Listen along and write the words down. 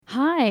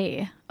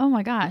Hi. Oh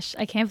my gosh.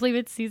 I can't believe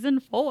it's season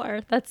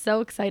 4. That's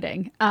so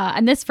exciting.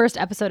 And this first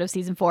episode of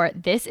season 4,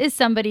 this is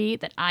somebody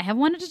that I have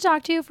wanted to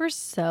talk to for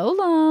so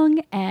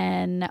long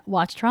and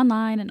watched her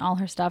online and all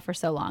her stuff for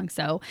so long.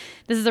 So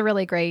this is a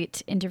really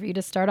great interview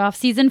to start off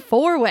season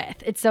 4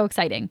 with. It's so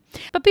exciting.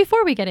 But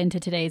before we get into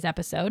today's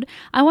episode,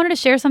 I wanted to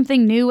share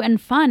something new and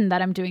fun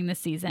that I'm doing this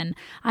season.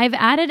 I've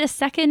added a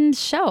second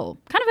show,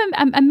 kind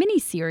of a mini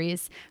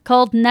series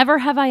called Never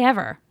Have I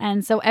Ever.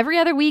 And so every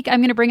other week, I'm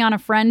going to bring on a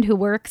friend who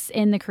works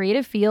in the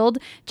creative field,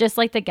 just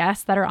like the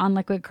guests that are on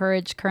Liquid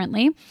Courage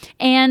currently.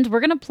 And we're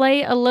going to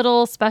play a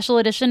little special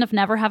edition of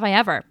Never Have I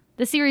Ever.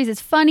 The series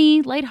is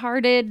funny,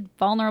 lighthearted,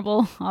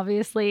 vulnerable,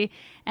 obviously.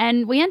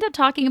 And we end up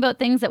talking about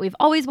things that we've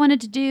always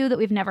wanted to do, that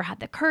we've never had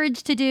the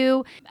courage to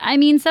do. I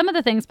mean, some of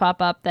the things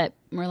pop up that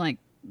we're like,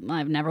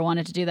 I've never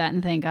wanted to do that,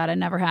 and thank God I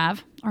never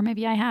have. Or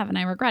maybe I have and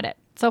I regret it.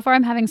 So far,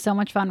 I'm having so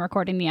much fun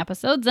recording the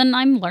episodes, and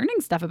I'm learning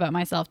stuff about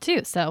myself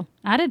too, so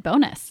added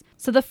bonus.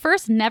 So the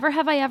first Never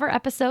Have I Ever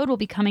episode will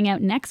be coming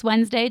out next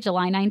Wednesday,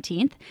 July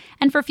 19th.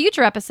 And for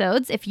future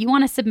episodes, if you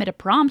want to submit a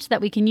prompt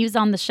that we can use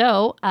on the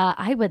show,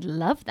 I would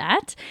love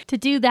that. To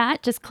do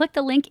that, just click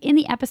the link in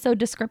the episode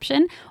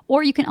description,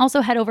 or you can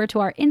also head over to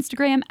our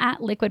Instagram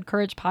at Liquid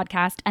Courage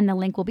Podcast, and the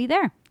link will be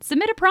there.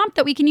 Submit a prompt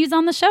that we can use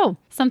on the show.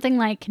 Something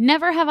like,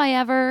 never have I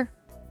ever...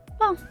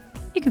 Well,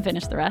 you can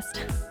finish the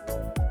rest.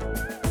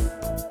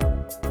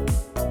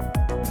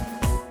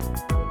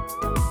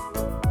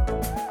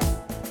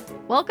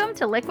 Welcome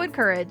to Liquid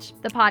Courage,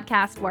 the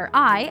podcast where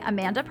I,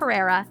 Amanda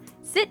Pereira,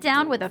 sit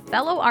down with a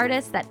fellow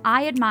artist that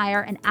I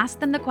admire and ask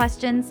them the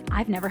questions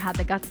I've never had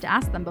the guts to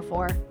ask them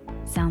before.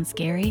 Sounds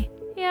scary?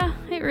 Yeah,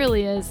 it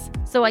really is.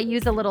 So I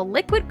use a little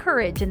liquid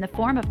courage in the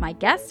form of my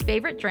guest's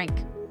favorite drink.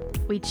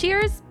 We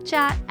cheers,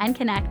 chat, and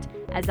connect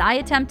as I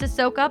attempt to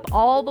soak up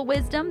all the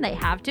wisdom they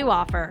have to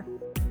offer.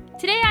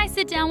 Today I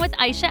sit down with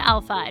Aisha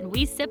Alfa and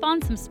we sip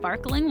on some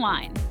sparkling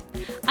wine.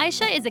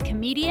 Aisha is a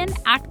comedian,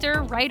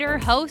 actor, writer,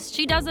 host.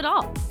 She does it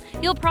all.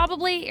 You'll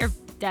probably, or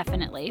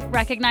definitely,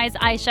 recognize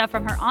Aisha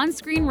from her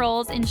on-screen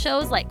roles in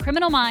shows like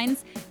Criminal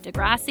Minds,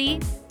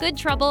 Degrassi, Good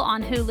Trouble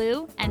on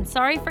Hulu, and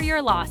Sorry for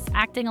Your Loss,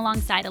 acting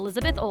alongside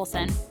Elizabeth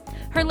Olsen.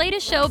 Her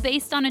latest show,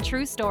 based on a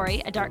true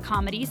story, a dark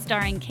comedy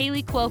starring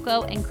Kaylee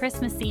Cuoco and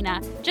Chris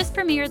Messina, just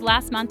premiered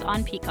last month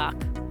on Peacock.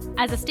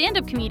 As a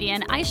stand-up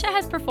comedian, Aisha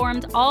has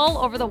performed all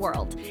over the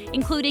world,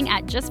 including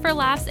at Just for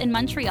Laughs in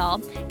Montreal,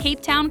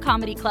 Cape Town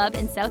Comedy Club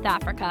in South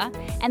Africa,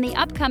 and the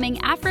upcoming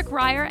Afric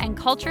Rire and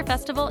Culture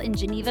Festival in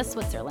Geneva,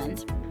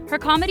 Switzerland. Her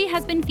comedy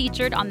has been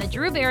featured on The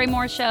Drew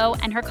Barrymore Show,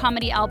 and her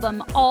comedy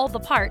album, All the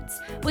Parts,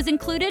 was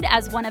included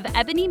as one of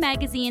Ebony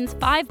Magazine's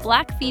 5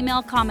 Black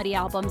female comedy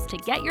albums to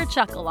get your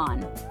chuckle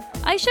on.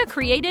 Aisha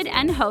created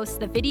and hosts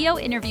the video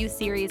interview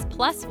series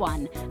Plus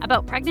One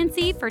about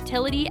pregnancy,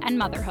 fertility, and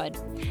motherhood.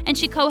 And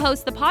she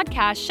co-hosts the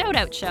podcast Shout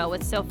Out Show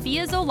with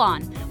Sophia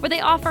Zolan, where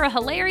they offer a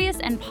hilarious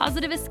and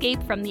positive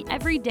escape from the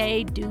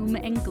everyday doom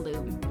and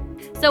gloom.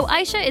 So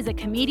Aisha is a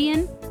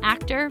comedian,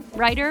 actor,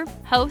 writer,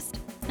 host,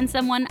 and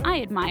someone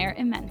I admire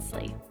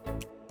immensely.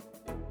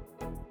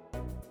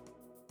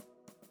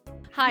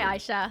 Hi,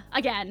 Aisha.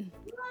 Again.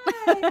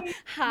 Hi.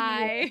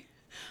 Hi.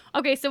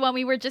 Okay, so when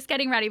we were just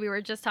getting ready, we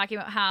were just talking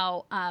about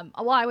how,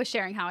 I was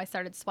sharing how I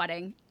started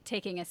sweating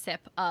taking a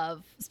sip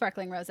of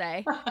sparkling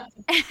rosé.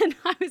 And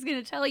I was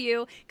going to tell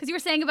you, because you were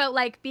saying about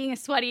like being a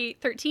sweaty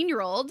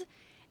 13-year-old.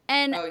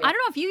 And I don't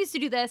know if you used to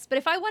do this, but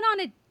if I went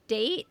on a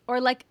date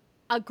or like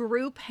a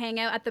group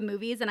hangout at the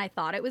movies and I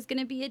thought it was going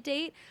to be a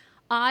date,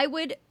 I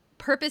would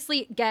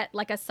purposely get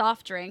like a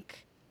soft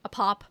drink, a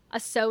pop, a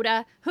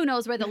soda, who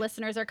knows where the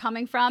listeners are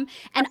coming from.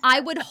 And I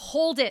would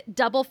hold it,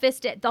 double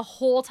fist it the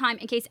whole time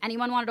in case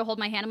anyone wanted to hold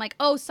my hand. I'm like,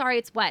 oh, sorry,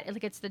 it's wet.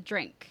 Like it's the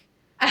drink.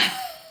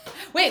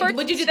 Wait,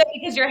 would you do that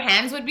because your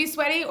hands would be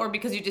sweaty or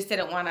because you just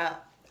didn't want to?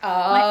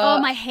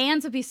 My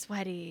hands would be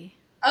sweaty.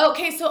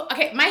 Okay,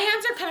 my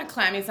hands are kind of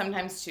clammy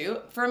sometimes too.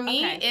 For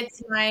me,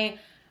 it's my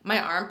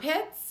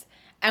armpits.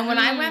 And when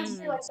I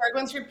started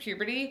going through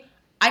puberty,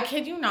 I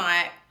kid you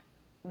not,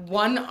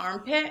 one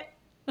armpit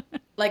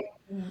like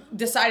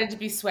decided to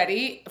be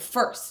sweaty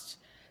first.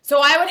 So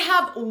I would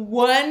have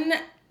one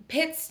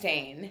pit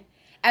stain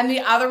and the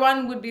other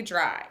one would be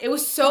dry. It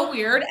was so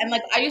weird. And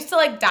like, I used to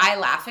like die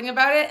laughing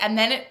about it and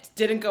then it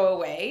didn't go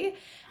away.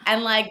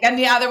 And like, then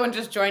the other one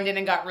just joined in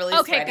and got really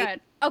sweaty.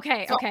 Good.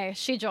 Okay.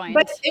 She joined.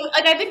 But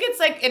I think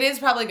it's like, it is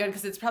probably good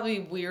because it's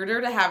probably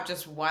weirder to have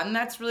just one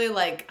that's really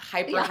like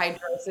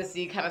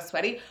hyperhidrosis-y kind of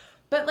sweaty.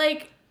 But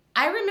like,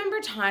 I remember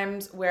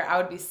times where I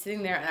would be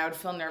sitting there and I would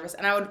feel nervous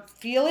and I would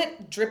feel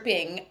it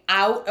dripping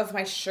out of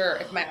my shirt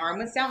if my arm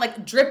was down,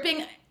 like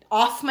dripping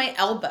off my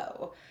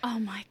elbow. Oh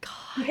my God.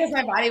 Because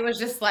my body was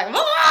just like,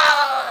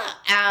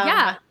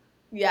 yeah,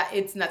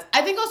 it's nuts.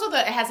 I think also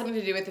that it has something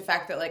to do with the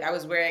fact that like I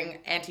was wearing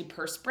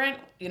antiperspirant,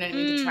 you know what I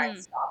mean, to try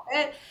and stop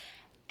it.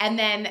 And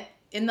then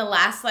in the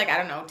last like, I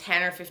don't know,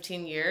 10 or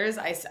 15 years,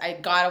 I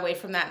got away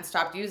from that and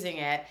stopped using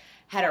it.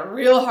 Had a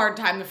real hard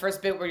time the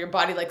first bit where your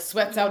body like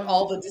sweats out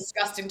all the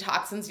disgusting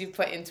toxins you've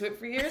put into it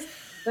for years.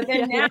 But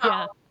then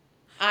now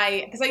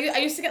because I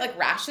used to get like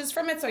rashes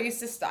from it, so I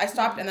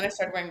stopped, and then I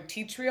started wearing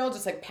tea tree oil,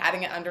 just like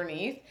patting it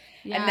underneath,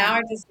 and now Yeah.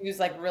 I just use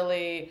like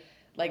really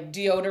like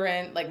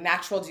deodorant, like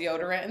natural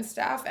deodorant and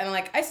stuff, and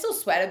like I still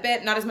sweat a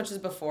bit, not as much as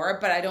before,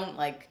 but I don't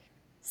like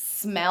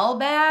smell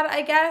bad,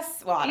 I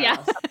guess. Well, I don't Yeah.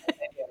 know. Sometimes I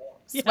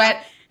do.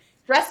 Yeah.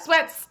 Stress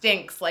sweat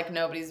stinks like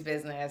nobody's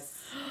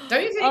business.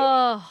 Don't you think?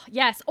 Oh,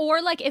 yes.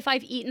 Or like if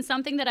I've eaten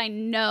something that I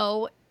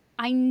know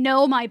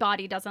my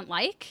body doesn't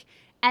like,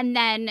 and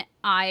then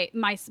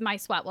my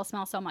sweat will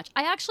smell so much.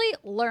 I actually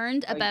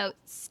learned Oh, yeah. about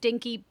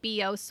stinky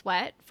BO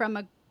sweat from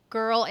a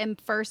girl in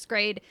first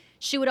grade.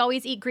 She would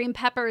always eat green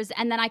peppers,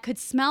 and then I could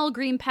smell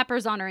green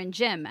peppers on her in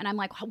gym, and I'm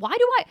like, why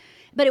do I?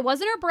 But it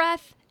wasn't her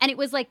breath, and it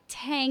was like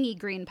tangy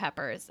green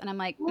peppers, and I'm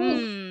like,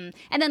 Oof.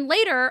 And then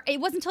later, it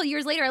wasn't until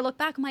years later I look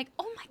back, I'm like,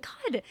 oh my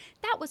god,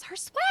 that was her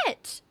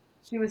sweat.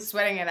 She was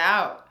sweating it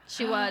out.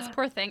 She was,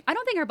 poor thing. I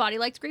don't think her body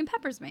liked green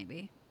peppers,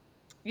 maybe.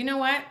 You know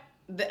what?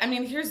 I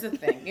mean, here's the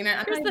thing. You know,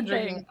 I'm Here's not the even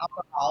drinking thing.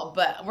 alcohol,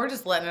 but we're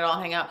just letting it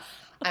all hang out.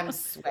 I'm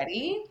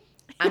sweaty.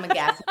 I'm a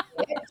gassy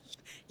bitch. Like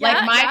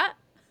Yeah, yeah.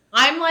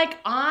 I'm like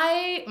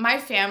my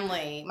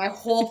family, my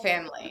whole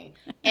family,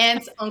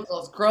 aunts,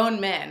 uncles,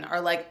 grown men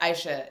are like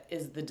Aisha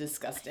is the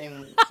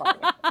disgusting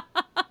farting.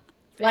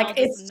 They all Like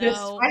just it's just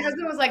know. my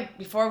husband was like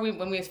before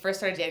when we first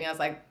started dating, I was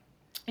like,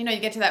 you know, you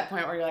get to that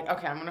point where you're like,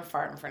 okay, I'm gonna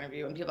fart in front of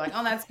you, and people are like,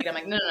 oh, that's cute. I'm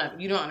like, no, no, no,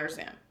 you don't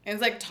understand. And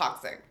it's like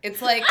toxic.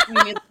 It's like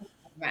you need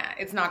that.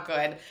 It's not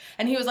good.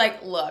 And he was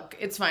like, look,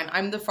 it's fine.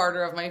 I'm the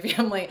farter of my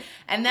family.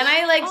 And then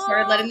I like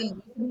started letting Oh.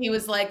 them. And he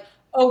was like,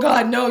 oh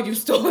God, no, you've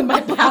stolen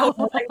my power.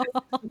 Like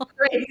this is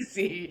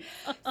crazy.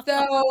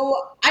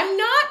 So I'm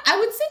not. I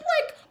would say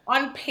like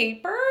on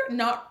paper,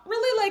 not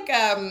really like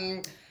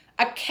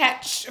a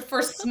catch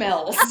for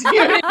smells.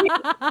 You know what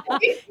I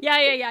mean? Yeah,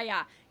 yeah, yeah,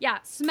 yeah. Yeah,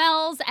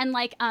 smells and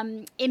like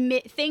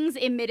emit things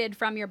emitted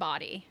from your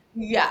body.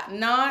 Yeah,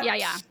 Yeah,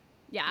 yeah.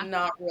 Yeah.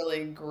 not really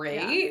Yeah.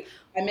 great.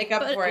 I make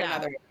up But for it yeah.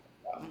 another way.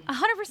 So.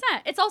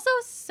 100%. It's also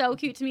so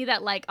cute to me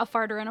that like a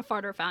farter and a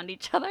farter found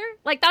each other.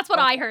 Like that's what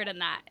I heard in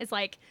that. It's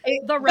like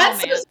the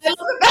That's romance. I love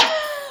that.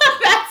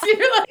 That's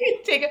your like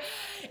take it.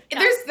 Yeah.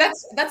 There's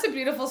that's a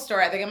beautiful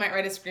story. I think I might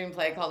write a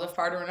screenplay called "A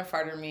Farter and a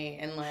Farter Me"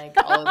 and like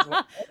all is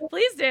well.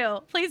 Please do.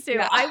 Please do.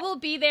 Yeah, I will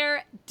be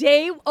there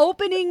day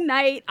opening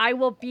night. I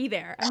will be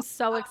there. I'm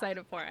so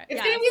excited for it.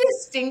 it's gonna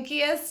Yes. be the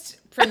stinkiest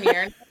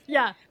premiere.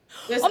 Yeah.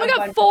 There's Oh my a god,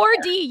 bunch of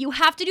 4D. You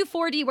have to do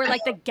 4D where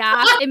like the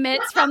gas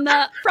emits from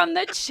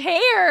the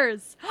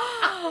chairs.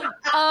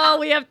 Oh,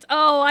 we have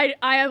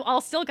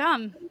I'll still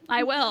come.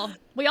 I will.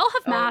 We all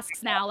have oh,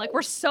 masks now. Like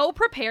we're so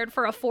prepared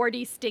for a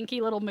 4D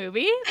stinky little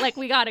movie. Like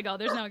we got to go.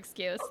 There's no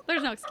excuse.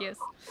 There's no excuse.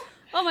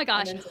 Oh my I'm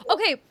gosh. into it.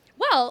 Okay.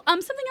 Well,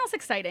 something else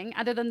exciting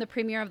other than the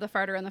premiere of The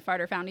Farter and the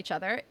Farter Found Each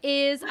Other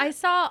is I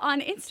saw on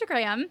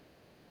Instagram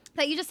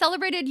that you just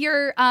celebrated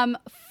your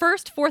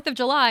first 4th of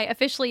July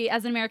officially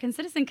as an American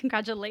citizen.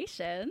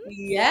 Congratulations.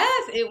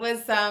 Yes, it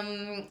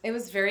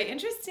was very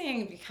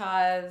interesting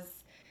because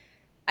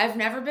I've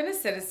never been a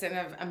citizen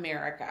of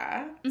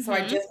America. So I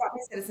Mm-hmm. just got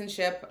my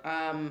citizenship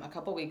a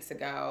couple weeks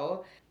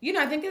ago. You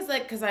know, I think it's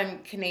like because I'm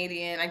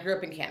Canadian, I grew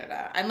up in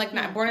Canada. I'm like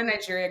not Mm. born in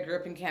Nigeria, grew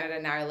up in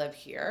Canada, now I live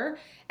here.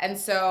 And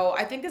so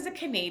I think as a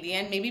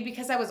Canadian, maybe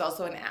because I was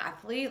also an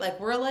athlete, like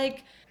we're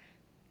like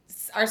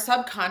our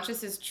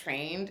subconscious is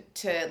trained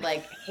to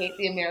like hate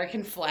the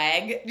American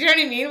flag. Do you know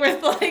what I mean?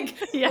 With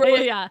like Yeah, we're yeah,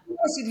 like yeah.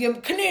 I see the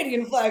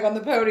Canadian flag on the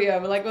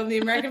podium. Like when the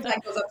American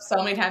flag goes up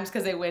so many times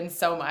because they win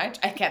so much.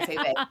 I can't say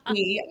they.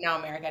 We now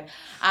American. Um,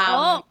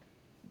 Oh.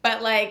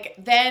 but like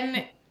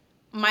then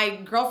my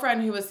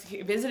girlfriend who was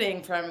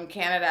visiting from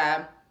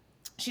Canada,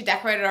 she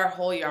decorated our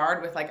whole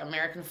yard with like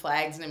American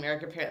flags and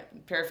American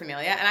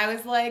paraphernalia, and I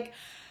was like,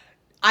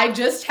 I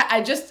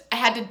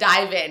had to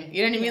dive in.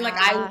 You know what I mean? Like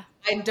Yeah.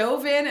 I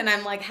dove in and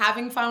I'm like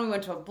having fun. We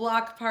went to a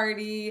block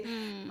party.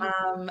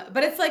 Mm.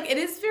 But it's like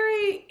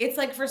it's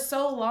like for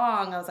so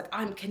long I was like,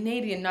 I'm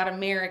Canadian, not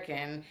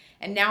American.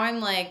 And now I'm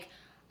like,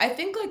 I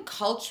think like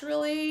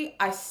culturally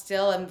I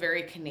still am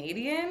very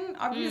Canadian,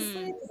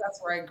 obviously, Mm. because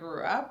that's where I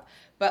grew up.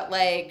 But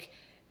like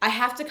I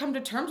have to come to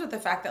terms with the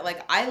fact that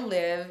like I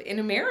live in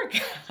America.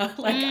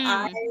 Like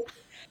I Mm.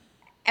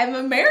 am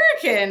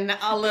American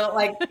a little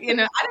like, you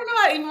know, I don't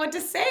know even what to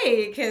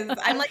say because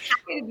I'm like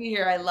happy to be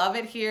here. I love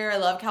it here. I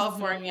love Mm-hmm.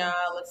 California.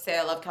 Let's say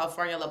I love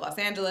California. I love Los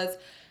Angeles.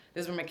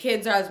 This is where my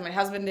kids are. This is where my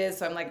husband is.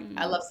 So I'm like,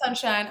 I Mm. love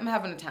sunshine. I'm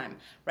having a time.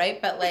 Right.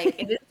 But like,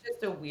 it is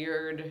just a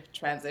weird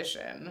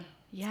transition.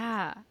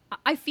 Yeah.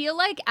 I feel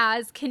like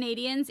as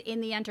Canadians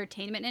in the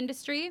entertainment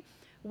industry,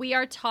 we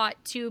are taught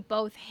to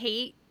both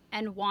hate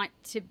and want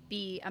to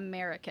be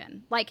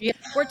American. Like Yeah.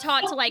 we're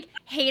taught to like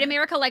hate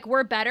America like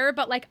we're better,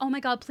 but like, oh my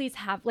God, please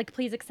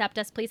accept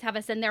us, please have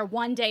us in there.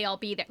 One day I'll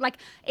be there. Like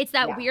it's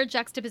that Yeah. weird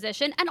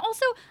juxtaposition. And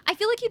also I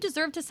feel like you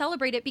deserve to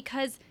celebrate it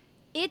because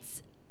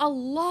it's a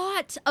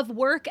lot of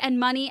work and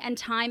money and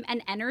time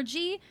and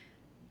energy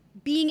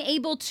being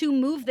able to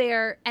move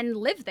there and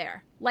live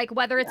there. Like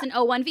whether it's an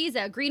O1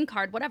 visa, a green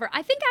card, whatever.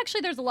 I think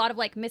actually there's a lot of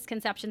like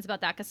misconceptions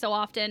about that because so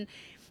often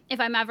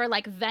if I'm ever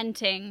like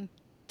venting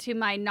to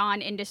my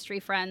non-industry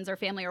friends or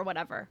family or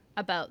whatever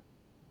about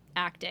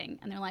acting,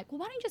 and they're like, well,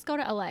 why don't you just go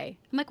to LA? I'm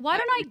like, why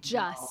don't I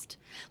just,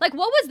 like,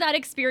 what was that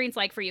experience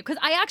like for you? Because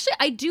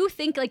I do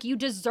think like you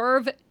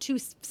deserve to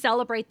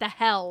celebrate the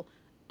hell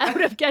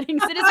out of getting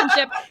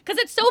citizenship, because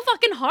it's so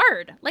fucking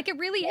hard. Like, it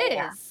really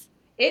is.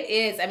 It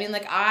is. I mean,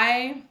 like,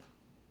 I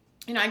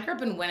grew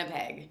up in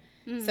Winnipeg.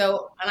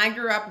 So, and I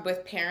grew up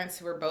with parents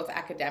who were both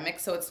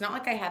academics. So it's not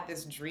like I had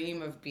this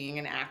dream of being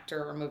an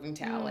actor or moving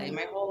to LA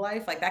my whole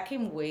life. Like, that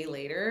came way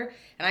later.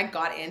 And I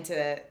got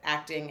into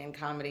acting and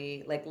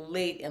comedy like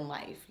late in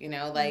life,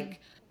 like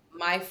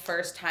my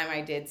first time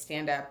I did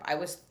stand up, I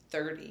was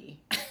 30.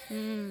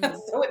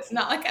 So it's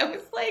not like I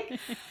was like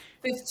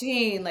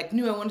 15, like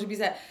knew I wanted to be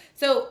that.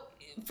 So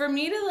for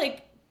me to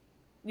like,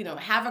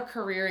 have a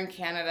career in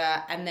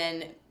Canada and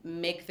then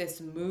make this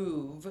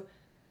move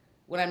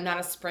when I'm not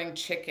a spring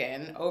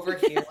chicken over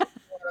here,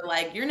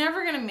 like, you're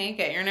never gonna make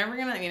it. You're never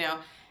gonna,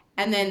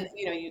 And then,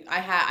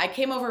 I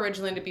came over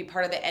originally to be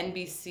part of the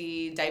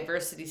NBC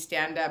Diversity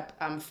Stand Up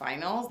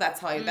finals.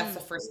 That's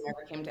the first time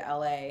I ever came to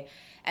LA.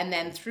 And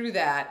then through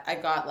that, I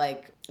got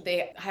like,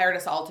 they hired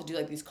us all to do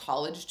like these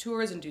college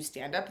tours and do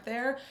stand up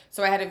there.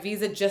 So I had a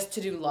visa just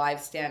to do live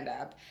stand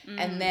up.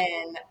 And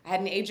then I had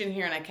an agent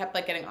here and I kept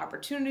like getting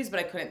opportunities, but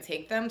I couldn't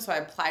take them. So I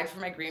applied for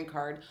my green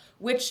card,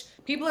 which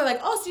people are like,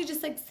 oh, so you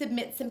just like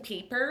submit some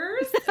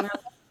papers? And I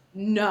was like,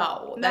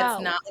 no,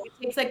 that's not.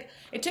 Like,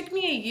 it took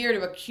me a year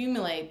to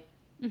accumulate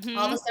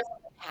all the stuff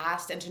from the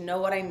past and to know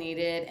what I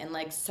needed, and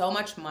like so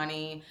much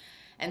money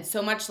and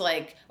so much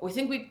like, we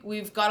think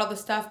we've got all the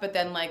stuff, but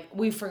then like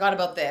we forgot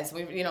about this.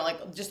 We've,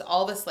 like just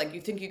all this, like you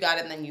think you got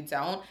it and then you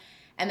don't.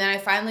 And then I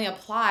finally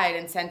applied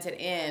and sent it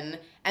in,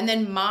 and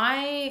then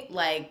my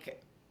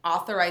like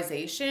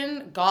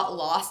authorization got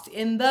lost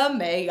in the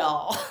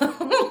mail.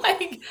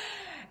 Like,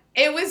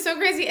 it was so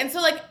crazy. And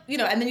so like,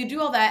 and then you do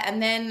all that, and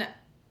then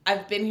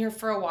I've been here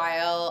for a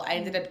while. I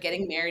ended up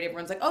getting married.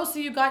 Everyone's like, oh, so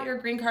you got your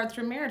green card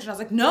through marriage. And I was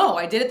like, no,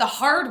 I did it the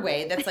hard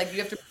way. That's like, you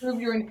have to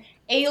prove you're an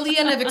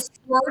alien of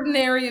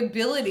extraordinary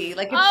ability.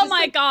 Like, it's oh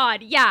my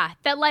God. Yeah.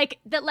 That like,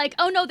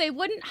 oh no, they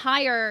wouldn't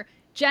hire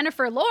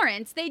Jennifer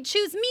Lawrence. They'd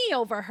choose me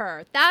over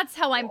her. That's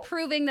how I'm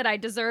proving that I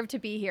deserve to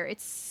be here.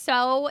 It's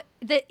so,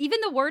 that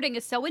even the wording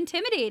is so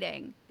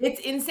intimidating.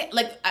 It's insane.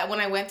 Like, when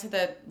I went to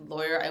the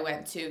lawyer I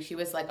went to, he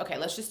was like, okay,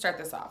 let's just start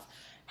this off.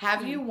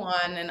 Have you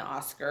won an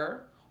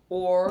Oscar?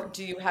 Or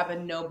do you have a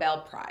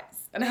Nobel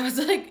Prize? And I was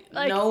like,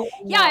 no.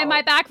 Yeah, in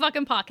my back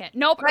fucking pocket.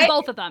 Nope, right?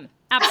 Both of them.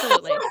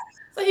 Absolutely.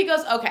 So he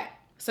goes, okay,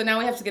 so now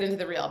we have to get into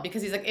the real.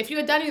 Because he's like, if you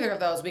had done either of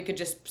those, we could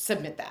just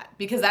submit that.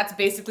 Because that's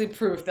basically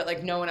proof that,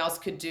 like, no one else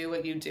could do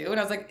what you do. And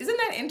I was like, isn't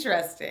that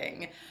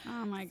interesting?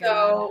 Oh, my God.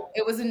 So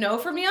it was a no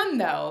for me on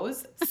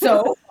those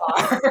so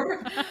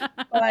far.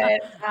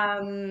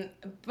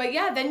 But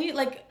yeah, then you,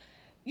 like,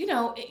 you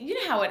know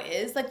how it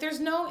is. Like,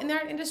 in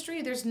that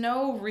industry, there's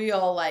no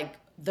real, like,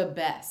 the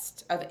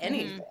best of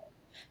anything.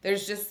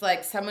 There's just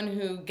like someone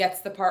who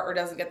gets the part or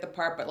doesn't get the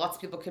part, but lots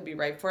of people could be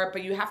right for it.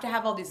 But you have to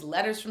have all these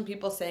letters from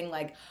people saying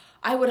like,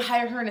 I would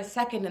hire her in a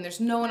second, and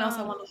there's no one else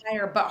I want to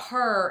hire but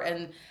her.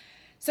 And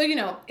so,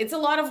 it's a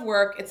lot of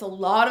work. It's a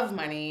lot of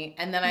money.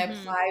 And then I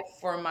applied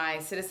for my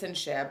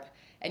citizenship,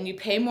 and you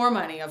pay more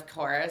money, of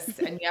course,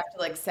 and you have to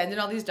like send in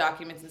all these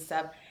documents and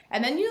stuff.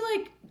 And then you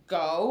like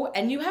go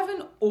and you have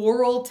an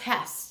oral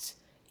test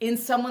in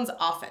someone's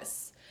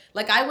office.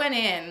 Like, I went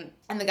in,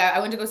 and I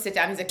went to go sit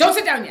down. He's like, don't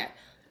sit down yet.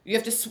 I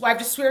have to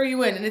swear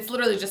you in. And it's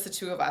literally just the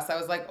two of us. I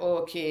was like,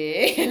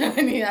 okay.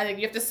 I mean, you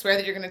have to swear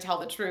that you're going to tell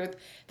the truth.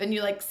 Then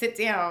you, like, sit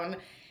down,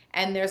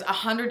 and there's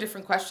 100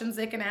 different questions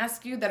they can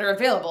ask you that are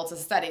available to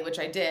study, which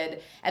I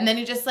did. And then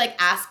he just, like,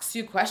 asks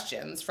you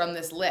questions from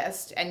this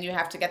list, and you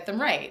have to get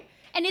them right.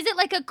 And is it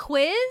like a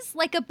quiz,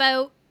 like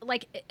about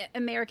like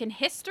American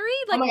history?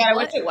 Like, oh my God, I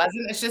wish it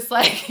wasn't. It's just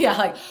like, yeah,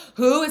 like,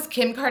 who is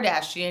Kim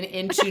Kardashian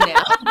into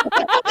now?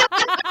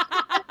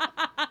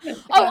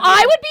 Oh,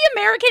 I would be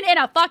American in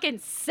a fucking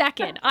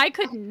second. I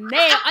could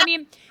nail. I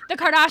mean, the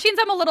Kardashians,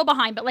 I'm a little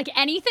behind, but like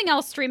anything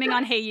else streaming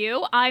on Hey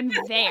You, I'm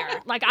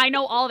there. Like, I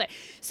know all of it.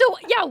 So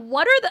yeah,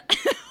 what are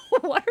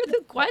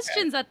the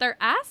questions that they're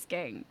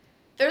asking?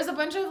 There's a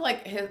bunch of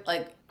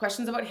like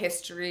questions about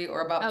history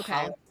or about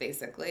politics,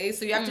 basically.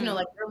 So you have to know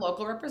like your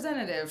local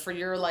representative for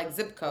your like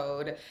zip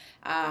code,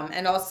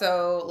 and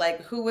also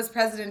like who was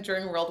president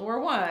during World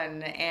War I,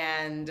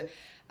 and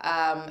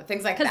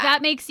things like that. Because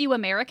that makes you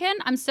American?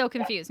 I'm so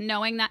confused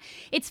knowing that.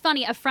 It's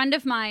funny, a friend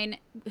of mine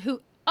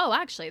who,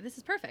 actually, this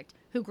is perfect,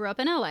 who grew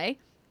up in LA,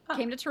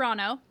 came to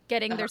Toronto,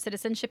 getting their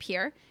citizenship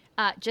here,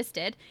 just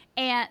did,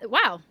 and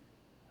wow.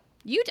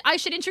 I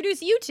should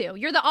introduce you two.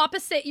 You're the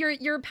opposite.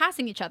 You're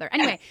passing each other.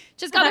 Anyway,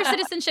 just got their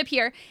citizenship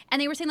here.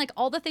 And they were saying like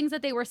all the things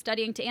that they were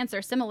studying to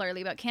answer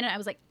similarly about Canada. I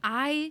was like,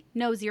 I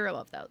know zero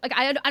of those. Like,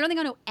 I don't think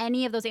I know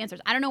any of those answers.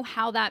 I don't know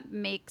how that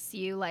makes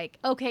you like,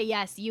 okay,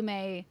 yes, you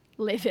may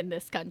live in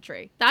this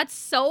country. That's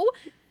so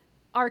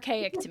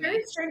archaic to me. It's a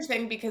very strange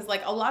thing because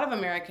like a lot of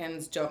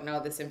Americans don't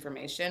know this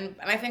information.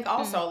 And I think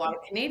also a lot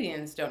of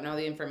Canadians don't know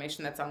the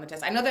information that's on the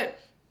test. I know that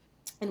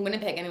in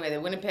Winnipeg, anyway,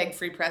 the Winnipeg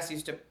Free Press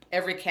used to,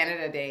 every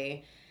Canada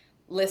Day,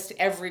 list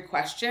every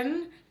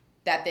question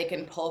that they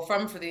can pull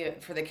from for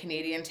the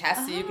Canadian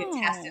test, so you could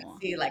test and Oh.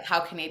 see like how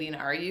Canadian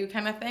are you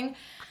kind of thing.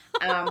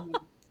 Um,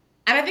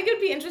 and I think it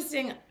would be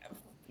interesting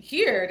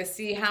here to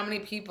see how many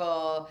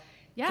people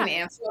can Yeah.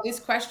 answer all these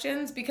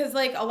questions, because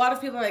like a lot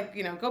of people are like,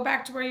 go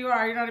back to where you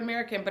are, you're not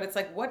American, but it's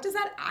like, what does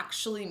that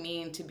actually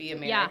mean to be Yeah.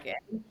 American?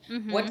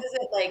 What Mm-hmm. does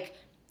it like,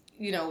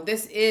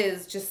 this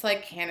is just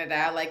like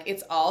Canada, like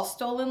it's all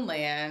stolen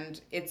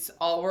land.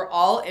 We're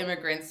all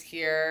immigrants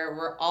here.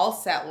 We're all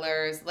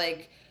settlers.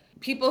 Like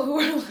people who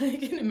are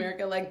like in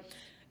America, like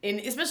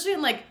especially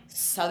in like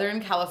Southern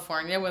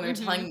California, when they're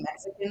Mm-hmm. telling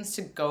Mexicans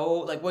to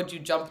go, like, would you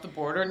jump the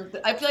border? And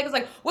I feel like it's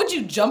like, would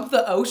you jump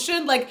the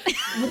ocean? Like,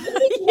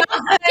 really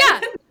not. Yeah.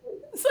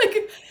 It's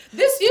like,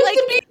 this used Like,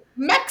 to be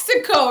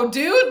Mexico,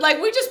 dude.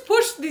 Like, we just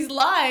pushed these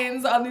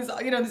lines on these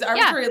yeah,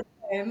 arbitrary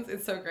lines.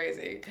 It's so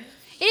crazy.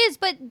 it is,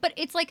 but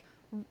it's like,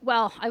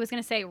 well, I was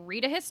gonna say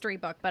read a history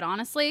book, but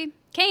honestly,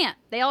 can't.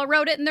 They all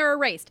wrote it and they're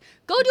erased.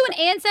 Go do an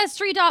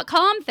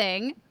ancestry.com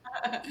thing.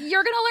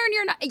 You're gonna learn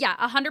your yeah,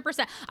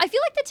 100%. I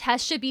feel like the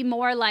test should be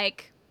more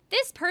like,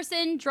 this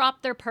person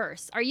dropped their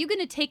purse. Are you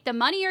gonna take the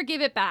money or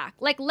give it back?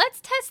 Like, let's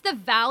test the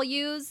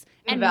values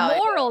and Value.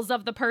 morals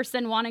of the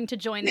person wanting to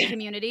join the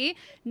community,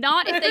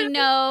 not if they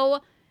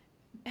know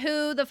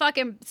who the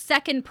fucking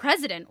second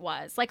president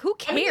was. Like, who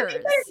I mean, I think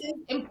cares? that is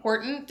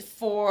important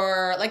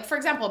for, like, for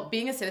example,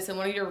 being a citizen,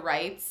 one of your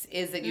rights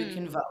is that you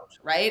can vote,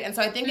 right? And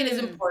so I think it is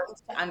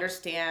important to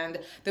understand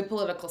the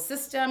political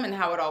system and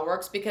how it all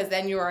works, because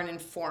then you are an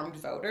informed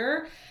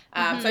voter.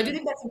 So I do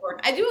think that's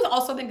important. I do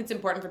also think it's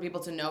important for people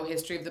to know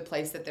history of the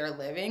place that they're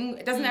living.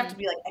 It doesn't have to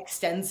be like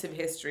extensive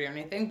history or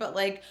anything, but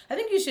like I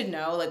think you should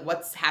know like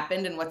what's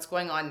happened and what's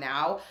going on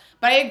now.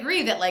 But I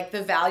agree that like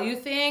the value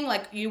thing,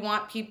 like you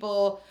want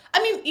people.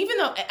 I mean, even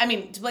though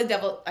to play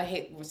devil, I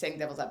hate saying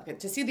devil's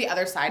advocate. To see the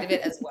other side of it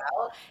as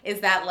well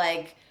is that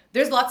like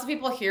there's lots of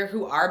people here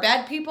who are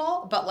bad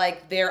people, but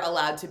like they're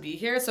allowed to be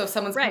here. So if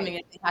someone's coming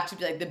in, they have to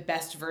be like the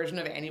best version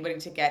of anybody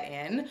to get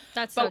in.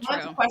 That's But so one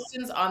of true. the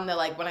questions on the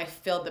like when I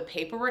filled the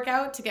paperwork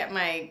out to get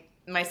my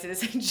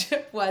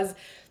citizenship was,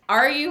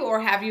 are you or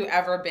have you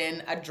ever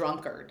been a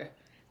drunkard?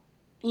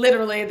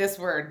 Literally this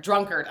word,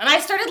 drunkard. And I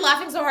started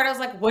laughing so hard, I was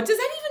like, what does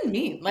that even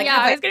mean? Like, yeah,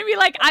 I was gonna be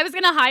like, I was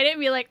gonna hide it and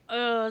be like,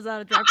 oh, is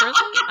that a drunk person?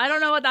 I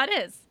don't know what that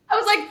is. I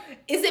was like,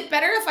 is it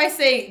better if I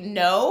say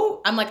no?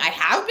 I'm like, I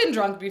have been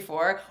drunk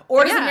before.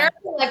 Or does America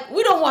like,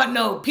 we don't want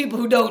no people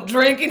who don't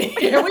drink in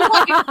here. We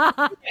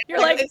want You're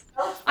like,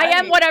 so I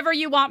am whatever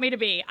you want me to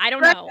be. I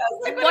don't know.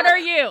 Like, what are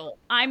you?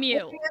 I'm you.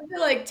 You have to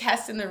like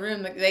test in the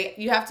room. Like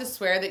you have to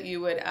swear that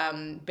you would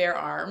bear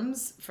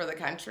arms for the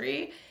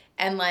country.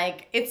 And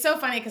like, it's so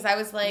funny because I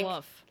was like,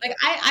 Woof. like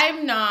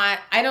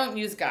I don't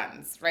use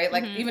guns, right?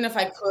 Like even if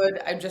I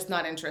could, I'm just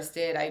not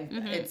interested.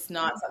 It's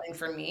not something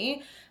for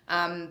me.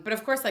 But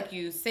of course, like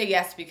you say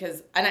yes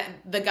because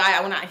the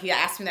guy he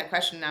asked me that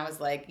question and I was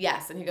like,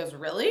 yes. And he goes,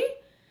 really?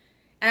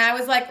 And I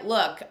was like,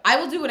 look,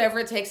 I will do whatever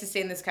it takes to stay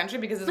in this country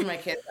because this is where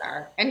my kids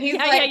are. And he's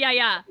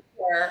yeah.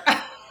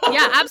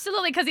 Yeah,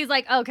 absolutely. Because he's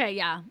like, okay,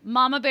 yeah,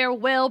 Mama Bear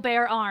will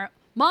bear arms.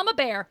 Mama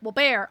Bear will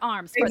bear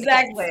arms. For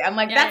exactly. I'm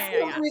like, that's the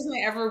only reason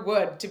I ever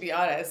would, to be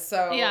honest.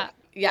 So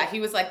yeah,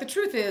 he was like, the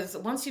truth is,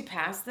 once you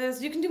pass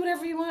this, you can do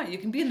whatever you want. You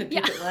can be in the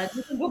picket line.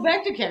 You can go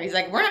back to Canada. He's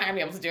like, we're not going to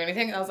be able to do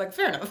anything. And I was like,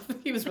 fair enough.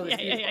 He was really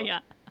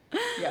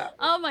Yeah.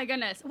 Oh my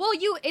goodness. Well,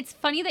 it's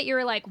funny that you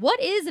were like, what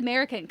is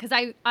American? Because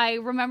I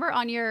remember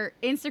on your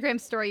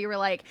Instagram story, you were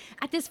like,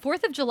 at this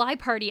 4th of July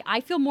party, I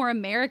feel more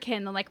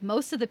American than like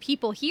most of the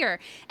people here.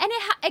 And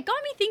it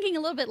got me thinking a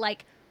little bit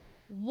like,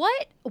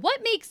 what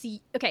makes you,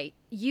 okay,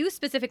 you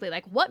specifically,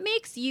 like what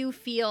makes you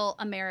feel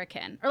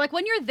American? Or like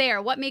when you're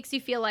there, what makes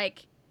you feel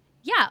like,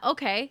 yeah,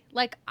 okay,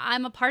 like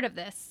I'm a part of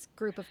this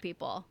group of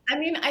people? I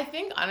mean, I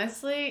think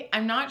honestly,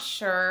 I'm not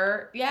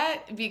sure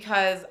yet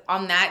because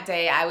on that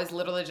day I was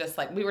literally just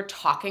like, we were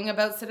talking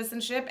about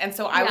citizenship. And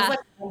so I was like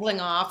rumbling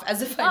off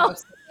as if I know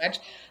so much.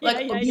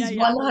 Like these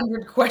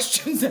 100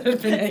 questions that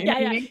have been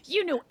me.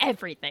 You knew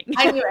everything.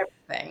 I knew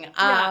everything.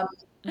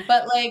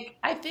 But like,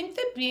 I think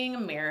that being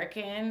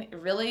American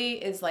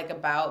really is like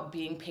about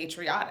being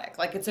patriotic.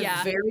 Like it's a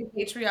very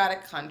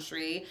patriotic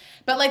country,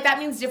 but like that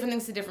means different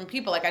things to different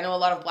people. Like I know a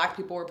lot of Black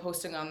people were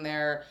posting on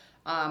their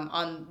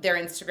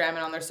Instagram and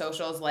on their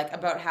socials, like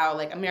about how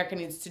like America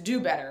needs to do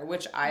better,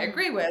 which I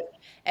agree with.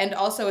 And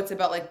also it's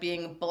about like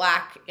being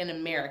Black in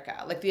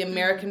America, like the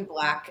American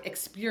Black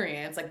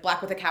experience, like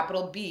Black with a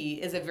capital B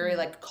is a very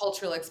like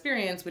cultural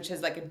experience, which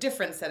is like a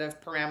different set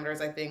of parameters,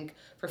 I think,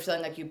 for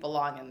feeling like you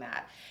belong in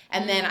that.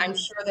 And then I'm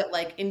sure that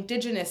like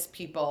Indigenous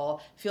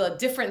people feel a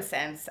different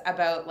sense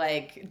about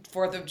like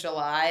 4th of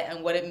July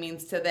and what it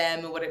means to them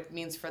and what it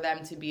means for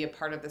them to be a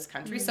part of this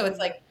country. So it's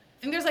like,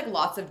 I think there's like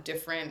lots of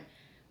different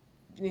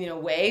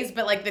ways,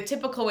 but like the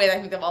typical way that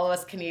I think of all of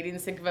us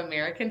Canadians think of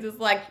Americans is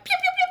like pew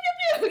pew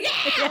pew pew pew,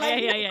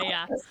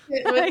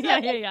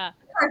 yeah.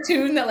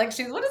 Cartoon that like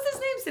what is his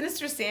name,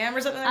 Sinister Sam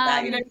or something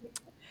like that.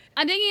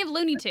 I'm thinking of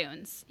Looney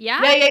Tunes. Yeah.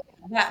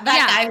 That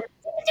guy.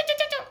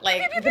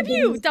 Like pew, pew, pew,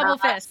 pew, double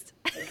fist.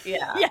 Like,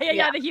 yeah,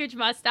 Yeah, the huge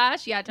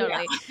mustache. Yeah,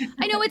 totally. yeah,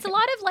 I know it's a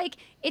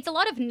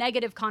lot of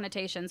negative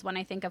connotations when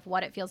I think of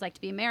what it feels like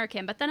to be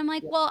American, but then I'm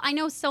like, well, I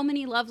know so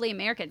many lovely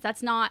Americans.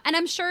 That's not, and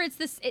I'm sure it's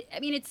I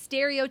mean, it's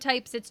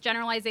stereotypes, it's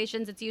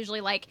generalizations, it's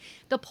usually like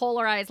the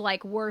polarized,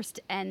 like worst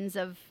ends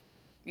of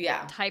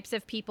yeah. types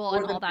of people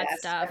and Or all the that best.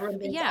 stuff. Everyone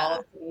thinks all Yeah.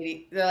 of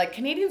Canadians. They're like,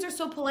 Canadians are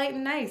so polite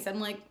and nice. I'm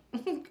like,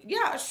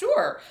 yeah,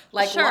 sure.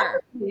 Like lots Sure.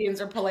 of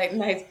Canadians are polite and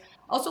nice.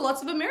 Also,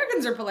 lots of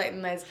Americans are polite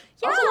and nice.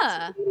 Also, lots of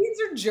Yeah. Canadians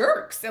are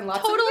jerks, and lots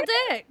of Total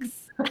Americans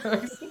dicks. are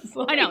jerks. It's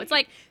I know. It's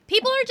like, like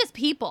people are just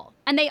people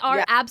and they are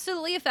yeah,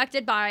 absolutely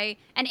affected by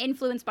and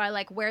influenced by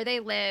like where they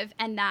live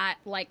and that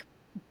like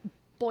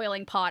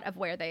boiling pot of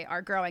where they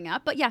are growing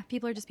up. But yeah,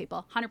 people are just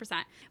people,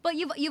 100%. But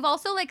you've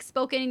also like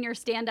spoken in your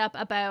stand up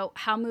about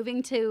how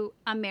moving to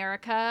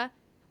America,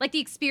 like the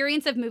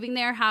experience of moving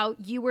there, how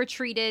you were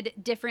treated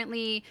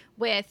differently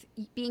with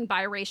being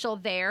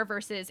biracial there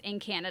versus in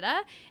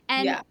Canada.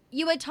 And yeah,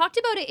 you had talked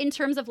about it in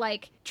terms of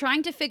like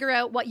trying to figure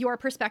out what your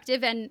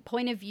perspective and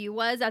point of view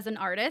was as an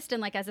artist and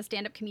like as a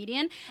stand-up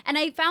comedian. And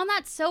I found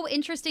that so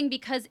interesting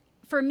because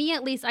for me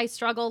at least I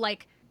struggle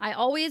like I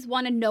always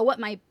want to know what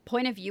my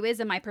point of view is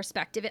and my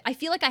perspective. I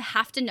feel like I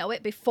have to know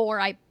it before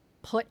I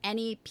put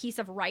any piece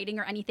of writing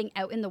or anything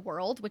out in the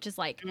world, which is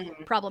like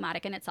mhm.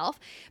 problematic in itself.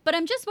 But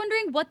I'm just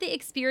wondering what the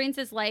experience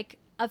is like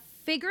of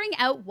figuring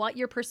out what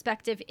your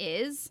perspective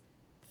is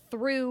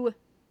through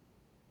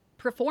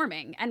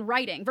performing and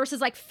writing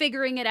versus like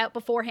figuring it out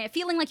beforehand,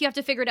 feeling like you have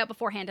to figure it out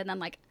beforehand and then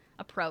like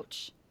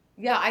approach.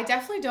 Yeah, I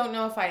definitely don't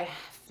know if I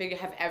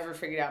have ever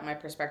figured out my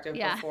perspective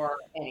Yeah. before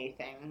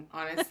anything.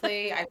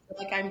 Honestly, I feel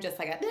like I'm just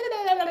like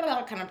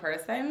a kind of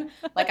person.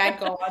 Like I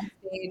go on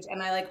stage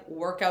and I like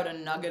work out a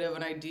nugget of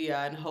an idea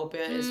and hope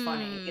it is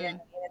funny. You know Mm. what I mean? And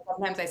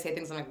sometimes I say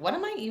things I'm like, what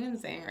am I even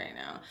saying right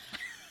now?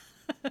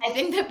 I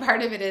think that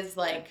part of it is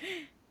like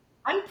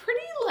I'm pretty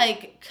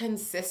like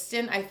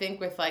consistent, I think,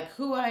 with like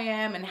who I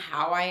am and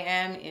how I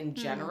am in Mm.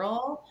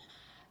 general.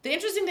 The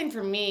interesting thing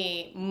for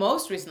me,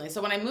 most recently,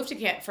 so when I moved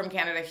from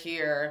Canada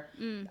here,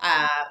 Mm.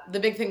 the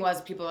big thing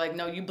was people were like,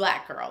 no, you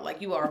black girl,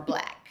 like you are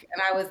black,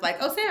 and I was like,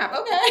 oh Sam,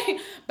 okay,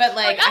 but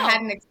Like, like I oh,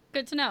 hadn't,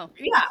 good to know.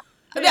 yeah,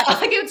 yeah, Yeah.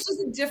 like it was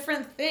just a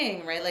different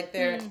thing, right? Like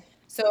there, Mm.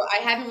 so I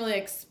hadn't really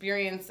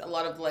experienced a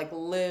lot of like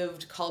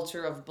lived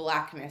culture of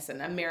blackness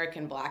and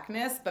American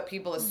blackness, but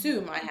people Mm.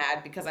 assume I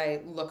had because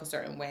I look a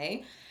certain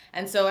way,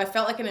 and so I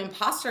felt like an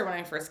imposter when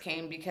I first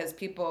came because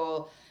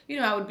people,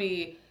 I would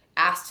be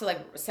asked to like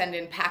send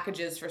in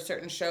packages for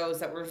certain shows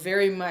that were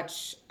very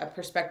much a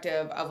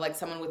perspective of like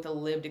someone with a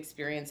lived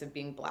experience of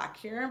being black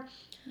here,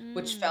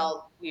 which Mm.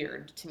 felt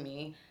weird to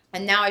me.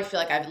 And now I feel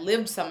like I've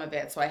lived some of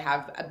it, so I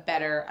have a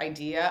better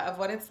idea of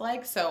what it's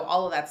like. So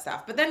all of that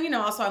stuff. But then,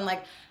 also I'm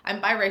like, I'm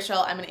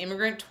biracial. I'm an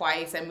immigrant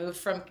twice. I moved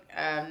from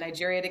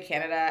Nigeria to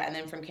Canada, and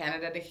then from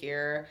Canada to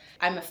here.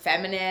 I'm a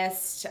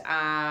feminist.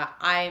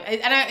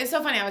 It's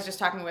so funny. I was just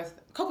talking with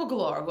Coco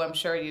Galore, who I'm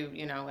sure you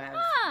have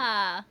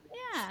Ah,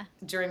 yeah.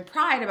 during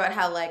Pride about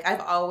how like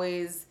I've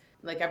always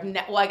like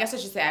well, I guess I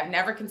should say I've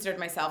never considered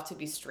myself to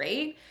be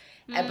straight,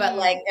 but Mm.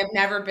 like I've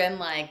never been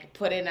like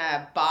put in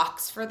a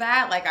box for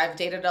that. Like I've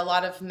dated a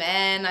lot of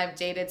men, I've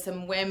dated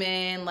some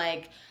women,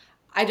 like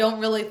I don't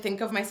really think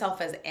of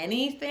myself as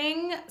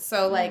anything.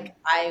 So Mm. like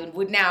I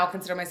would now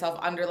consider myself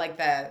under like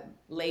the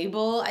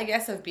label, I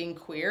guess, of being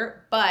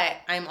queer, but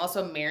I'm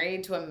also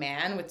married to a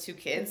man with two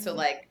kids. So Mm.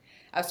 like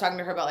I was talking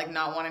to her about like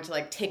not wanting to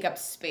like take up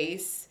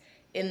space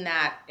in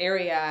that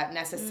area Mm.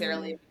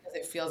 necessarily because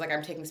it feels like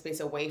I'm taking space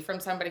away from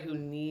somebody who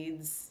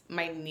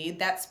might need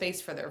that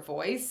space for their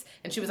voice.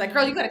 And she was like,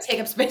 "Girl, Mm. you got to take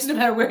up space no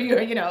matter where you are."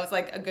 It's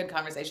like a good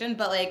conversation,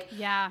 but like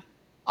Yeah.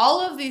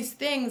 all of these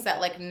things that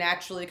like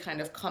naturally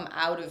kind of come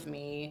out of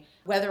me,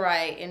 whether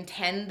I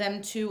intend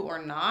them to or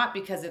not,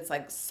 because it's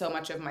like so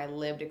much of my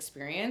lived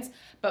experience.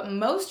 But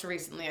most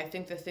recently, I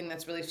think the thing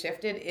that's really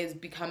shifted is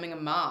becoming a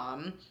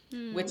mom,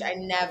 which Mm. I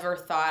never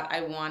thought I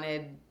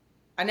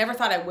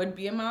would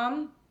be a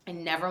mom. I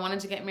never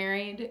wanted to get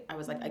married. I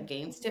was like Mm.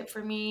 against it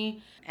for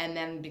me. And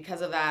then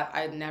because of that,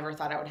 I never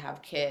thought I would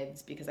have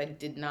kids because I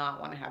did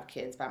not want to have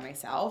kids by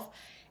myself.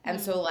 And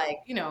Mm. so, like,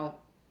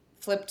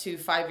 flip to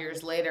 5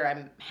 years later,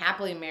 I'm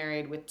happily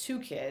married with two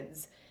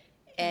kids.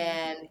 Mm.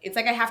 And it's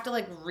like I have to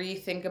like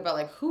rethink about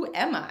like who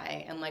am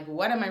I and like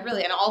what am I Mm.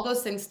 really? And all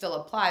those things still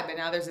apply, but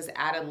now there's this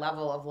added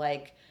level of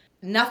like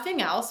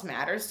nothing else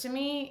matters to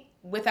me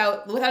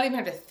without even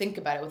having to think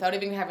about it, without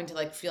even having to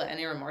like feel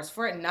any remorse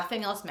for it.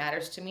 Nothing else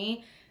matters to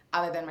me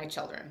other than my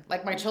children.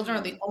 Like my children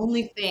are the Mm.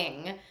 only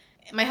thing.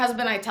 My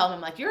husband, I tell him,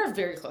 I'm like, you're a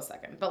very close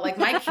second. But like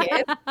my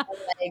kids,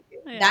 like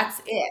Yeah.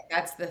 that's it.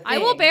 That's the I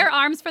will thing. bear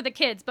arms for the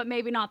kids, but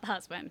maybe not the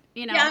husband,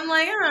 you Yeah, know? I'm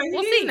like, oh,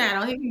 We'll he's see. an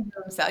adult. He can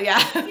do himself. Yeah.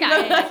 Yeah, But yeah,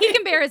 yeah. He like,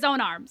 can bear his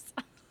own arms.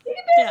 he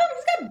can bear Yeah. some,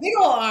 he's got big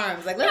old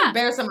arms. Like, let him Yeah.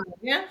 bear some arms,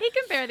 yeah? He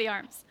can bear the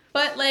arms.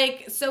 But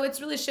like, so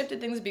it's really shifted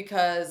things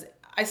because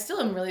I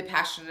still am really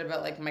passionate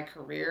about like my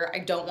career. I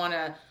don't want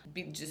to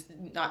be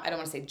I don't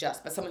want to say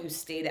just, but someone who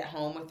stayed at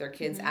home with their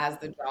kids Mm-hmm. as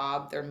the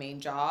job, their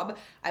main job.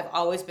 I've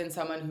always been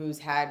someone who's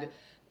had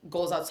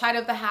goals outside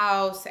of the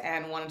house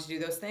and wanting to do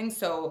those things.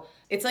 So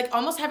it's like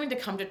almost having to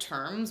come to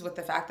terms with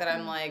the fact that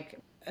I'm like,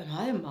 am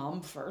I a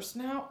mom first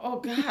now? Oh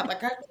God,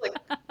 like I have to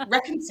like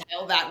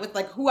reconcile that with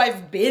like who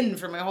I've been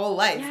for my whole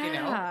life, you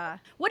know? Yeah.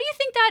 What do you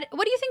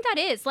think that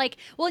is? Like,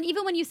 well, and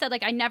even when you said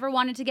like I never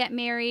wanted to get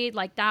married,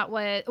 like that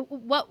was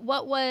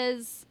what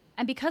was,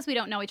 and because we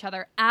don't know each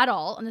other at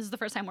all, and this is the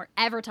first time we're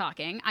ever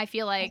talking, I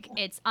feel like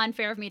it's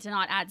unfair of me to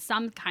not add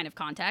some kind of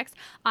context.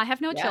 I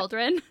have no Yeah.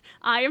 children.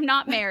 I am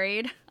not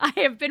married. I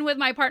have been with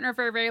my partner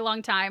for a very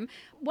long time.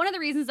 One of the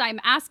reasons I'm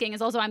asking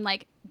is also I'm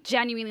like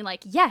genuinely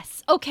like,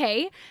 yes,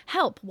 okay,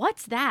 help.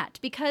 What's that?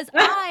 Because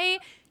I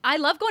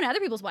love going to other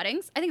people's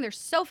weddings. I think they're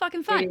so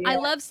fucking fun. Yeah. I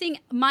love seeing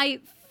my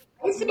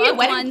I used to be a loved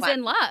wedding ones planner.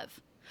 in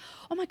love.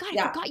 Oh my God, I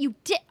Yeah. forgot you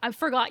did. I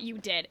forgot you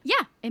did.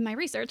 Yeah, in my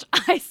research,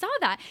 I saw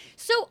that.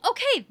 So,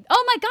 okay.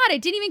 Oh my God, I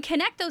didn't even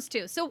connect those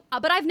two. So,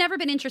 but I've never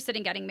been interested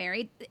in getting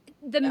married.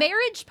 The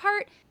marriage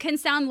part can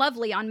sound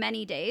lovely on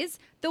many days.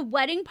 The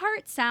wedding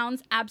part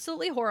sounds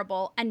absolutely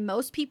horrible. And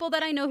most people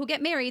that I know who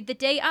get married the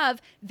day of,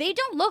 they're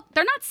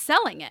not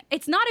selling it.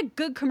 It's not a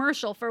good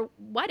commercial for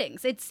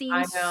weddings. It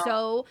seems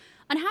so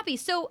unhappy.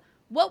 So,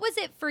 what was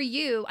it for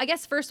you? I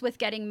guess first with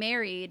getting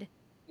married.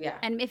 Yeah.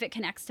 And if it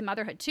connects to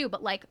motherhood too,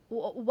 but like,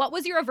 what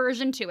was your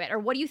aversion to it? Or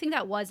what do you think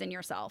that was in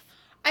yourself?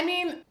 I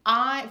mean,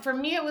 for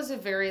me, it was a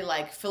very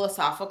like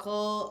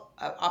philosophical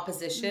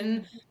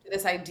opposition to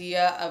this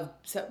idea of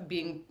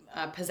being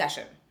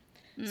possession.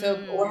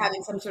 So or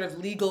having some sort of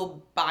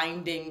legal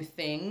binding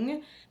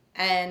thing.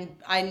 And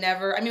I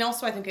mean,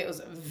 also I think it was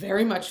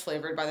very much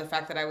flavored by the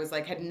fact that I was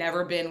like, had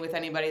never been with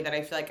anybody that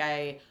I feel like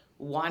I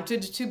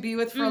wanted to be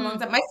with for a long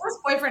time. My first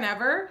boyfriend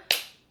ever,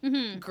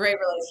 great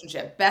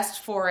relationship,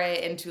 best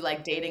foray into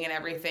like dating and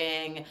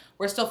everything.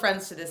 We're still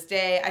friends to this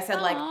day. I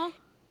said like, Aw.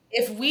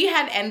 if we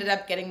had ended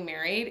up getting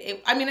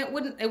married, I mean, it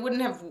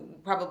wouldn't have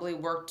probably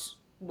worked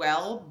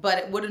well, but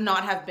it would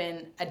not have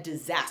been a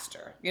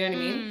disaster. You know what I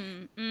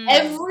mean?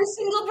 Every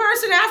single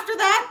person after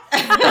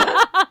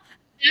that,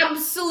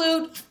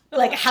 absolute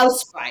like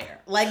house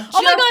fire. Like,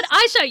 Oh my God,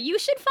 Aisha, you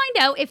should find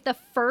out if the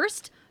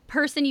first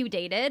person you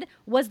dated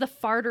was the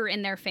farter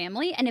in their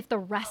family and if the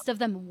rest of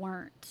them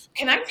weren't.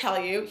 can I tell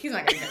you? He's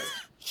not gonna do this.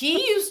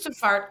 He used to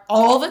fart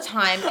all the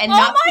time and Oh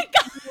not my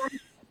God.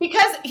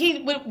 because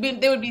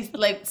they would be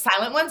like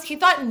silent ones. He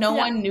thought no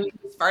Yeah. one knew he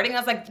was farting. I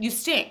was like, "You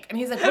stink," and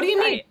he's like, "What do you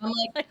mean?" Right. I'm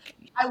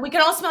like, "We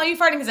can all smell you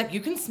farting." He's like, "You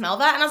can smell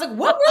that," and I was like,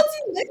 "What world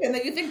do you live in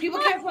that you think people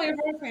can't smell your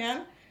fart,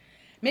 man?"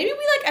 Maybe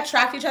we like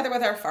attract each other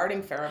with our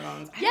farting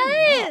pheromones. I don't know.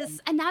 Yes.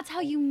 And that's how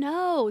you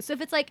know. So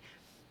if it's like,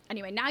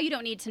 anyway, now you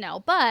don't need to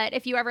know. But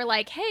if you ever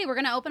like, hey, we're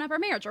going to open up our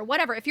marriage or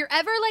whatever, if you're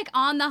ever like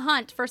on the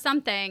hunt for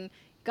something,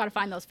 got to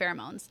find those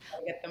pheromones.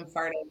 I get them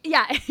farting.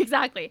 Yeah,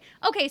 exactly.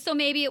 Okay, so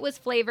maybe it was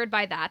flavored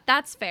by that.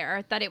 That's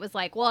fair. That it was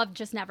like, well, I've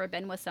just never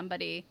been with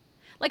somebody.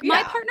 Like my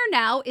Yeah. partner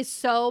now is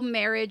so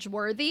marriage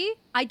worthy.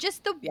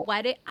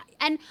 Wedding,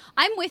 and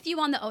I'm with you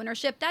on the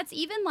ownership. That's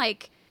even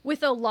like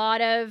with a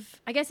lot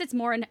of, I guess it's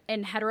more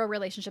in hetero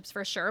relationships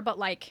for sure, but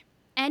like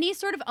any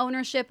sort of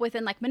ownership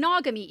within like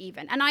monogamy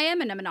even. And I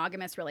am in a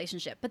monogamous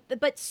relationship,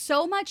 but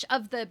so much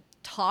of the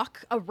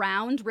talk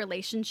around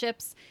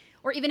relationships,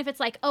 or even if it's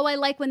like, oh, I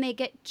like when they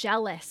get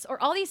jealous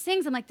or all these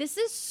things, I'm like, this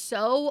is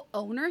so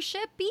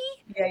ownership-y.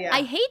 Yeah.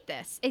 I hate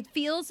this. It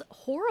feels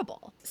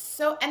horrible.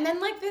 So, and then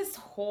like this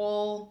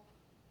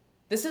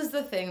is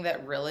the thing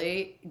that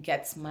really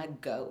gets my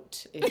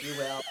goat, if you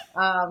will.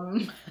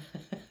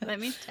 Let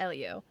me tell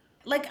you.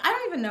 Like I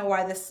don't even know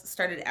why this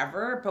started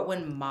ever, but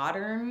when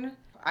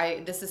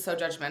this is so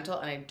judgmental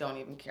and I don't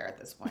even care at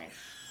this point.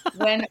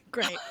 When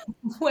Great.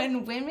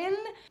 when women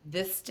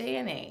this day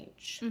and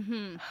age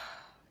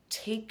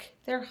take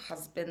their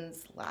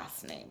husband's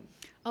last name.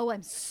 Oh,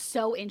 I'm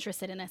so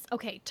interested in this.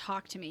 Okay,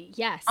 talk to me.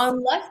 Yes.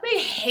 Unless they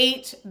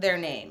hate their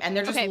name and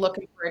they're just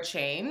looking for a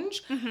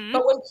change.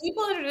 But when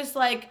people are just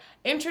like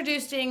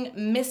introducing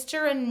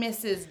Mr. and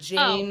Mrs.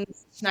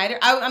 James Schneider,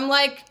 I'm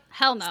like,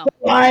 hell no.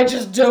 I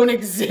just don't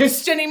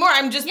exist anymore.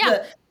 I'm just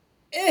the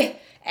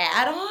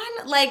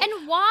add-on. Like,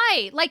 and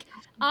why? Like,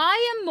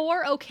 I am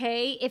more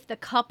okay if the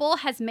couple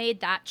has made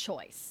that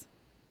choice.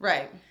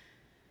 Right.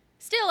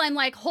 Still, I'm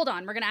like, hold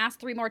on. We're going to ask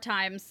 3 more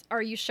times.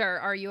 Are you sure?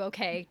 Are you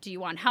okay? Do you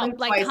want help? Blink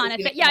Like, twice kind if of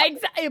you thing. Yeah,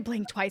 exactly.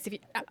 Blink twice if you...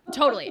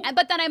 totally.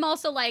 But then I'm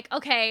also like,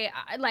 okay,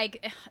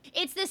 like,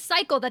 it's this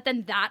cycle that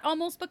then that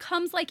almost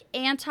becomes, like,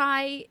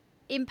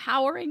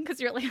 anti-empowering because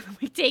you're, like,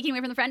 taking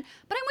away from the friend.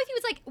 But I'm with you.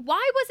 It's like,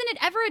 why wasn't it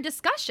ever a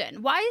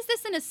discussion? Why is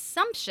this an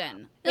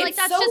assumption? They're like,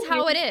 that's so just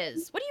how it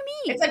is. What do you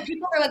mean? It's like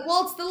people are like,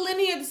 well, it's the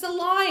lineage, it's the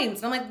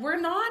lines. And I'm like, we're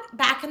not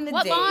back in the day.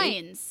 What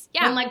lines?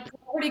 Yeah. When like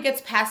property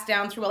gets passed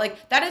down through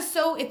like that is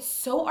it's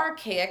so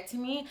archaic to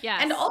me.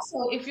 Yes. And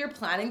also if you're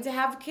planning to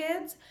have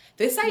kids,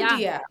 this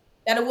idea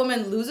that a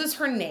woman loses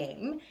her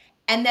name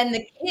and then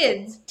the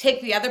kids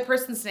take the other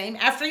person's name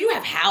after you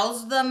have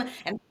housed them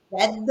and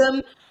fed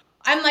them.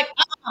 I'm like,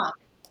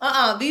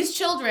 these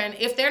children,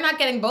 if they're not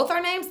getting both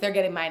our names, they're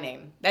getting my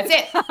name. That's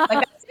it. Like,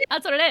 that's it.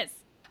 That's what it is.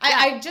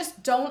 I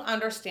just don't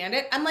understand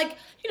it. I'm like,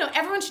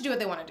 everyone should do what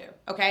they want to do,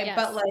 okay? Yes.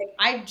 But like,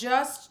 I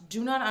just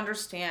do not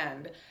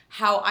understand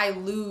how I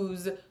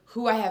lose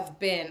who I have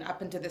been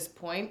up until this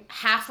point.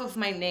 Half of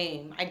my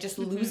name, I just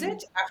lose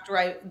it after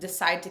I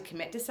decide to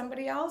commit to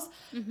somebody else.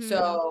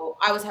 So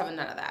I was having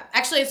none of that.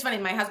 Actually, it's funny.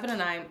 My husband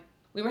and I,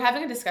 we were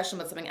having a discussion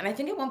about something, and I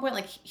think at one point,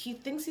 like, he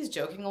thinks he's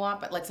joking a lot,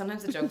 but like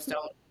sometimes the jokes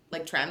don't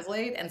like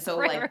translate, and so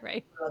Right. we're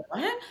like,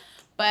 what?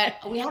 But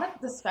we had a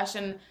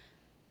discussion,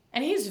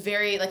 and he's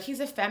very like, he's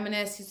a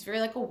feminist, he's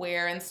very like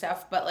aware and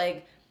stuff, but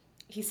like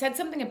he said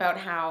something about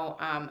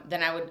how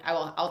then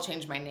I'll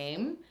change my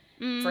name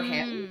for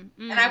him.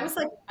 And I was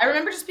like, I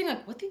remember just being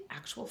like, what the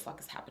actual fuck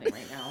is happening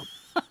right now?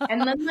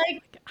 And then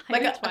like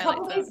a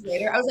couple days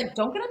later, I was like,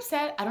 don't get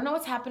upset. I don't know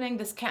what's happening.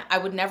 I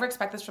would never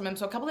expect this from him.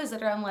 So a couple days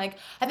later, I'm like,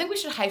 I think we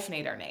should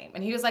hyphenate our name.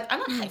 And he was like, I'm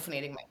not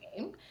hyphenating my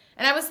name.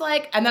 And I was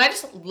like, and then I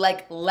just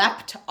like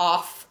leapt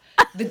off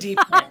the deep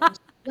end.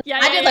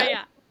 I did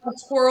a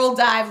twirl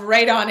dive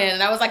right on in.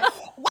 And I was like,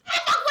 what the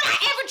fuck would I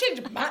ever change?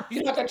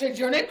 You're not going to change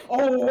your name?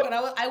 Oh, and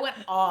I went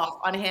off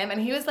on him.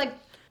 And he was like,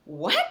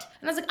 what?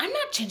 And I was like, I'm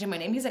not changing my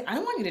name. He's like, I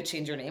don't want you to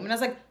change your name. And I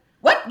was like,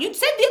 what? You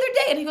said the other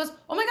day. And he goes,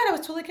 oh my God, I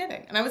was totally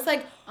kidding. And I was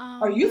like,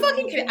 are you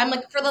fucking kidding? I'm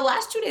like, for the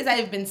last 2 days, I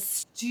have been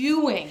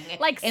stewing.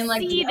 Like and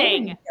like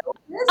seething.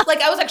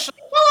 Like I was like, should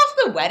I fall off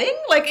the wedding?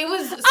 Like it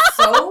was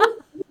so...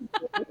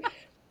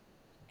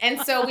 And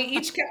so we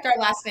each kept our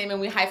last name and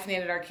we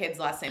hyphenated our kids'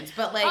 last names.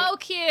 But like, oh,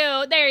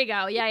 cute. There you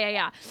go.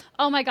 Yeah.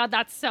 Oh my God,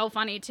 that's so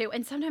funny too.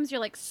 And sometimes you're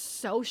like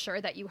so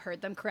sure that you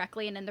heard them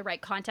correctly and in the right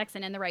context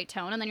and in the right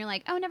tone, and then you're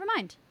like, oh, never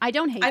mind. I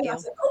don't hate you.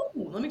 Was like, oh,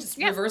 let me just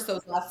reverse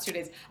those last 2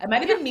 days. I might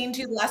have been mean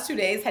to you the last 2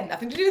 days. Had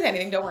nothing to do with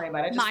anything. Don't worry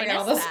about it. Just forget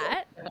all those.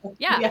 That.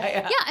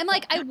 Yeah. I'm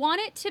like, I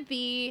want it to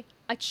be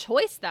a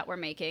choice that we're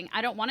making.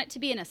 I don't want it to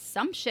be an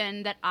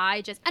assumption that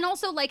and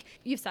also like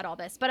you've said all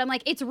this, but I'm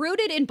like, it's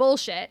rooted in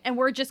bullshit, and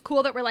we're just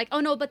cool that we're like,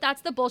 oh no, but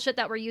that's the bullshit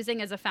that we're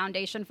using as a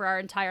foundation for our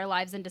entire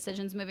lives and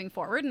decisions moving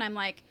forward. And I'm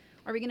like,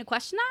 are we going to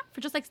question that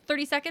for just like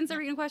 30 seconds? Are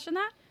we going to question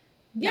that?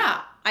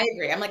 Yeah, I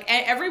agree. I'm like,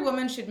 every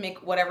woman should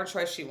make whatever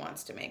choice she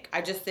wants to make.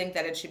 I just think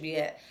that it should be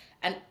a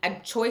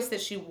choice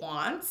that she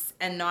wants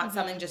and not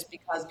something just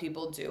because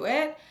people do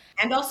it.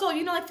 And also,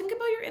 like, think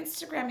about your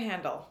Instagram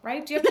handle,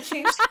 right? Do you have to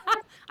change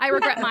that? I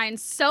regret mine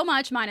so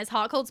much. Mine is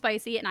hot, cold,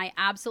 spicy, and I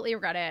absolutely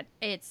regret it.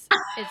 It's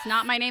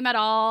not my name at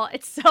all.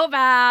 It's so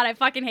bad. I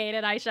fucking hate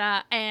it,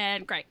 Aisha.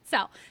 And great.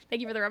 So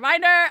thank you for the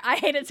reminder. I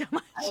hate it so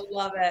much. I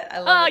love it.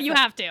 Oh, you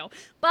have to.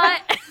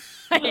 But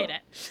I hate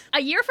it.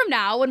 A year from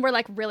now, when we're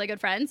like really good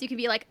friends, you can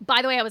be like,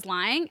 by the way, I was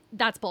lying.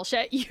 That's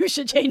bullshit. You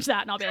should change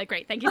that. And I'll be like,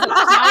 great. Thank you so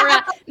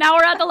much. Now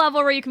we're at the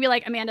level where you can be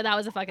like, Amanda, that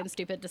was a fucking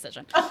stupid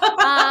decision.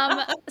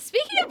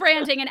 Speaking of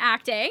branding and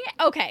acting.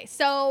 Okay.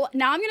 So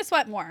now I'm going to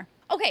sweat more.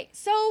 Okay.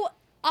 So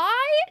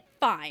I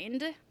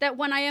find that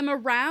when I am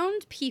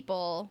around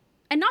people,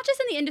 and not just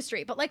in the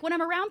industry, but like when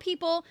I'm around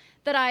people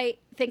that I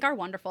think are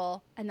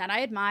wonderful and that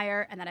I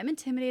admire and that I'm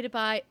intimidated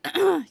by,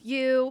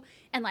 you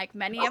and like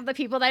many of the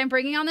people that I'm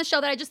bringing on the show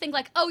that I just think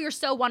like, oh, you're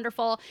so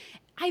wonderful.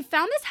 I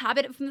found this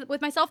habit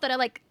with myself that I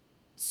like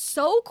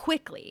so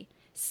quickly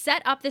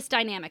set up this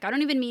dynamic. I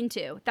don't even mean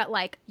to, that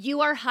like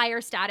you are higher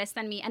status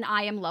than me and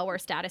I am lower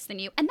status than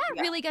you. And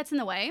that really gets in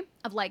the way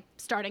of like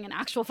starting an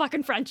actual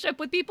fucking friendship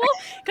with people,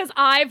 because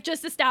I've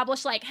just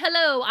established like,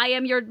 hello, I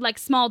am your like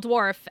small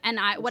dwarf and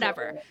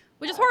whatever,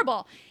 which is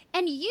horrible.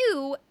 And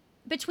you,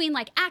 between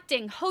like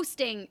acting,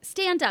 hosting,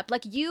 stand-up,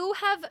 like you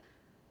have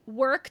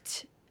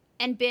worked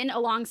and been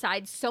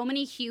alongside so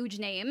many huge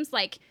names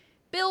like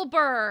Bill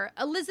Burr,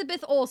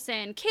 Elizabeth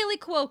Olsen, Kaylee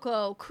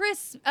Cuoco,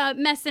 Chris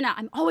Messina.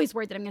 I'm always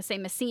worried that I'm going to say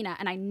Messina,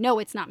 and I know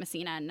it's not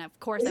Messina. And of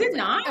course, is it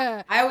not?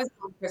 I always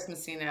call Chris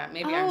Messina.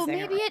 Maybe I'm saying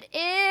maybe it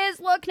is.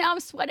 Look, now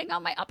I'm sweating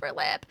on my upper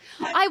lip.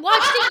 I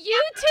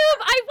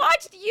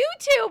watched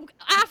YouTube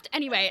after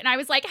anyway, and I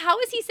was like, how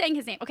is he saying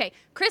his name? Okay,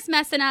 Chris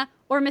Messina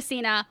or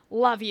Messina,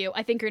 love you.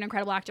 I think you're an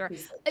incredible actor.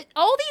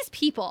 All these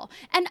people,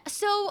 and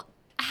so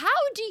how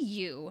do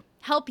you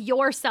help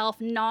yourself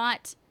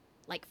not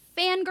like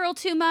fangirl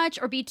too much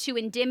or be too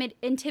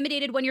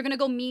intimidated when you're going to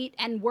go meet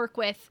and work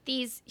with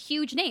these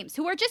huge names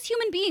who are just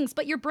human beings,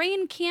 but your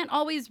brain can't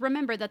always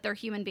remember that they're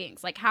human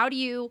beings? Like, how do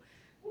you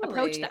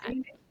approach that?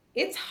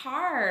 It's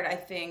hard, I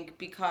think,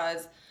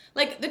 because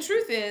like the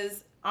truth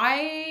is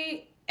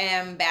I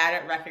am bad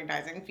at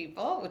recognizing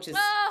people, which is...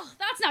 Oh,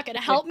 that's not going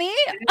to help me.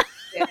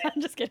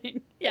 I'm just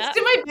kidding. Yeah. It's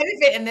to my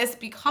benefit in this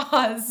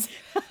because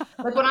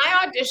like when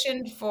I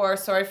auditioned for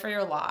Sorry for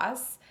Your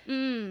Loss,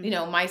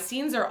 my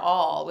scenes are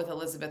all with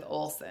Elizabeth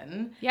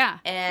Olsen. Yeah.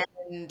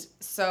 And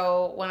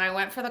so when I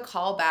went for the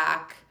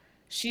callback,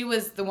 she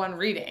was the one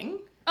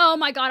reading. Oh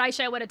my God,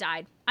 Aisha, I would have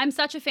died. I'm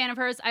such a fan of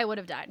hers. I would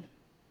have died.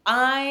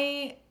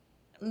 I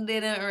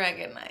didn't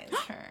recognize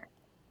her.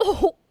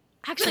 Oh,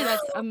 actually,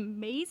 that's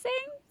amazing.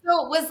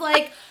 So it was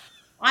like,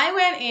 I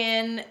went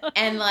in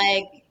and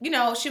like,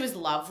 she was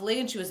lovely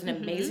and she was an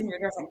Mm-hmm. amazing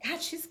reader. I was like,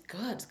 God, she's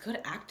good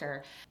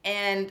actor.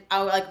 And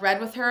I like read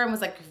with her and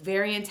was like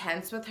very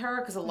intense with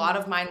her because a lot Mm.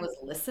 of mine was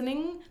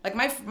listening. Like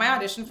my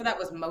audition for that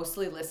was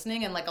mostly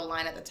listening and like a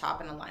line at the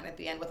top and a line at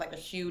the end with like a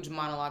huge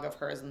monologue of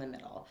hers in the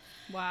middle.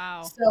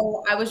 Wow.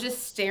 So I was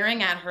just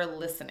staring at her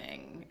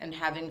listening and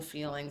having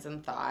feelings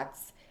and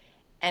thoughts.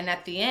 And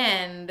at the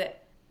end,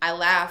 I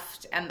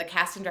left, and the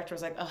casting director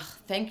was like, "Oh,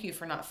 thank you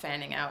for not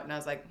fanning out." And I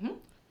was like, "Hmm."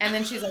 And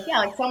then she's like, "Yeah,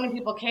 like so many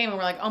people came and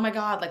were like, oh my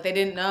God, like they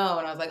didn't know."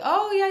 And I was like,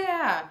 "Oh yeah,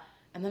 yeah."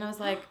 And then I was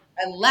like,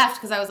 I left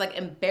because I was like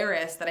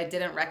embarrassed that I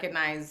didn't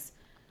recognize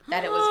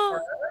that it was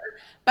her.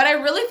 But I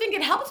really think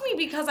it helped me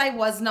because I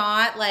was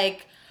not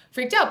like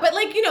freaked out. But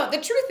like,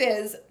 the truth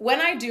is, when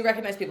I do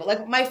recognize people,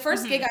 like my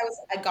first gig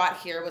Mm-hmm. I got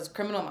here was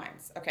Criminal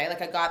Minds. Okay.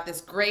 Like I got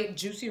this great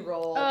juicy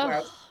role where I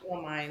was Oh, in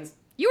Criminal Minds.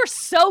 you were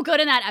so good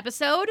in that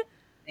episode.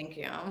 Thank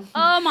you.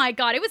 Oh my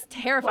God, it was a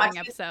Watch terrifying it. The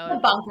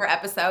episode. bunker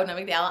episode, no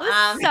big deal. It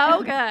was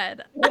so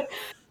good.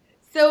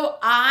 So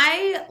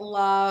I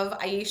love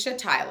Aisha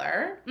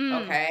Tyler,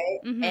 Mm. okay?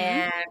 Mm-hmm.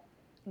 And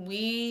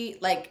we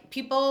like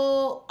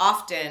people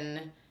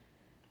often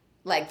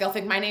like they'll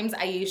think my name's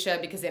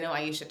Aisha because they know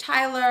Aisha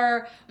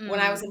Tyler. When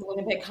I was Mm. at the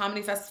Winnipeg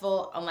Comedy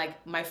Festival on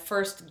like my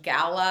first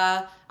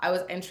gala, I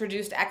was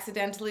introduced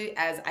accidentally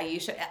as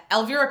Aisha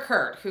Elvira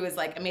Kurt, who is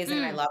like amazing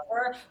and I Mm. love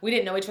her. We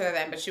didn't know each other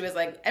then, but she was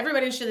like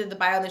everybody. She did the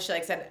bio and then she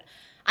like said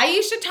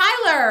Aisha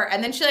Tyler,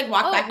 and then she like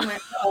walked Oh. back and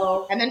went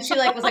oh, and then she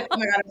like was like oh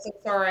my God I'm so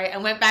sorry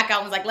and went back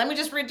out and was like let me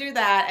just redo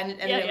that and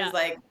Yeah, it yeah. was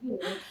like.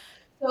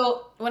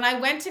 So when I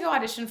went to go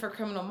audition for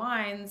Criminal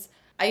Minds,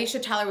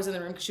 Aisha Tyler was in the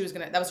room because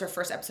that was her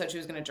first episode she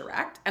was gonna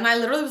direct. And I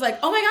literally was like,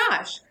 oh my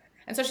gosh.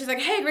 And so she's like,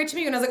 hey, great to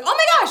meet you. And I was like, oh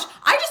my gosh,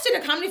 I just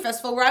did a comedy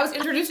festival where I was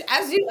introduced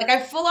as you. Like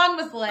I full on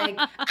was like,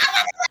 like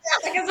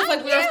as if I'm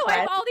like we were you. I have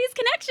friends. all these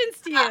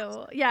connections to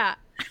you. Yeah.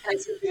 And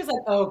so she was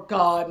like, oh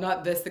God,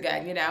 not this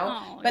again.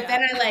 Oh, But yeah.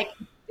 then I like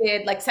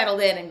did like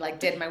settled in and like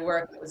did my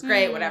work and it was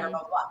great, whatever, Mm. blah,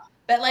 blah, blah.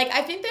 But like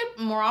I think that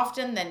more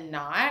often than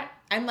not,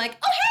 I'm like,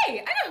 oh hey,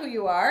 I know who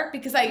you are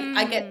because I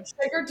Mm. get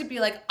triggered to be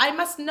like, I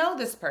must know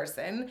this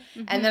person.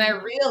 And then I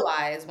Mm-hmm.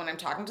 realize when I'm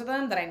talking to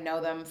them that I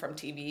know them from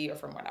TV or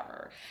from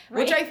whatever.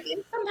 Which Right. I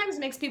think sometimes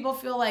makes people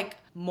feel like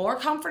more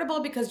comfortable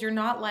because you're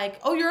not like,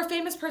 oh, you're a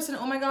famous person,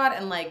 oh my God.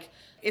 And like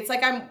it's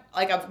like I'm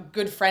like a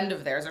good friend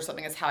of theirs or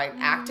something is how I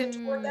acted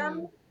toward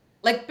them. Mm.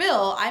 Like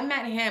Bill, I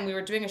met him. We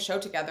were doing a show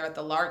together at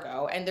the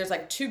Largo, and there's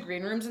like two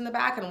green rooms in the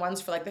back, and one's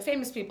for like the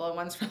famous people, and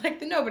one's for like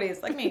the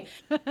nobodies, like me.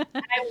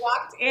 I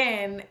walked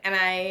in, and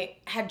I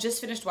had just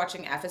finished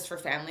watching F is for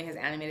Family, his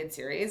animated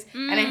series,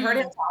 and I heard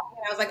him Mm. talking,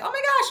 and I was like, "Oh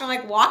my gosh!" And I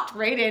like walked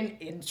right in,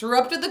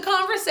 interrupted the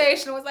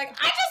conversation, and was like,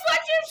 "I just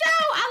watched your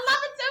show. I love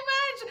it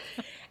so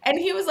much." And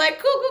he was like,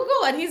 "Cool, cool,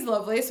 cool," and he's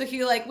lovely. So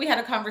he like we had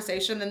a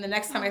conversation, and the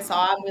next time I Oh.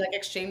 saw him, we like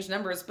exchanged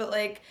numbers. But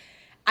like,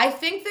 I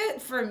think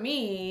that for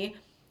me.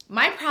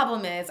 My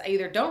problem is I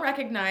either don't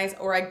recognize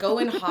or I go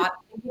in hot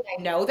thinking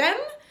I know them,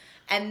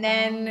 and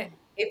then Oh.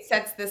 it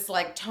sets this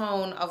like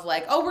tone of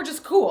like, oh, we're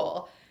just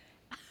cool.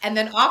 And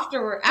then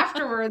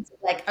afterwards,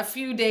 like a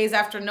few days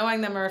after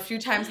knowing them or a few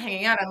times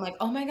hanging out, I'm like,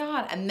 oh my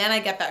God. And then I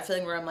get that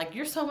feeling where I'm like,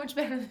 you're so much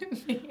better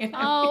than me. And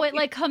I'm Oh, it like,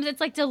 like comes,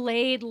 it's like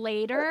delayed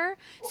later.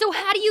 So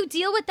how do you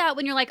deal with that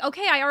when you're like,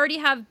 okay, I already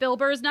have Bill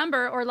Burr's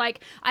number, or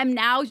like I'm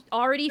now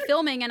already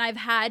filming and I've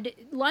had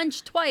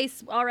lunch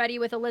twice already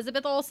with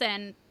Elizabeth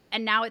Olsen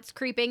and now it's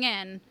creeping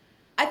in.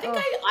 I think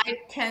Oh. I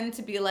tend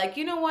to be like,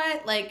 you know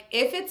what? Like,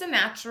 if it's a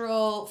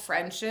natural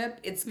friendship,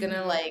 it's gonna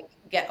Mm-hmm. like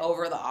get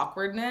over the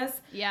awkwardness.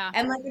 Yeah.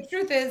 And like the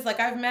truth is, like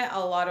I've met a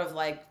lot of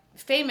like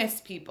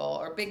famous people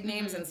or big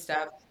names Mm-hmm. and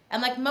stuff.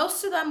 And like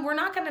most of them, we're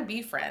not gonna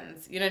be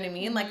friends. You know what I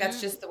mean? Like that's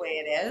Mm-hmm. just the way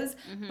it is.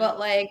 Mm-hmm. But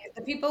like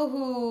the people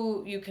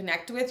who you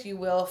connect with, you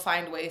will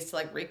find ways to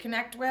like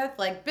reconnect with.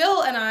 Like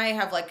Bill and I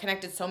have like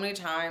connected so many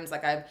times.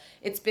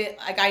 It's been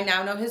like I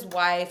now know his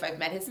wife. I've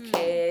met his Mm.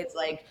 kids.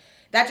 Like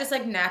that just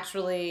like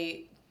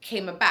naturally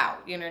came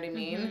about, you know what I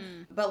mean?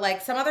 Mm-hmm. But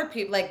like some other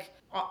people like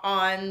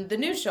on the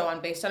new show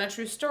on Based on a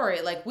True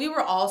Story, like we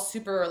were all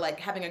super like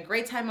having a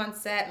great time on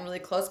set and really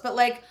close, but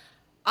like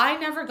I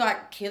never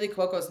got Kaylee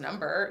Cuoco's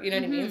number, you know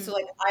what I mean? Mm-hmm. So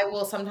like I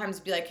will sometimes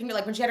be like,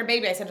 like when she had her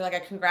baby, I sent her like a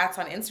congrats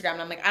on Instagram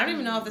and I'm like, I don't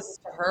even know if Mm. this is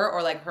to her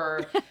or like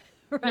her,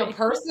 Right.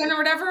 person or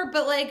whatever,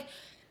 but like,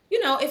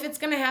 if it's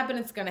gonna happen,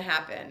 it's gonna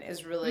happen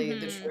is really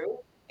the Mm-hmm. truth.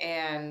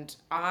 And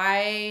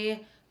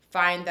I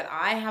find that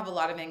I have a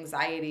lot of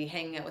anxiety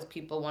hanging out with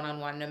people one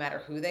on one, no matter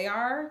who they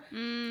are.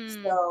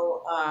 Mm.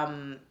 So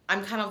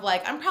I'm kind of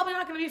like, I'm probably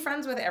not going to be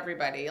friends with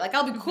everybody. Like,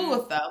 I'll be cool Mm-hmm.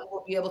 with them.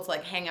 We'll be able to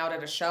like hang out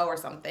at a show or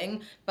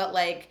something. But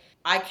like,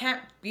 I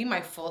can't be my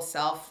full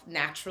self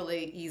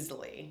naturally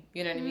easily.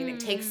 You know what I mean? It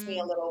takes me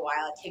a Mm. little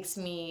while. It takes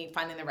me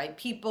finding the right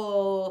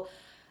people.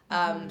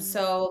 Mm-hmm.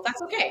 So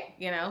that's okay.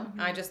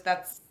 Mm-hmm.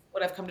 That's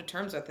what I've come to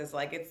terms with is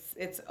like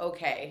it's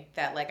okay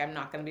that like I'm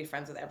not going to be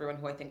friends with everyone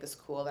who I think is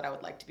cool that I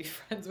would like to be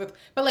friends with.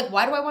 But like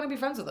why do I want to be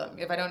friends with them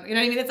if I don't, you know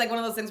what I mean? It's like one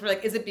of those things where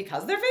like is it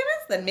because they're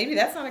famous? Then maybe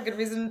that's not a good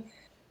reason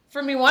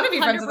for me want to be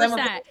friends with them or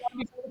for me 100%. to want to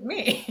be friends with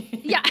me.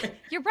 Yeah,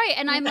 you're right.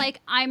 And I'm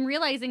like, I'm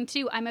realizing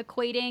too, I'm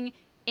equating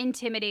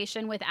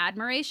intimidation with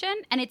admiration,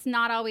 and it's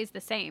not always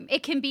the same.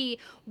 It can be,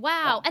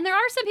 Yeah. wow. And there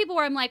are some people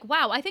where I'm like,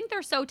 wow, I think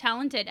they're so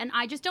talented. And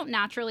I just don't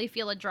naturally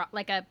feel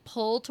like a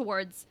pull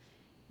towards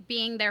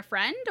being their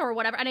friend or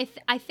whatever. And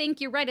I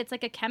think you're right. It's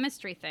like a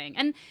chemistry thing.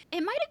 And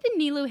it might have been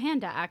Nilu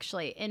Handa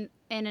actually in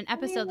an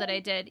episode that I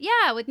did.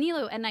 Yeah, with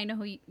Nilu. And I know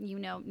who you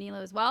know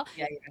Nilu as well.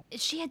 Yeah, yeah.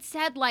 She had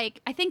said,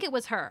 like, I think it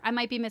was her. I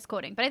might be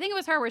misquoting, but I think it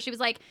was her where she was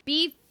like,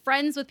 be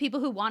friends with people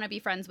who want to be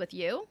friends with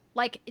you.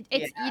 Like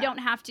it's Yeah. you don't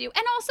have to.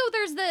 And also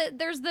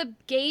there's the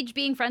gauge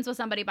being friends with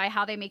somebody by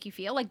how they make you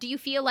feel. Like, do you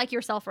feel like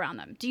yourself around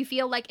them? Do you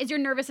feel like, is your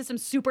nervous system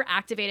super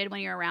activated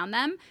when you're around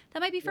them? That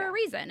might be for a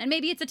reason. And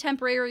maybe it's a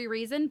temporary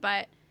reason,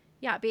 but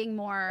yeah, being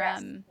more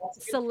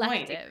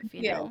selective,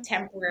 you know. A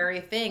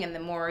temporary thing, and the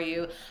more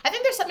I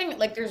think there's something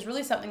like there's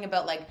really something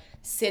about like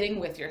sitting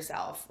with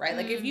yourself, right?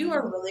 Like if you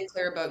are really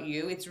clear about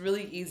you, it's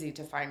really easy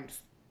to find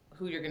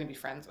who you're going to be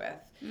friends with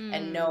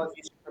and know if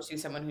you should pursue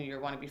someone who you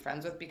want to be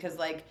friends with because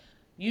like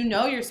you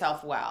know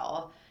yourself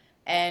well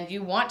and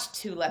you want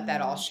to let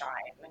that all shine.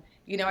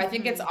 You know, I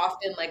think it's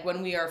often like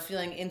when we are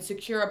feeling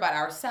insecure about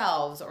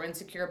ourselves or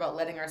insecure about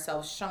letting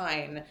ourselves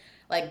shine,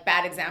 like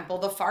bad example,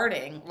 the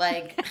farting.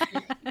 Like,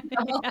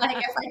 like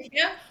if I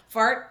can't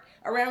fart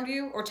around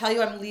you or tell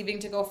you I'm leaving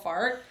to go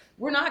fart,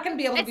 we're not going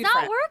to be able to It's be not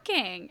friends.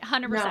 working.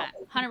 No, 100%.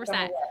 it's not gonna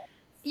 100%. work.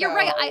 You're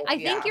right. So, I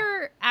think yeah.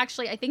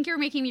 I think you're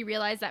making me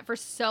realize that for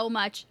so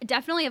much,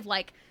 definitely of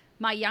like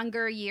my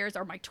younger years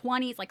or my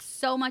 20s, like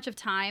so much of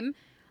time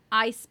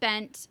I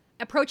spent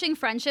approaching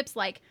friendships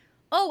like,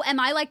 oh, am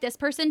I like this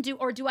person? Do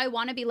I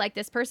want to be like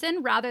this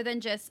person, rather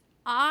than just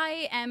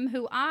I am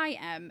who I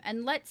am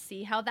and let's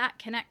see how that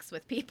connects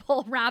with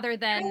people rather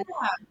than,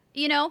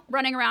 you know,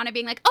 running around and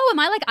being like, oh, am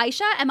I like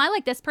Aisha? Am I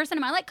like this person?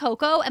 Am I like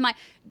Coco?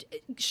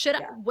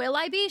 Yeah. Will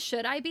I be?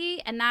 Should I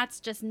be? And that's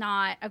just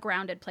not a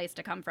grounded place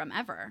to come from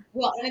ever.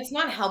 Well, and it's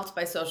not helped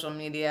by social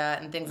media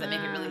and things that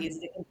make it really easy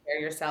to compare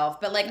yourself.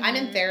 But like I'm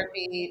in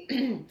therapy,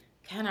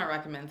 cannot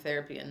recommend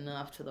therapy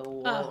enough to the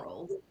Oh,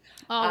 world.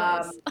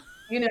 always. Um,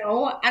 you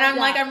know, and I'm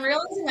like Yeah. I'm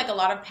realizing like a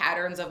lot of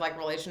patterns of like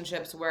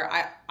relationships where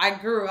I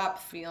grew up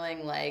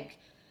feeling like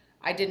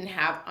I didn't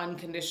have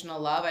unconditional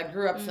love. I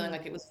grew up feeling Mm,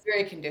 like it was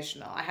very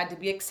conditional. I had to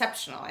be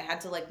exceptional. I had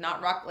to like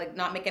not rock, like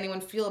not make anyone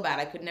feel bad.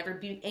 I could never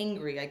be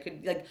angry. I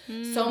could like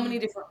so mm. many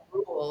different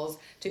rules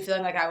to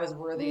feeling like I was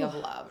worthy Ooh, of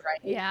love, right?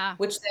 yeah.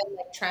 Which then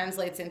like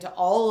translates into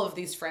all of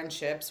these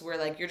friendships where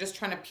like you're just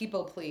trying to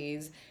people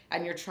please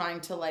and you're trying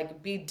to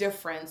like be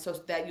different so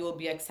that you will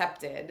be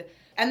accepted.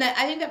 And that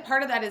I think that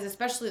part of that is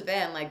especially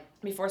then like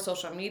before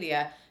social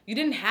media, you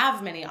didn't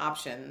have many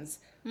options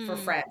for Mm,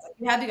 friends. Like,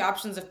 you had the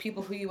options of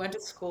people who you went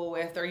to school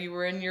with, or you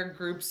were in your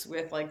groups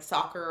with, like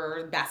soccer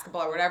or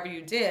basketball or whatever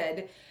you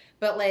did.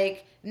 But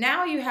like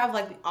now you have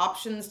like the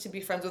options to be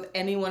friends with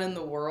anyone in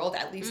the world,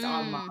 at least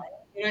online. mm,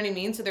 You know what I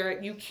mean? So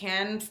there you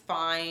can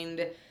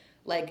find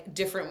like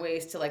different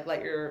ways to like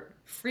let your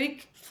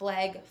freak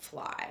flag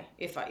fly,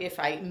 if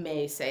I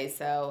may say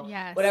so,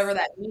 whatever yes.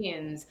 that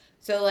means.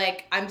 So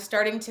like I'm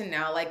starting to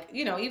now like,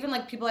 you know, even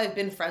like people I've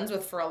been friends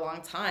with for a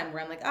long time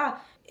where I'm like,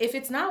 if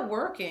it's not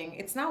working,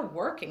 it's not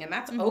working and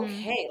that's Mm-hmm.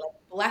 okay. Like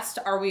blessed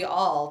are we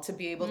all to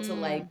be able to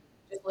like Mm,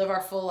 just live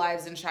our full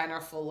lives and shine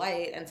our full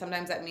light. And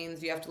sometimes that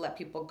means you have to let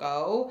people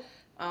go.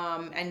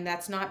 And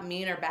that's not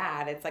mean or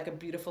bad. It's like a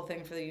beautiful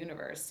thing for the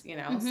universe, you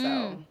know?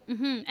 So mm-hmm.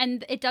 Mm-hmm.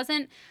 And it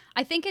doesn't,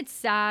 I think it's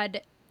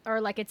sad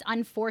or like it's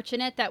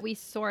unfortunate that we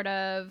sort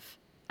of,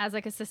 as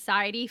like a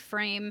society,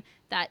 frame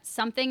that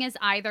something is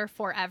either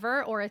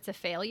forever or it's a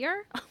failure.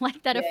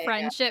 Like that a yeah, yeah,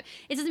 friendship,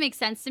 it doesn't make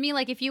sense to me.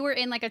 Like if you were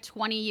in like a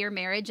 20-year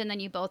marriage and then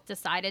you both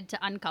decided to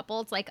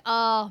uncouple, it's like,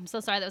 oh, I'm so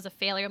sorry that was a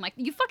failure. I'm like,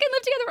 you fucking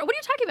lived together. What are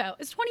you talking about?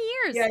 It's 20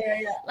 yeah, years. yeah,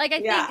 yeah, Like I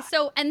yeah. think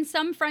so. And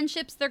some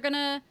friendships, they're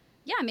gonna,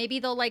 yeah, maybe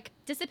they'll like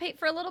dissipate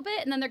for a little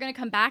bit and then they're going to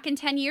come back in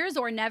 10 years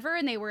or never.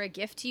 And they were a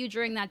gift to you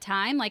during that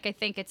time. Like, I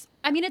think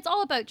I mean, it's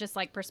all about just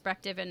like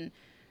perspective and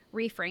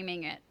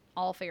reframing it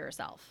all for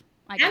yourself,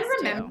 I And guess,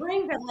 too.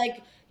 remembering that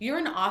like you're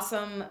an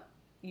awesome,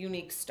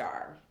 unique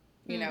star,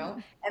 you know?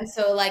 Mm. And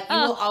so like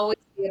you will Oh, always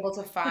be able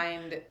to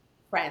find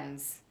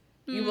friends.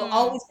 You will mm,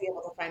 always be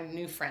able to find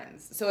new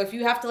friends. So if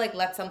you have to like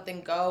let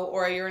something go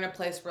or you're in a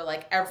place where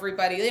like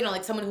everybody, you know,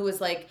 like someone who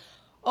was like,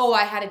 oh,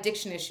 I had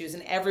addiction issues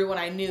and everyone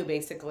I knew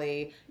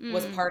basically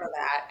was mm. part of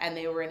that and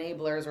they were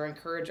enablers or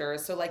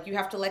encouragers. So like you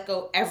have to let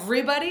go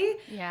everybody,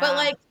 but Yeah.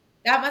 like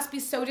that must be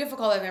so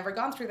difficult. I've never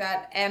gone through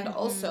that. And Mm-hmm.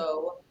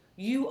 also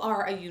you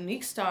are a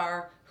unique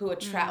star who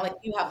attract Mm, like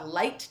you have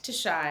light to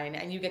shine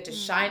and you get to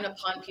shine mm,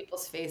 upon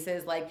people's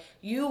faces like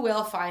you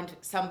will find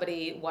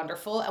somebody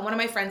wonderful. And one of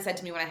my friends said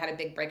to me when I had a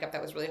big breakup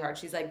that was really hard,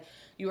 she's like,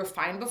 you were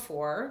fine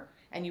before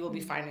and you will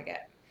be mm. fine again.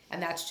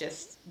 And that's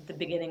just the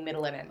beginning,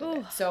 middle, and end of Ooh,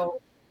 it.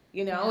 So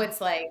you know, yeah. it's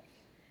like,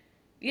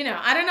 you know,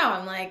 I don't know,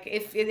 I'm like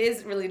if it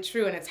is really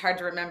true and it's hard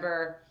to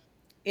remember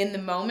in the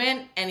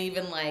moment and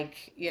even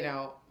like, you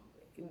know,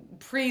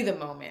 pre the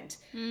moment.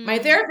 My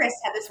therapist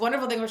had this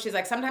wonderful thing where she's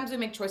like, sometimes we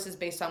make choices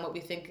based on what we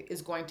think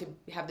is going to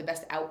have the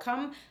best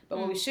outcome, but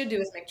what we should do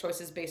is make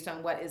choices based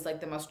on what is like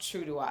the most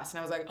true to us. And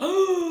I was like,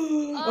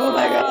 oh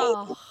my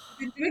God, I've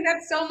been doing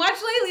that so much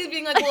lately,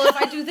 being like, well, if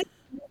I do this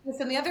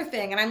and the other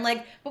thing, and I'm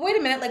like, but wait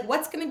a minute, like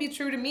what's going to be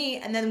true to me,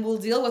 and then we'll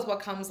deal with what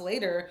comes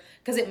later,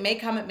 because it may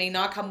come, it may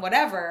not come,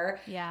 whatever.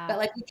 Yeah. But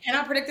like we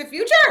cannot predict the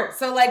future,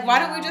 so like why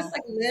don't we just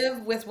like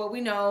live with what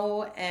we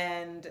know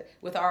and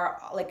with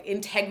our like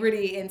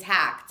integrity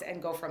intact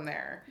and go from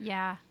there.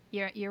 Yeah,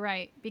 you're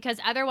right, because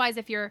otherwise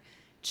if you're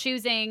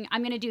choosing,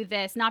 I'm going to do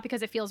this not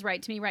because it feels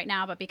right to me right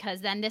now, but because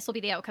then this will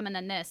be the outcome, and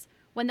then this,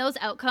 when those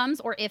outcomes,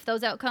 or if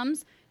those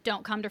outcomes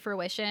don't come to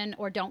fruition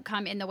or don't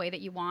come in the way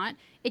that you want,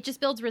 it just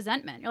builds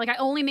resentment. You're like, I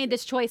only made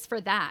this choice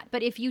for that.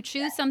 But if you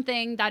choose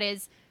something that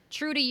is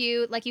true to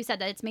you, like you said,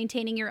 that it's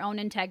maintaining your own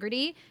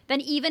integrity,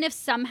 then even if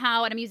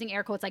somehow, and I'm using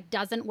air quotes, like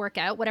doesn't work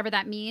out, whatever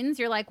that means,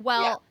 you're like,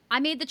 well, I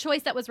made the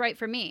choice that was right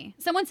for me.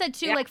 Someone said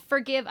too, like,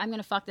 forgive, I'm going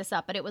to fuck this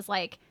up, but it was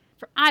like,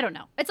 I don't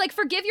know. It's like,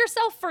 forgive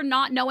yourself for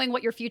not knowing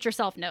what your future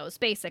self knows,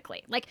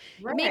 basically. Like,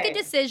 make a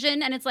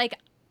decision, and it's like,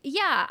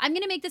 yeah, I'm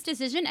going to make this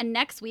decision, and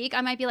next week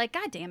I might be like,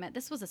 God damn it,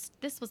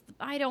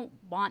 I don't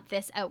want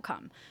this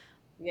outcome.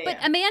 But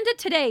Amanda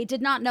today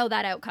did not know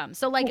that outcome.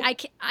 So like,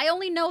 I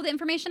only know the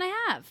information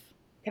I have.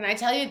 Can I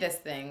tell you this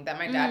thing that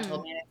my dad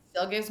told me, and it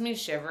still gives me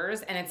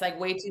shivers, and it's like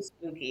way too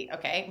spooky,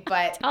 okay?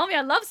 But tell me,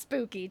 I love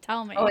spooky.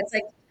 Tell me. Oh, it's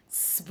like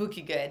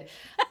spooky good.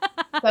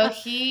 So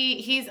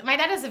he's my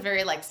dad is a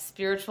very like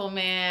spiritual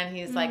man.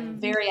 He's like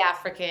very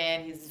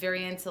African. He's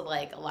very into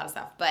like a lot of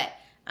stuff. But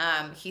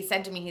he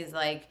said to me, he's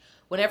like,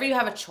 whenever you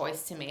have a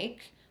choice to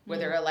make, where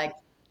there are like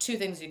two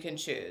things you can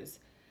choose,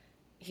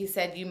 he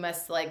said you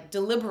must like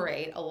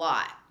deliberate a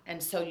lot,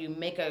 and so you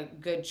make a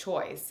good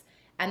choice.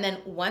 And then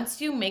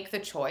once you make the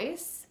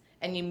choice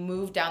and you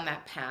move down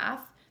that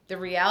path, the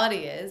reality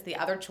is the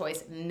other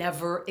choice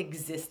never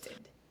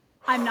existed.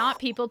 I'm not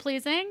people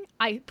pleasing.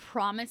 I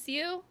promise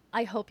you.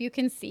 I hope you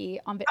can see.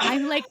 I'm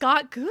like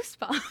got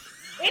goosebumps.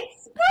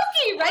 It's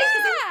spooky,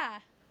 right? Yeah.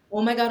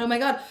 Oh my God, oh my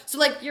God. So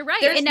like, you're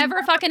right. It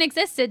never fucking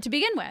existed to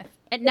begin with.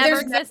 It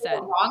never existed. There's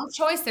never a wrong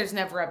choice. There's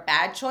never a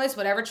bad choice.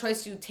 Whatever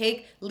choice you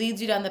take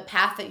leads you down the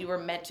path that you were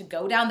meant to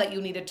go down, that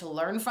you needed to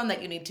learn from,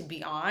 that you need to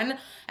be on.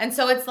 And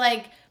so it's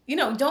like, you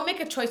know, don't make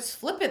a choice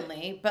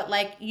flippantly, but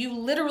like you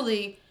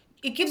literally,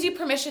 it gives you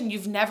permission.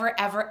 You've never,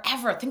 ever,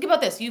 ever, think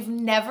about this. You've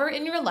never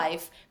in your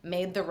life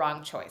made the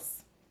wrong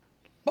choice.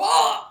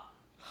 Oh!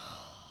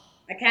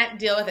 I can't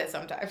deal with it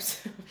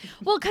sometimes.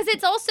 Well, because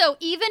it's also,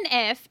 even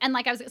if, and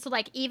like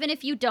even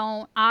if you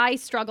don't, I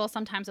struggle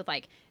sometimes with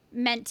like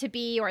meant to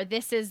be, or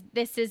this is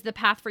the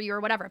path for you or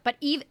whatever. But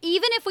even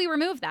if we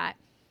remove that,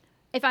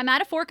 if I'm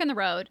at a fork in the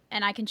road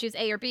and I can choose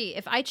A or B,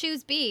 if I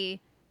choose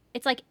B,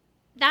 it's like,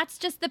 that's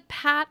just the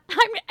path.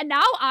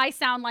 Now I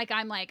sound like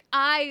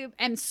I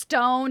am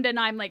stoned and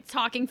I'm like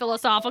talking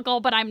philosophical,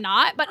 but I'm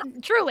not. But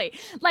truly,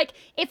 like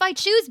if I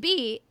choose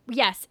B,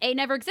 yes, A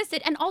never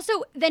existed. And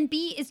also then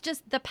B is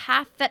just the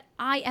path that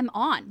I am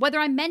on, whether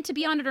I'm meant to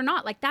be on it or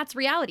not. Like that's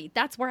reality.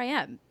 That's where I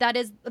am. That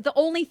is the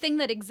only thing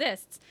that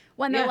exists.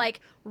 When they're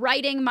like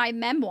writing my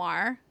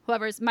memoir,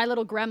 whoever's my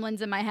little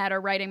gremlins in my head are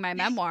writing my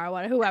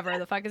memoir, whoever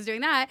the fuck is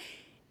doing that.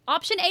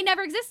 Option A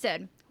never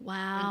existed.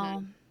 Wow.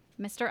 Mm-hmm.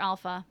 Mr.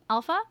 Alpha.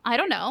 Alpha? I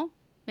don't know.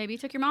 Maybe you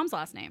took your mom's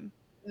last name.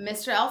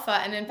 Mr. Alpha.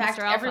 And in fact,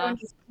 everyone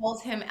just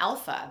calls him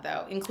Alpha,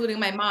 though,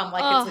 including my mom,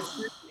 like it's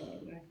his first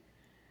name.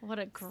 What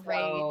a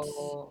great,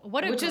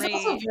 which is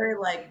also very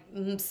like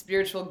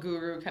spiritual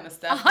guru kind of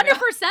stuff. 100%.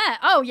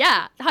 Oh,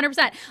 yeah.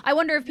 100%. I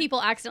wonder if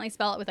people accidentally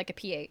spell it with like a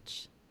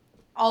PH.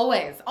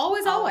 Always. Yeah.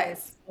 Always.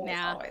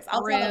 I'll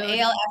tell them ALFA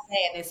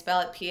and they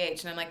spell it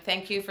PH, and I'm like,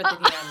 thank you for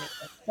thinking I made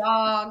this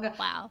dog.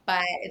 Wow.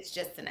 But it's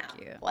just an L.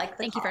 Like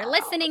thank you for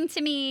listening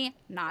to me.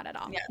 Not at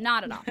all. Yeah.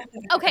 Not at all.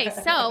 Okay,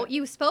 so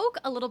you spoke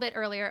a little bit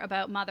earlier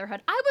about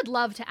motherhood. I would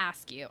love to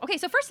ask you. Okay,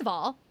 so first of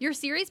all, your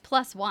series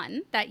 +1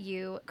 that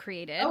you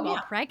created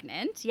while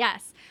pregnant.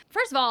 Yes.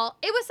 First of all,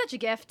 it was such a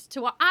gift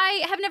to.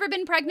 I have never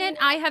been pregnant.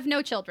 I have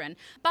no children,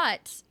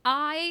 but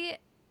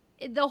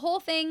the whole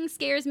thing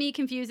scares me,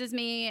 confuses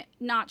me,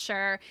 not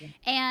sure.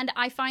 And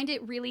I find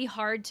it really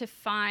hard to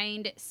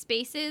find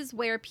spaces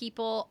where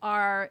people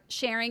are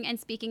sharing and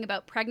speaking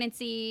about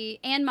pregnancy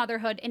and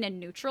motherhood in a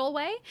neutral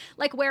way,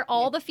 like where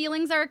all the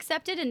feelings are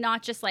accepted and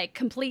not just like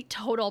complete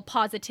total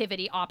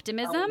positivity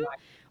optimism,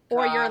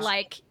 or you're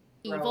like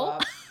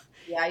evil.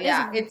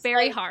 Yeah. It's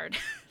very hard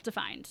to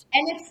find.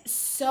 And it's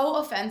so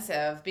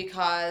offensive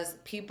because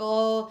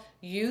people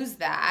use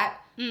that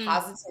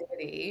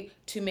positivity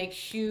to make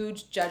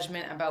huge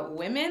judgment about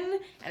women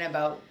and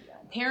about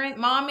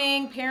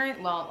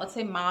let's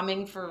say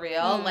momming for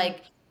real.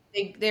 Like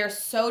they're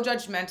so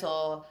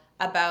judgmental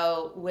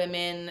about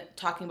women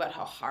talking about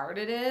how hard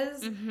it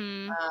is.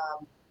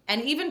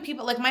 And even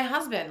people like my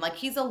husband, like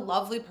he's a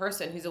lovely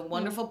person. He's a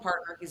wonderful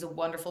partner. He's a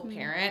wonderful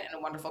parent and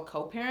a wonderful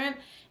co-parent.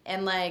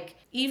 And like,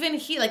 even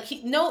people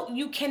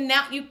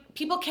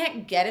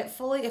can't get it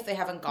fully if they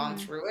haven't gone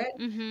through it.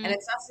 And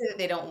it's not to say that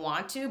they don't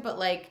want to, but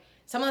like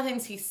some of the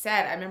things he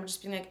said, I remember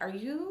just being like, are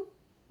you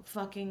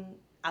fucking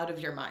out of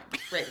your mind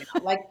right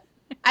now? Like,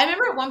 I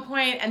remember at one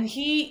point, and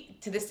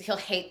he'll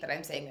hate that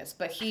I'm saying this,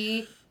 but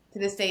he, to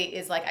this day,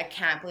 is like, I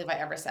can't believe I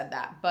ever said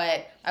that.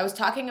 But I was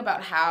talking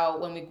about how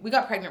when we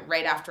got pregnant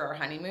right after our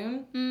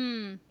honeymoon,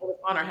 it was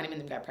on our honeymoon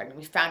that we got pregnant.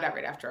 We found out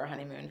right after our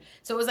honeymoon.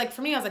 So it was like,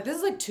 for me, I was like, this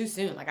is like too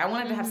soon. Like, I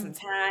wanted to have some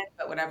time,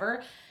 but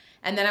whatever.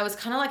 And then I was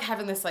kind of like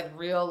having this like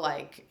real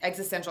like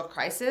existential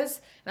crisis.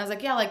 And I was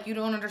like, yeah, like you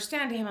don't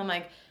understand him. I'm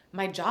like,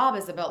 my job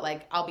is about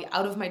like, I'll be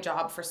out of my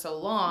job for so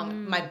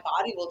long. My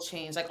body will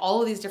change, like all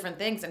of these different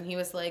things. And he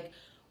was like,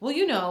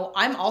 well,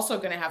 I'm also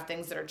going to have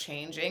things that are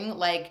changing.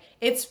 Like,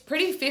 it's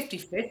pretty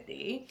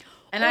 50-50.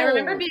 And I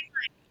remember being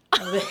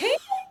like, wait,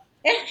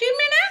 excuse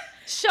me now?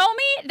 Show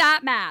me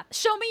that math.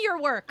 Show me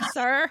your work,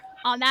 sir,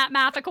 on that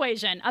math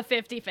equation of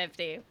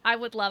 50-50. I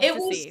would love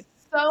to see.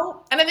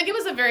 And I think it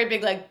was a very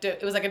big, like,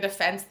 it was like a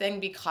defense thing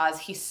because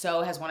he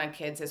has wanted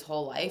kids his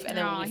whole life. And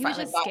then when we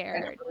finally got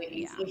pregnant really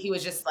easily, he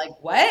was just like,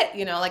 what?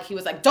 Like, he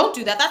was like, don't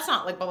do that. That's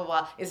not like blah, blah,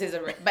 blah.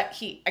 But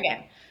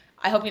again,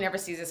 I hope he never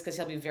sees this because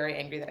he'll be very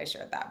angry that I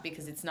shared that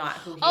because it's not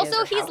who he is.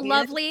 Also, he's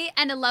lovely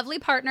and a lovely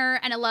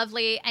partner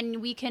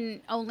and we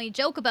can only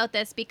joke about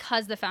this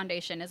because the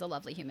foundation is a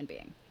lovely human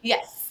being.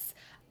 Yes.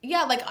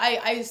 Yeah, like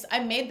I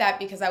made that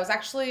because I was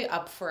actually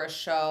up for a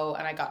show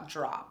and I got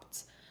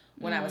dropped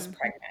when I was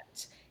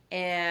pregnant.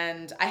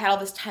 And I had all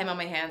this time on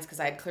my hands because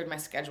I had cleared my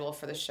schedule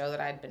for the show that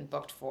I had been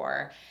booked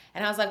for.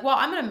 And I was like, well,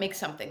 I'm going to make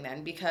something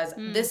then because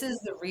this is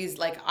the reason,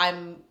 like,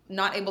 I'm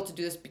not able to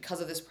do this because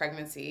of this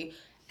pregnancy.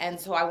 And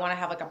so I want to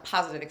have like a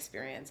positive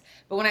experience.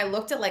 But when I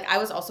looked at like, I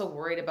was also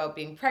worried about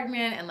being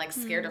pregnant and like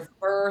scared of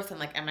birth and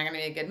like, am I going to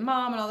be a good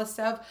mom and all this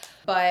stuff?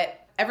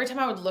 But every time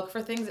I would look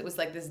for things, it was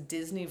like this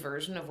Disney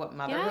version of what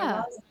motherhood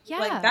was. Yeah.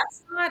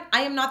 Like,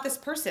 I am not this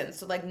person.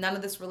 So like none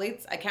of this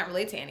relates. I can't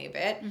relate to any of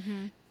it.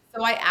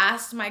 So I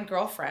asked my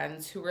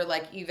girlfriends who were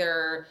like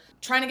either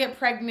trying to get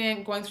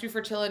pregnant, going through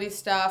fertility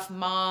stuff,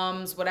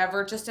 moms,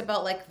 whatever, just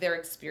about like their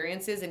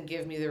experiences and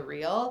give me the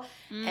real,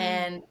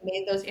 and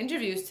made those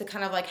interviews to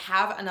kind of like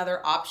have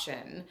another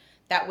option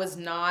that was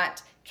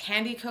not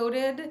candy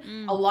coated.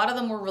 A lot of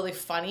them were really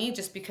funny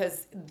just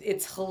because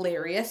it's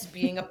hilarious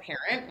being a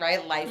parent,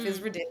 right? Life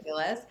is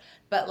ridiculous.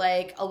 But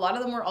like a lot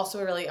of them were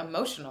also really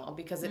emotional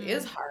because it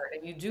is hard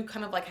and you do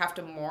kind of like have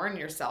to mourn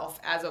yourself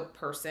as a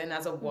person,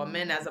 as a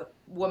woman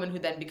who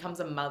then becomes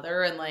a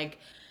mother, and like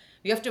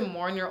you have to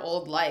mourn your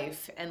old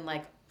life and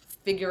like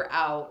figure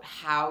out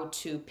how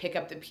to pick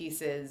up the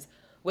pieces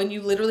when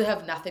you literally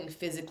have nothing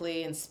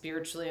physically and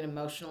spiritually and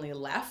emotionally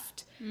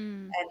left.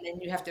 And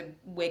then you have to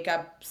wake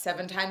up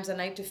 7 times a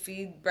night to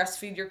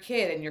breastfeed your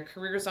kid, and your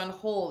career's on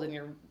hold and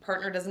your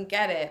partner doesn't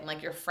get it. And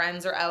like your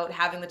friends are out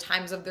having the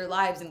times of their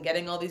lives and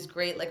getting all these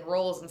great like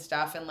roles and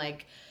stuff. And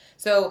like,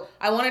 so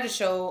I wanted to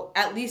show,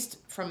 at least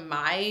from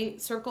my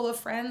circle of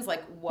friends,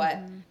 like what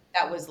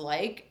that was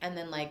like, and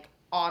then like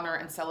honor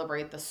and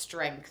celebrate the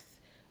strength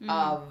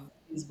of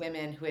these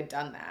women who had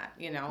done that,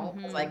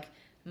 'Cause, like,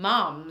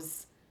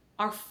 moms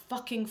are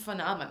fucking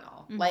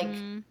phenomenal. Like,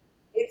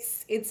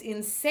 it's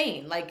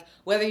insane. Like,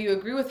 whether you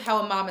agree with how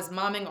a mom is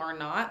momming or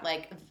not,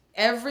 like,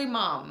 every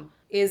mom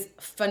is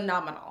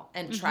phenomenal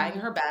and trying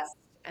her best,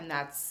 and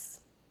that's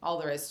all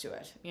there is to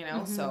it,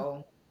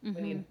 So we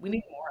need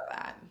more of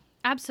that.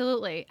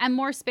 Absolutely. And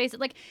more space.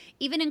 Like,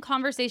 even in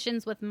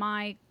conversations with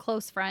my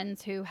close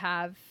friends who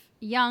have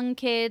young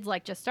kids,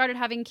 like just started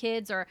having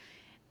kids, or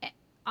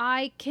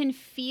I can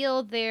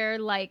feel their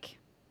like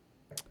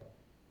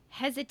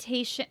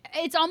hesitation.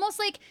 It's almost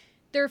like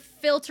they're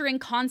filtering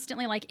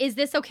constantly, like, is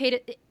this okay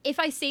to, if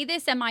I say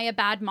this, am I a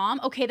bad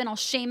mom? Okay, then I'll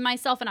shame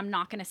myself and I'm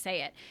not going to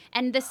say it.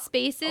 And the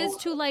spaces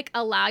to like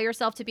allow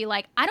yourself to be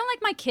like, I don't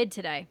like my kid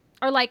today.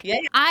 Or like,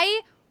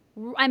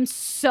 I'm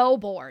so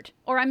bored,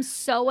 or I'm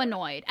so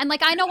annoyed. And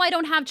like, I know I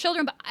don't have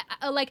children, but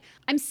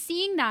I'm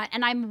seeing that,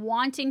 and I'm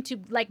wanting to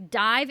like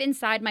dive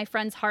inside my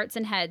friends' hearts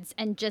and heads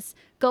and just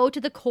go to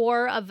the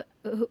core of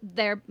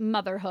their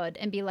motherhood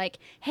and be like,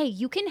 hey,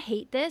 you can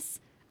hate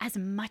this as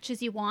much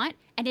as you want,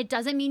 and it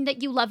doesn't mean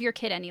that you love your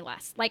kid any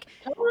less. Like,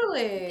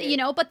 totally.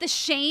 But the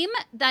shame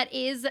that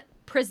is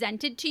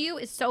presented to you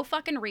is so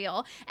fucking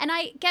real. And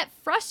I get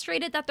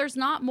frustrated that there's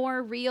not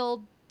more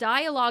real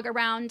dialogue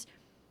around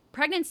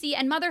pregnancy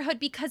and motherhood,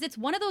 because it's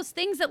one of those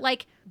things that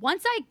like,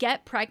 once I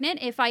get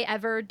pregnant, if I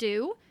ever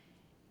do,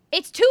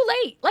 it's too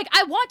late. Like,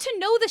 I want to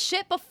know the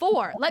shit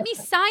before. Let me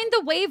sign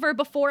the waiver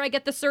before I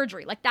get the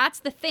surgery. Like, that's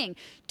the thing.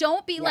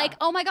 Don't be like,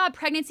 oh my God,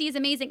 pregnancy is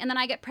amazing. And then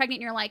I get pregnant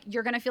and you're like,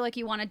 you're going to feel like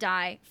you want to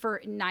die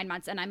for 9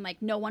 months. And I'm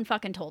like, no one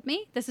fucking told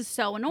me. This is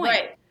so annoying.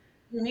 Right.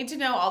 You need to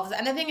know all this.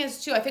 And the thing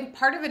is too, I think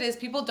part of it is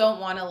people don't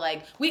want to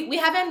like, we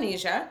have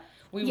amnesia.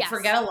 We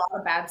forget a lot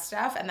of bad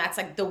stuff, and that's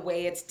like the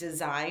way it's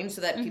designed so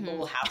that people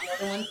will have more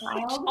than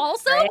one child.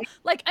 Also,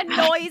 like,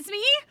 annoys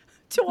me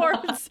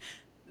towards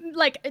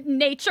like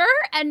nature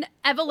and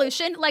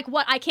evolution, like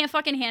what I can't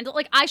fucking handle.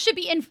 Like, I should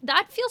be in,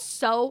 that feels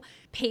so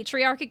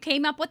patriarchy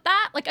came up with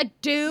that. Like, a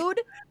dude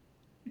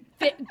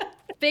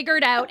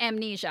figured out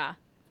amnesia.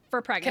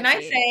 for pregnancy. Can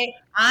I say,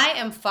 I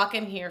am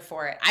fucking here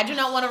for it. I do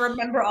not want to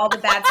remember all the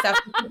bad stuff.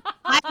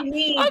 I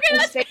need to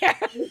stay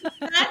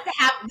to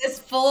have this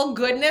full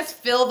goodness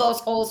fill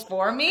those holes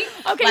for me.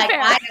 Okay, like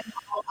fair. I am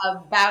all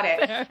about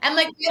it. Fair. And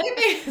like the other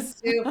thing is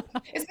too,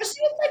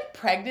 especially with like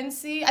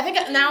pregnancy. I think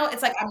now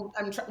it's like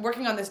I'm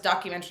working on this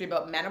documentary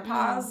about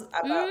menopause,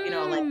 about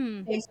like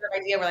same sort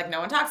of idea where like no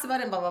one talks about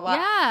it, and blah blah blah.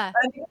 Yeah. But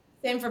I think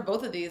it's the same for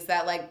both of these,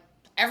 that like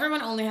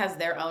everyone only has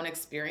their own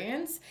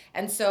experience.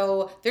 And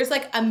so there's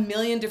like a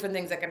million different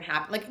things that can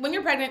happen. Like when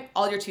you're pregnant,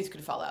 all your teeth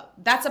could fall out.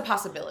 That's a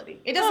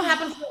possibility. It doesn't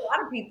happen for a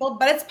lot of people,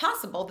 but it's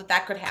possible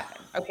that could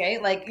happen. Okay.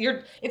 Like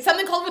it's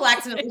something called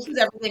relaxin. It loses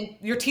everything.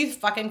 Your teeth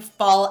fucking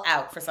fall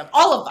out for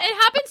all of them. It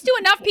happens to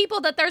enough people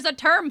that there's a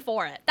term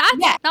for it.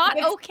 That's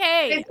not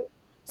okay.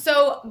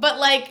 So, but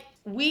like,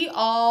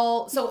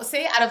 so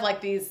say out of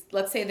like these,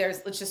 let's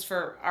just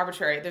for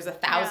arbitrary, there's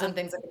 1,000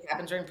 things that can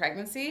happen during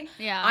pregnancy.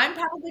 Yeah. I'm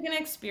probably going to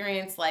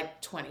experience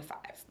like 25.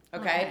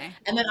 Okay.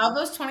 And then of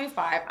those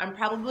 25, I'm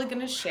probably going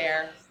to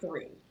share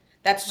 3.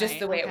 That's just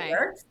the way it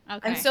works.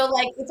 Okay. And so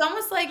like, it's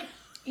almost like,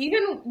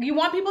 even you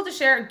want people to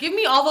share, give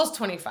me all those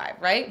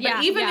 25, right?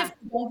 But even if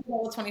you don't get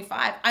all the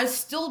 25, I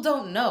still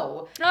don't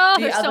know. Oh,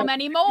 there's so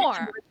many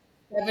more.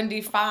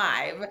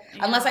 75,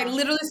 unless I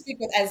literally speak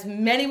with as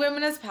many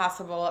women as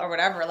possible or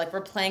whatever. Like, we're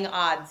playing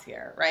odds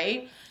here,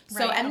 right?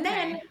 So,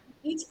 then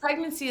each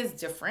pregnancy is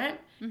different.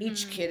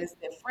 Each kid is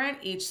different.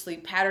 Each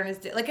sleep pattern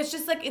is like, it's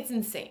just like, it's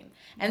insane.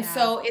 And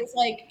so it's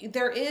like,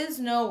 there is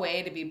no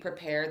way to be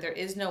prepared. There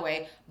is no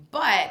way,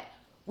 but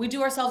we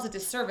do ourselves a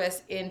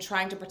disservice in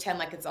trying to pretend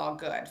like it's all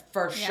good,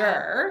 for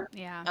sure.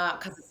 Yeah.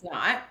 Because it's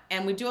not.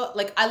 And we do it,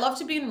 like, I love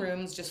to be in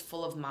rooms just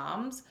full of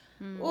moms.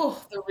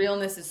 Oh, the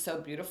realness is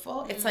so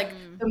beautiful. It's like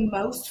the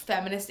most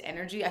feminist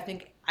energy I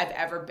think I've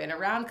ever been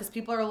around, because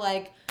people are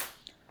like,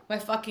 my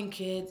fucking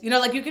kids.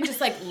 Like, you can just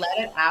like let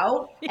it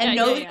out and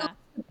know that you're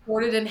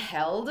supported and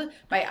held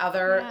by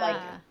other like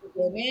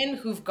women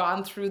who've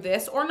gone through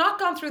this or not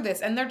gone through this,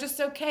 and they're just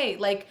okay.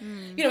 Like,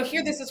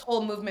 here there's this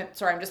whole movement.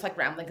 Sorry, I'm just like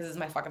rambling because this is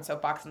my fucking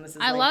soapbox, and this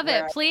is I love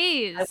it.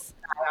 Please. I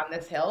die on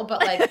this hill,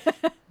 but like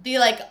the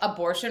like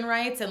abortion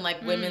rights and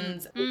like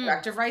women's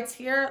reproductive rights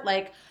here,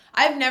 like,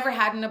 I've never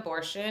had an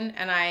abortion,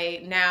 and I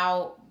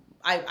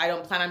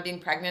don't plan on being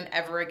pregnant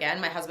ever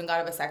again. My husband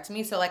got a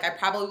vasectomy, so like I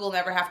probably will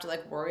never have to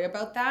like worry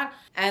about that.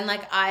 And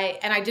like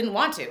I didn't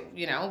want to,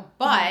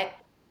 but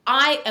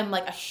I am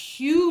like a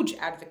huge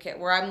advocate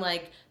where I'm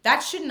like, that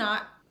should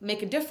not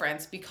make a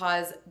difference,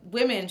 because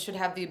women should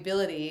have the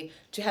ability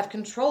to have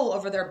control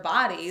over their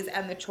bodies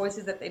and the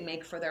choices that they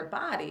make for their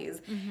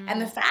bodies.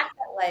 And the fact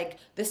that like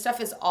this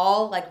stuff is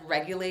all like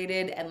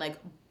regulated and like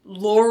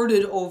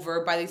lorded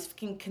over by these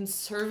fucking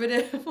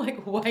conservative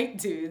like white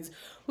dudes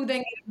who then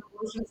get an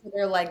abortion for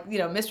their like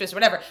mistress or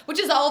whatever, which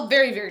is all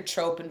very, very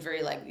trope and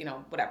very like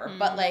whatever.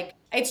 But like,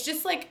 it's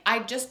just like, I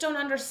just don't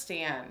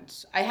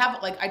understand. I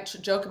have like, I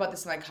joke about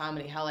this in my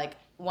comedy, how like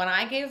when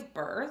I gave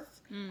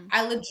birth,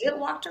 I legit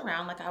walked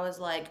around like I was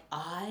like,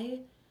 I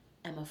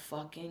am a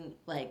fucking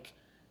like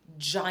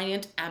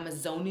giant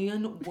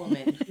Amazonian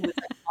woman who is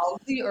like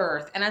of the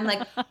earth, and I'm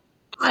like,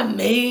 I'm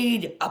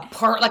made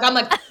apart. Like, I'm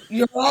like,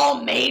 you're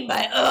all made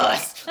by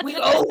us. We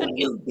own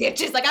you,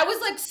 bitches. Like, I was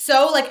like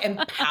so like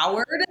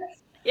empowered.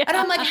 And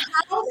I'm like,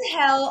 how the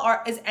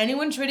hell is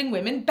anyone treating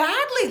women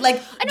badly?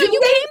 Like, I know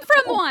you came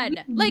from one.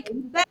 Like,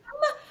 them?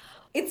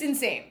 It's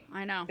insane.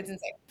 I know. It's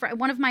insane.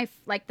 One of my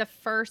like the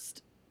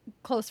first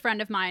close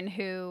friend of mine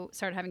who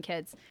started having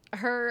kids,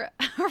 her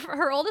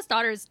oldest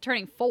daughter is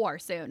turning 4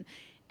 soon,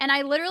 and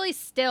I literally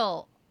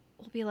still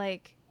will be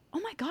like, oh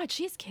my God,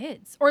 she has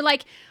kids, or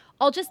like,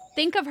 I'll just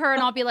think of her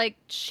and I'll be like,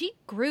 she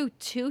grew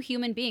 2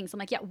 human beings. I'm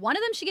like, yeah, one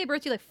of them she gave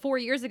birth to like 4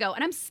 years ago.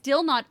 And I'm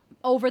still not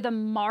over the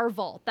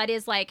marvel that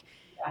is like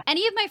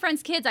any of my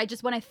friends' kids.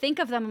 When I think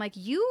of them, I'm like,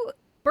 you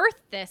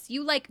birthed this.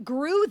 You like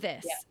grew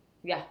this.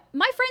 Yeah.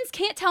 My friends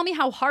can't tell me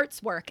how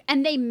hearts work.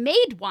 And they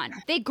made one.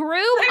 They grew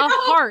a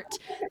heart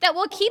that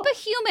will keep a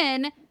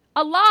human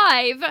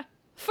alive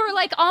for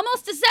like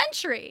almost a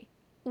century.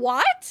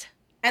 What?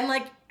 And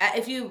like,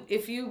 if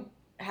you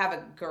have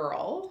a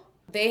girl,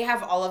 they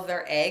have all of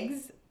their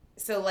eggs.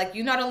 So like,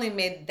 you not only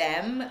made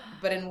them,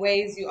 but in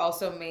ways you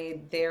also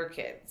made their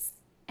kids.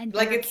 And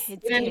like, it's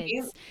kids. And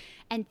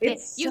you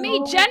so,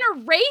 made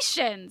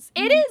generations.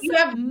 It is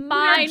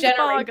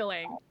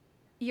mind-boggling.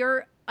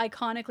 You're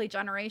iconically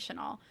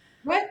generational.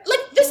 Right?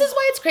 Like, this is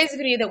why it's crazy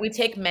to me that we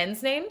take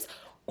men's names.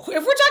 If we're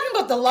talking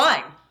about the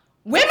line,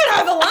 women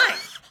are the line.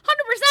 100%.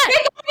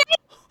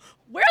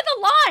 We're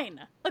the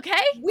line,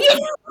 okay?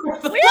 We're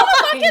the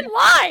fucking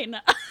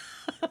line.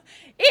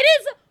 It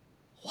is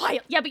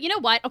wild. Yeah, but you know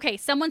what? Okay,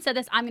 someone said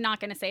this. I'm not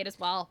going to say it as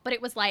well. But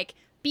it was like,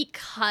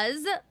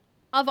 because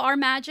of our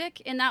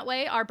magic in that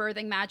way, our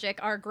birthing magic,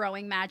 our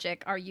growing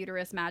magic, our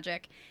uterus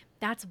magic,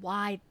 that's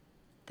why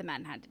the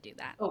men had to do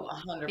that. Oh,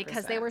 100%.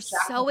 Because they were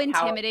so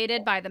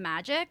intimidated by the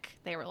magic.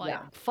 They were like,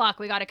 fuck,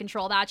 we got to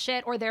control that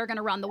shit or they're going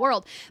to run the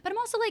world. But I'm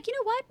also like, you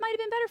know what? Might have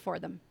been better for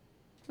them.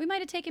 We might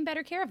have taken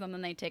better care of them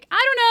than they take.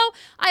 I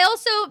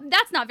don't know.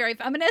 That's not very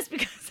feminist,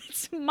 because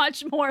it's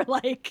much more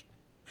like,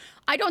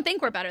 I don't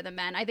think we're better than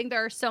men. I think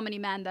there are so many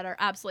men that are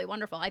absolutely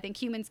wonderful. I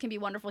think humans can be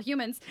wonderful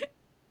humans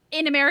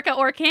in America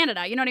or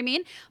Canada. You know what I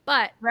mean?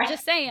 But Right.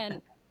 just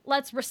saying,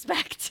 let's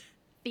respect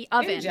the In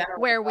oven general,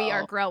 where we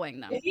are though, growing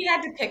them. if you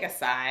had to pick a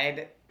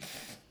side,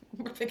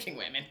 we're picking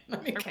women. I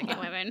mean, We're come picking on.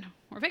 women.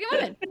 We're picking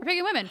women. We're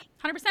picking women.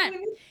 100%. I And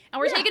mean,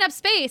 we're yeah. taking up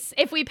space.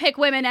 If we pick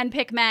women and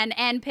pick men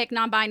and pick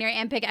non-binary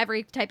and pick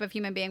every type of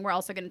human being, we're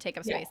also going to take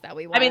up Yeah. space that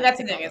we I want mean, to that's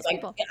the pick all thing. It's those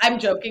like, people. I'm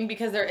joking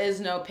because there is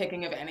no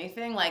picking of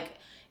anything. Like, Yeah.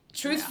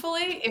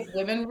 truthfully, if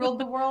women ruled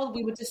the world,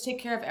 we would just take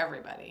care of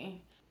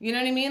everybody. You know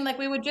what I mean? Like,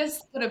 we would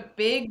just put a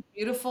big,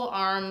 beautiful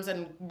arms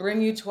and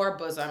bring you to our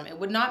bosom. It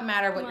would not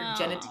matter what your Oh,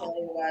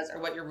 genitalia was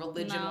or what your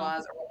religion no.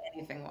 was or what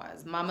anything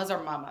was. Mamas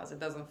are mamas. It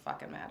doesn't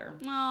fucking matter.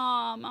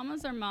 Oh,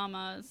 mamas are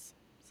mamas.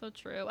 So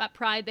true. At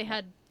Pride,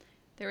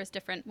 there was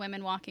different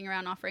women walking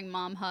around offering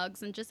mom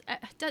hugs, and just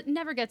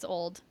never gets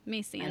old. Me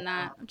I seeing know.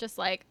 that, I'm just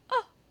like,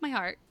 oh, my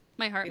heart,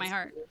 my heart, my It's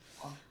heart,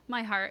 beautiful.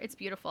 my heart. It's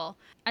beautiful.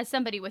 As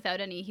somebody without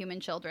any human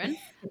children,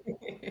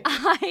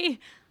 I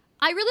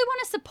I really want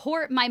to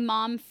support my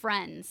mom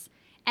friends.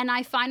 And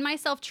I find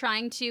myself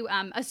trying to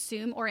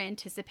assume or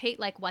anticipate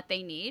like what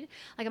they need.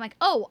 Like I'm like,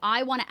 oh,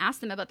 I want to ask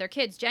them about their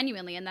kids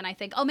genuinely, and then I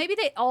think, oh, maybe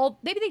they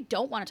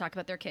don't want to talk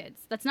about their kids.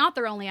 That's not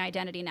their only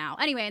identity now.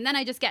 Anyway, and then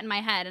I just get in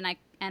my head and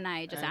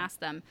I just Right. ask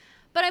them.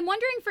 But I'm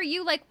wondering for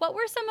you, like, what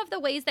were some of the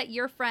ways that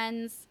your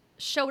friends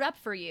showed up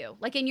for you,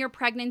 like in your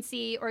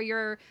pregnancy or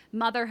your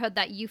motherhood,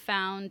 that you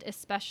found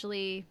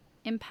especially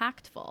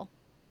impactful?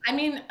 I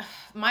mean,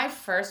 my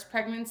first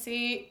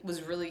pregnancy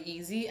was really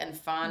easy and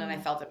fun, and I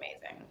Mm. felt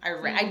amazing. I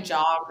Mm.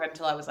 jogged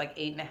until I was like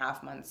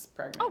 8.5 months Oh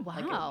pregnant. Like,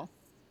 it was wow,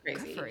 good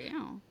for crazy.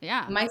 you.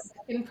 Yeah. My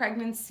second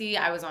pregnancy,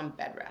 I was on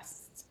bed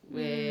rest, Mm.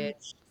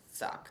 which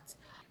sucked.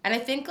 And I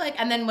think like,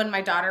 and then when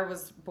my daughter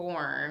was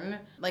born,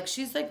 like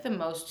she's like the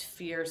most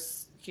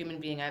fierce human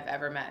being I've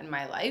ever met in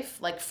my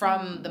life. Like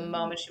from the Mm.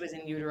 moment she was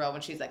in utero, when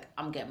she's like,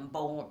 I'm getting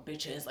born,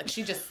 bitches. Like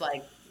she just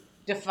like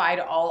defied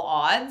all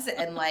odds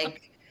and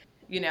like,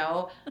 you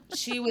know,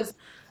 she was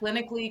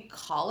clinically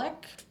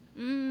colic.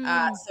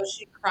 Mm. So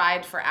she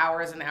cried for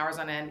hours and hours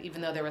on end,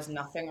 even though there was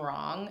nothing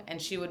wrong. And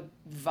she would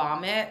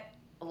vomit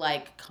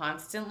like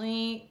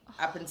constantly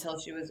up until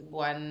she was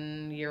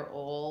 1 year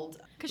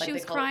old. Because she Like they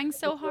was call crying it,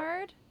 so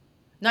hard.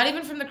 not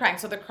even from the crying.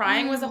 So the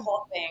crying was a Mm.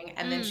 whole thing.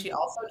 And then Mm. she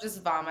also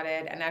just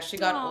vomited. And as she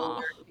got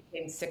older, Aw. it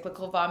became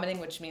cyclical vomiting,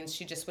 which means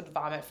she just would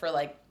vomit for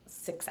like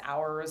 6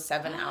 hours,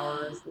 7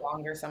 hours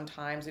longer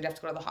sometimes. We'd have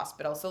to go to the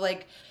hospital. So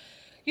like,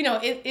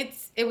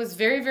 it was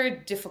very very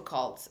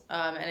difficult,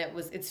 and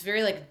it's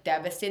very like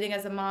devastating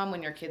as a mom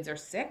when your kids are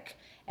sick,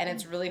 and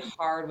it's really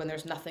hard when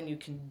there's nothing you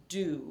can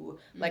do.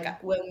 Like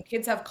Mm. when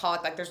kids have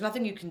colic, like there's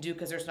nothing you can do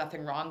because there's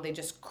nothing wrong. They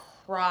just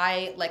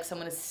cry like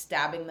someone is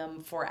stabbing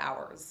them for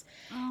hours.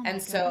 Oh my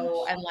And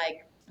so, gosh. and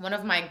like one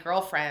of my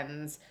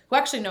girlfriends who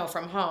actually know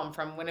from home,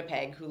 from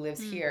Winnipeg, who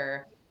lives Mm.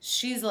 here,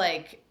 she's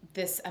like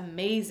this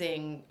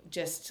amazing,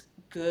 just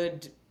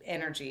good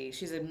energy.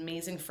 She's an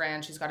amazing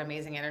friend. She's got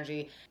amazing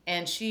energy.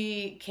 And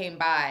she came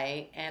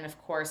by, and of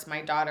course,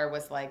 my daughter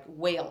was like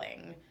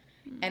wailing.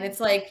 And Mm. it's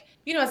like,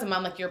 as a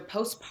mom, like you're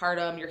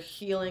postpartum, you're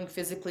healing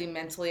physically,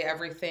 mentally,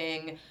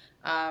 everything.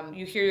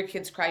 You hear your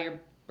kids cry,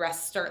 your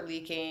breasts start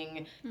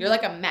leaking. You're Mm.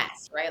 like a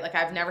mess, right? Like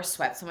I've never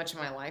sweat so much in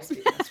my life,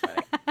 speaking of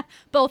sweating.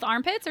 Both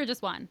armpits or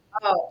just one?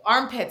 Oh,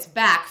 armpits,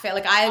 back,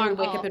 like I would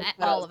wake up in All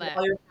puddles of and it.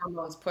 all your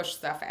hormones push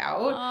stuff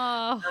out.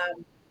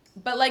 Oh.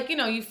 But like,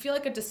 you feel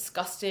like a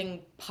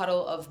disgusting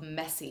puddle of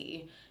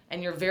messy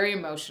and you're very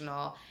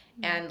emotional.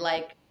 Mm. And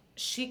like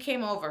she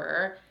came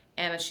over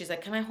and she's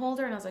like, "Can I hold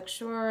her?" And I was like,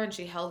 "Sure." And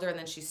she held her and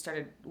then she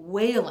started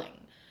wailing.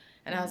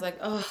 And I was Mm. like,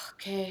 "Oh,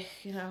 okay,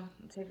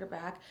 take her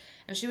back."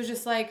 And she was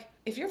just like,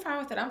 "If you're fine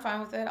with it, I'm fine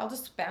with it. I'll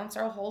just bounce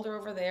her, I'll hold her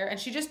over there." And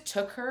she just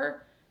took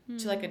her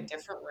to like a Mm.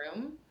 different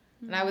room.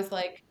 And I Mm. was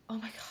like, "Oh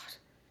my God,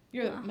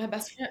 you're Oh. my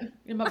best friend.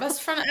 You're my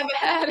best friend I ever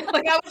had."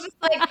 Like I was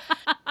just like,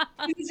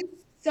 she was just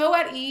so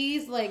at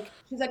ease. Like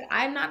she's like,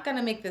 I'm not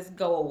gonna make this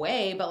go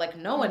away, but like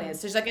no one Mm. is.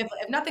 So she's like, if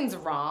nothing's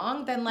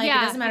wrong, then like it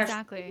Yeah, doesn't matter if she's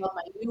exactly. loved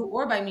by you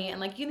or by me, and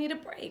like you need a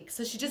break.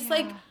 So she just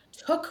like Yeah.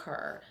 took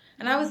her,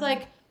 and I was Mm.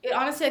 like, it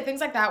honestly like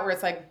things like that where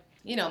it's like,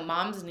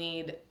 moms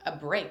need a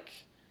break.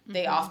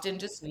 They Mm-hmm. often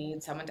just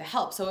need someone to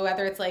help. So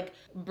whether it's like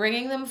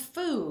bringing them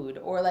food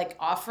or like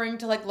offering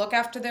to like look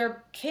after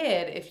their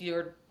kid if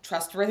you're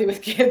trustworthy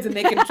with kids and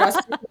they can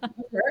trust you,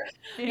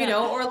 Yeah.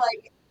 or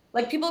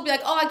like people will be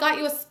like, "Oh, I got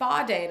you a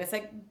spa day," and it's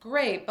like,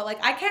 great, but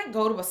like I can't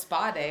go to a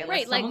spa day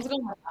Right. unless Like, someone's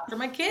going to look after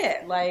my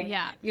kid, like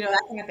yeah.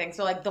 that kind of thing.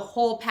 So like the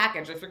whole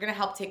package. If you're going to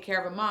help take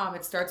care of a mom,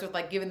 it starts with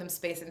like giving them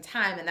space and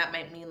time, and that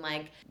might mean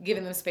like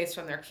giving them space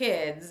from their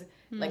kids,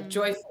 like Mm.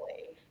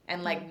 joyfully,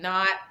 and Mm. like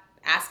not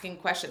asking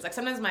questions. Like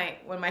sometimes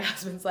when my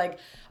husband's like,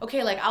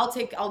 "Okay, like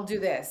I'll do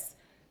this,"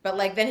 but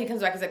like then he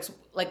comes back, he's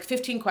like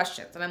 15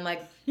 questions, and I'm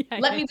like, Yeah.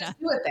 let Yeah. me Yeah. just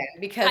do it then,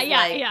 because Yeah.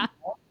 like. Yeah.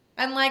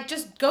 And like,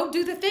 just go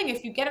do the thing.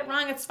 If you get it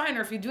wrong, it's fine.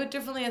 Or if you do it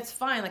differently, it's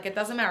fine. Like, it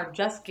doesn't matter.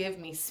 Just give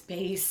me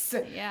space.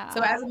 So, Yeah.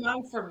 as a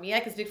mom, for me,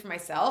 I can speak for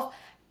myself.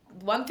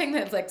 one thing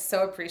that's like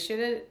so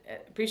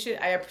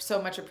I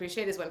so much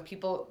appreciate is when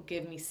people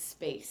give me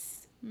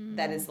space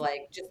that is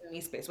like just me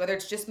space, whether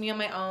it's just me on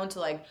my own to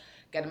like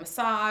get a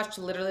massage,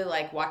 to literally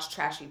like watch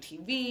trashy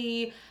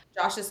TV.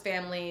 Josh's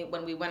family,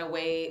 when we went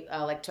away,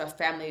 like to a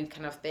family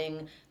kind of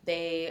thing,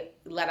 they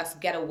let us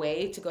get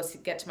away to go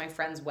get to my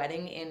friend's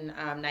wedding in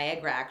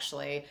Niagara,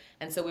 actually.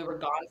 And so we were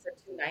gone for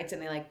 2 nights,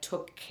 and they like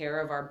took care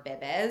of our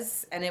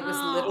bebes, and it was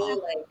literally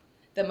Oh. like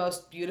the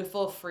most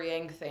beautiful,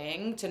 freeing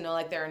thing to know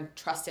like they're in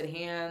trusted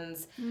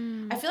hands. I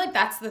Mm. feel like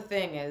that's the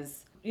thing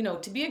is,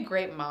 to be a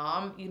great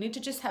mom, you need to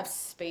just have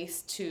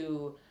space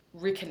to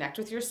reconnect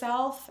with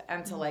yourself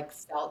and to Mm. like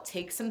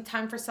take some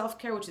time for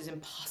self-care, which is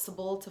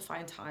impossible to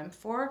find time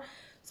for.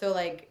 So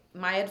like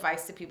my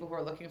advice to people who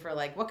are looking for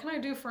like, what can I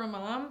do for a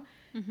mom?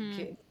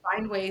 Mm-hmm.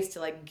 Find ways to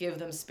like give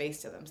them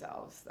space to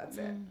themselves. That's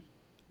it. Mm.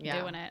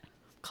 Yeah. Doing it.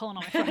 Calling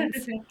all my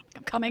friends.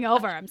 I'm coming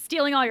over. I'm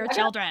stealing all your I got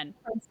children.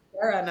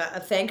 Sarah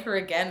and thank her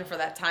again for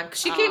that time. 'Cause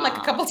she came like a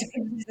Ah. couple times.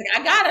 She's like,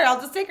 I got her.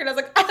 I'll just take her. And I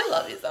was like, I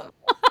love you so much.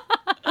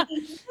 I'm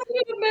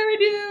gonna marry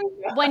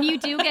you. When you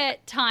do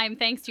get time,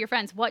 thanks to your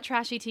friends, what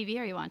trashy TV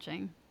are you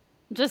watching?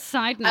 Just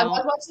side I note.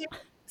 was watching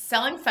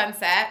Selling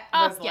Sunset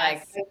Oh, was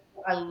like yes.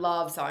 I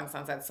love Selling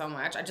Sunset so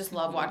much. I just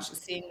love Mm-hmm.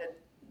 seeing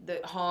the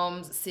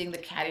homes, seeing the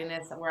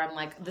cattiness where I'm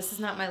like, this is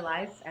not my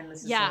life and this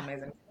is so Yeah.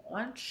 amazing to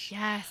watch.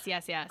 Yes,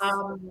 yes, yes.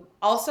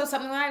 Also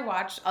something that I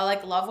watch, I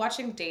like love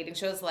watching dating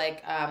shows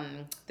like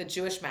The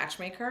Jewish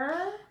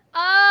Matchmaker.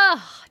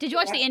 Oh, did you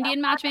watch Watch the that Indian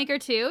one? Matchmaker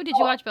too? Did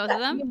you Oh, watch both of that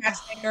them? Indian Oh,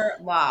 Matchmaker,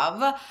 love.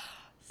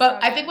 But so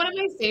I think good. one of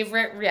my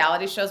favorite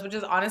reality shows, which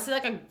is honestly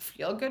like a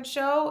feel good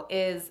show,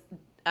 is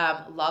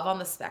Love on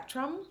the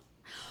Spectrum.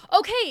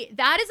 Okay,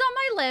 that is on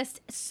my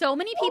list. So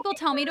many people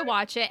tell me to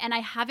watch it, and I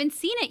haven't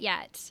seen it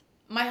yet.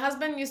 My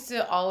husband used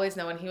to always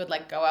know when he would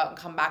like go out and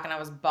come back and I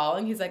was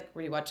bawling. He's like,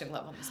 "Were you watching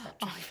Love on the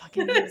Oh,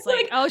 Spectrum?" he was It's like,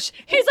 like, oh,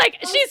 he's like,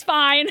 she's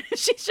fine.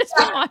 She's just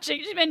been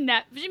watching. She's been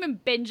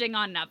binging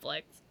on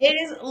Netflix. it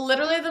is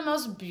literally the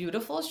most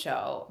beautiful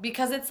show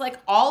because it's like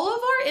all of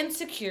our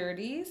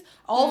insecurities,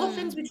 all the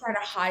things Mm. we try to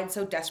hide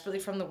so desperately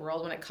from the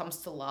world when it comes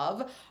to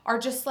love are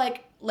just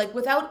like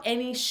without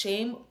any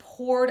shame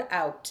poured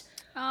out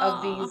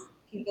of Oh. these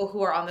people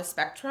who are on the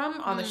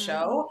spectrum on the Mm.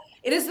 show.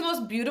 It is the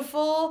most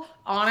beautiful,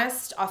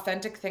 honest,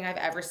 authentic thing I've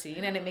ever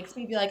seen and it makes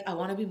me be like I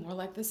want to be more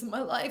like this in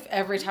my life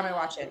every time I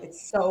watch it.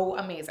 It's so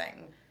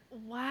amazing. I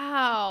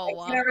Wow.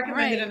 cannot All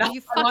recommend it right. enough.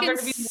 You I want fucking there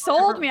to be more sold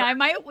different me.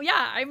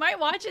 I might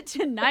watch it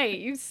tonight.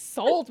 You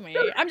sold me.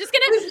 Please I'm message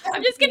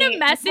just gonna me.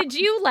 message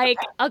you like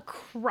a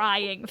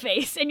crying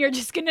face and you're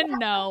just gonna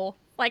know.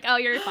 Like, oh,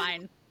 you're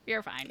fine.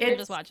 You're fine. You're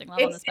just It's watching Love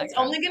on the it's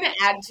Spectrum. only gonna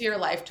add to your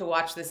life to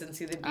watch this and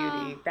see the Oh.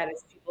 beauty that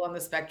is people on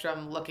the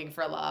spectrum looking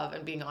for love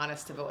and being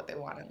honest about what they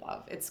want in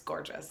love. It's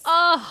gorgeous.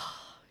 Oh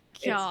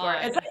It's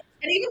gorgeous. It's God. like,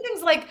 and even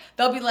things like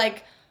they'll be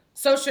like,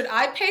 "So should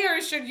I pay or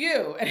should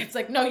you?" And it's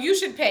like, "No, you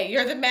should pay.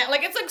 You're the man."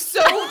 Like it's like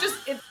so just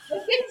it's the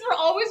things we're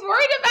always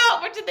worried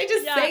about, but did they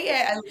just Yeah. say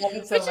it? I love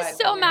it so Which is much.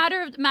 so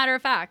matter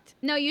of fact.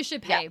 No, you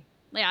should Yeah, pay.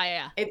 Yeah, yeah,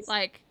 yeah. it's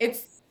Like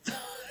it's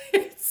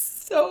it's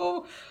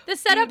so the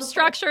setup beautiful.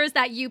 structure is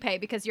that you pay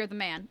because you're the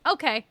man.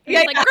 Okay. And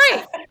Yeah, it's like,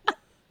 yeah. great,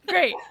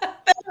 great.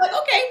 That's like,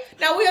 okay,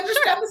 now we Sure.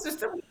 understand the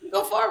system. We can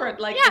go forward.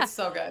 Like Yeah. it's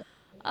so good.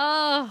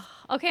 Oh,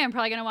 okay. I'm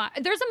probably gonna watch.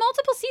 There's a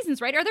multiple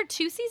seasons, right? Are there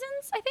 2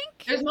 seasons? I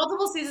think. There's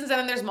multiple seasons and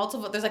then there's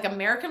multiple. There's like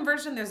American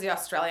version. There's the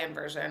Australian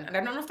version, and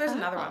I don't know if there's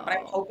another one, but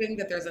I'm Oh. hoping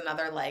that there's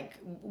another. Like,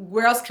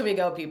 where else can we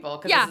go, people?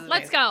 Because this Yeah. is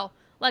Let's amazing. go.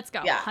 Let's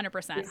go. Yeah,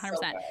 100%. it's so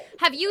 100%. good.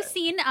 It's Have so you good.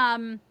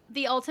 seen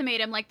the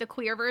Ultimatum, like the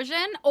queer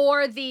version,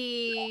 or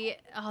the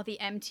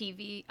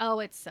MTV? Oh,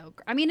 it's so.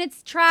 I mean,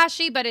 it's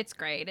trashy, but it's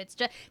great. It's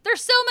just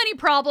there's so many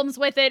problems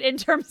with it in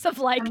terms of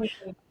I like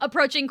mean,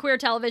 approaching queer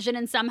television,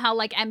 and somehow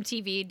like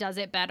MTV does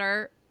it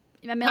better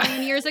a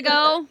million years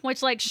ago.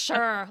 Which like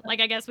sure,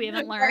 like I guess we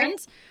haven't right? learned.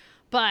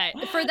 But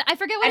for the, I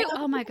forget I what it.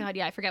 know Oh my god,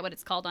 yeah, I forget what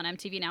it's called on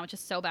MTV now, which is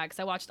so bad because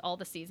I watched all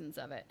the seasons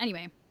of it.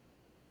 Anyway,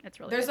 it's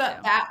really there's good a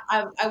too. that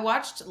I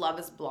watched Love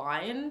Is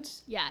Blind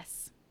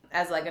Yes,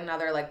 as like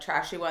another like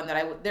trashy one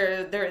that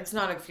there it's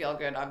not a feel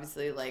good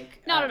obviously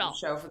like not at all.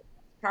 show for the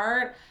most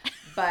part,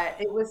 but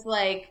it was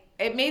like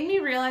it made me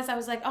realize I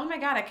was like oh my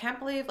god I can't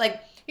believe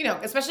like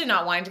especially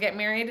not wanting to get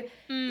married.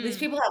 These Mm.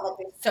 people have like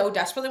they so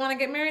desperately want to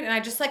get married and I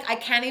just like I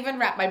can't even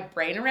wrap my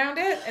brain around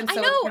it and I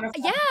so it's kind know. of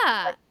fun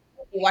Yeah. like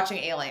watching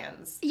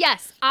Aliens.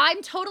 Yes,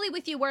 I'm totally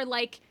with you. Where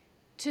like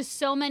to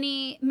so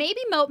many,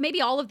 maybe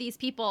all of these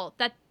people,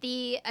 that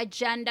the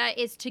agenda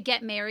is to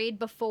get married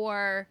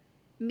before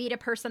meet a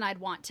person I'd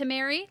want to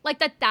marry.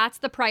 Like that's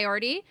the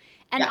priority,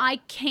 and Yeah. I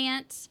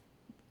can't.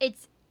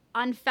 It's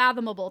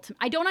unfathomable to me.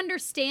 I don't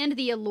understand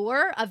the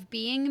allure of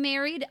being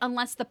married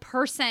unless the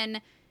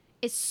person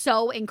is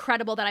so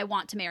incredible that I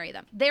want to marry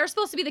them. They're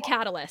supposed to be the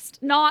catalyst,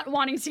 not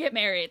wanting to get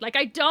married. Like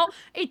I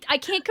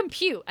can't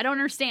compute. I don't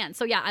understand.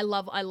 So yeah, I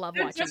love They're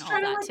watching just all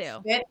trying to that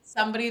like too. fit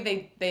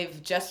somebody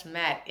they've just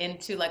met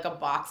into like a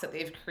box that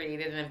they've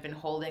created and have been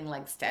holding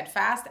like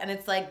steadfast and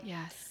it's like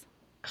Yes.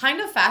 kind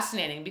of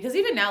fascinating because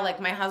even now like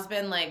my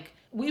husband like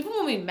even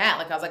when we met,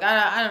 like I was like,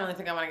 I don't really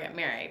think I want to get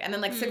married. And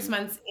then like 6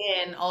 months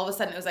in, all of a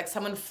sudden it was like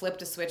someone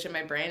flipped a switch in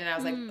my brain, and I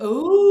was like,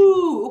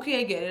 oh,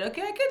 okay, I get it.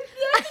 Okay, I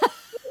could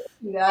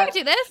do I that. could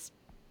do this.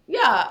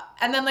 Yeah.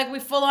 And then like we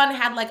full on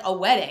had like a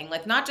wedding,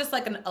 like not just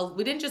like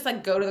we didn't just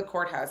like go to the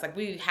courthouse. Like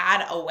we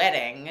had a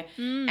wedding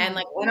and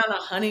like went on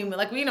a honeymoon.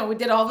 Like, we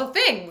did all the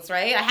things,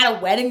 right? I had a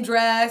wedding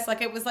dress.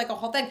 Like it was like a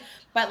whole thing.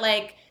 But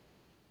like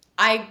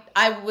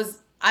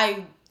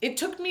it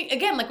took me,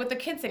 again, like with the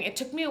kids thing, it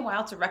took me a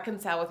while to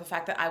reconcile with the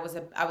fact that I was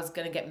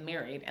going to get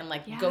married and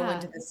like go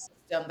into this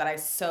system that I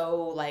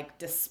so like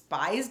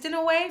despised in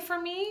a way for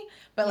me.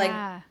 But like,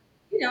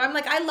 I'm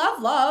like, I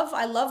love love.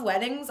 I love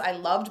weddings. I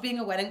loved being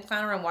a wedding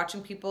planner and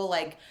watching people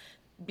like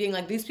being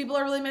like, these people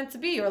are really meant to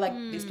be, or like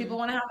these people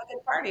want to have a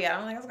good party. I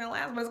don't think it's going to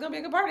last, but it's going to be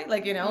a good party.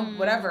 Like,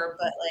 whatever.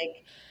 But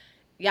like,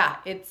 yeah,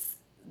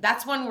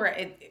 that's one where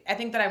I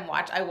think that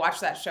I watch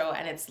that show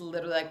and it's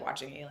literally like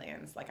watching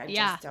aliens. Like I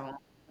just don't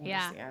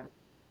understand.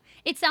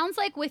 It sounds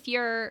like with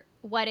your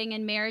wedding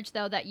and marriage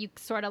though that you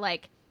sort of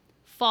like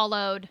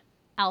followed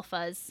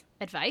Alpha's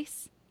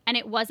advice. And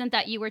it wasn't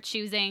that you were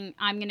choosing,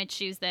 I'm going to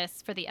choose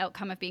this for the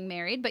outcome of being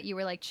married, but you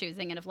were like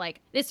choosing it of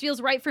like, this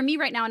feels right for me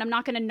right now, and I'm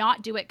not going to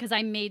not do it because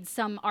I made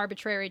some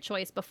arbitrary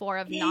choice before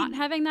of not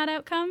having that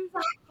outcome.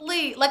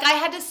 Exactly. Like I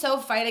had to so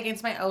fight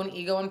against my own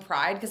ego and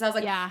pride because I was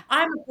like,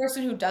 I'm a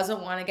person who doesn't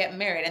want to get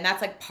married, and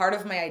that's like part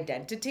of my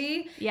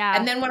identity. Yeah.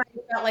 And then when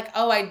I felt like,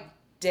 oh, I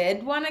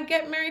did want to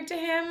get married to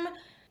him,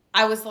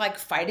 I was like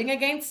fighting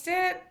against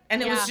it,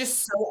 and it was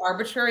just so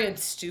arbitrary and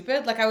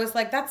stupid. Like I was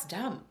like, that's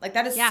dumb. Like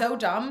that is so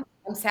dumb.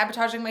 I'm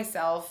sabotaging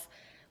myself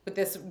with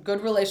this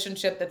good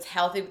relationship that's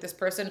healthy with this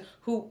person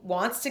who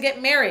wants to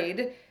get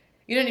married.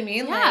 You know what I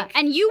mean? Yeah, like,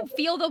 and you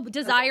feel the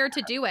desire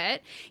to do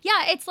it.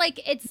 Yeah, it's like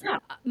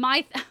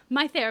my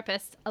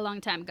therapist a long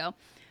time ago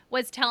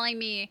was telling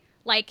me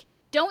like,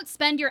 don't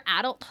spend your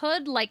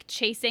adulthood like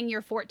chasing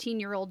your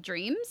 14-year-old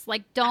dreams.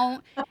 Like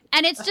don't,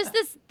 and it's just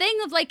this thing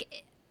of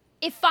like,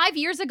 if 5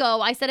 years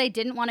ago I said I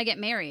didn't want to get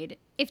married,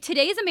 if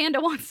today's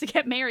Amanda wants to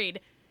get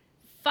married,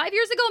 5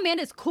 years ago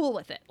Amanda's cool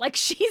with it. Like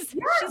she's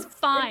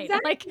fine.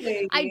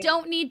 Exactly. Like I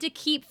don't need to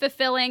keep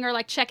fulfilling or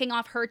like checking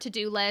off her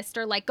to-do list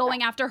or like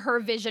going after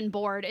her vision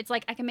board. It's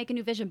like I can make a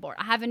new vision board.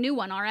 I have a new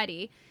one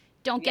already.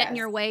 Don't get in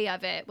your way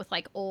of it with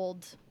like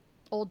old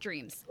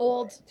dreams,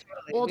 old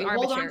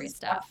arbitrary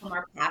stuff from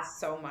our past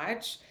so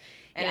much.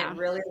 And it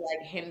really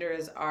like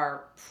hinders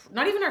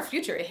not even our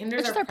future. It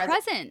hinders our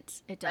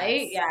present. It does.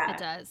 Right? Yeah. It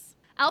does.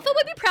 Alpha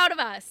would be proud of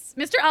us.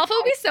 Mr. Alpha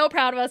would be so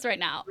proud of us right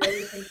now. I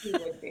really think he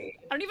would be.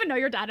 I don't even know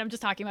your dad. I'm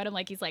just talking about him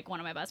like he's like one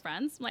of my best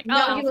friends. I'm like, oh,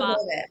 no, he would love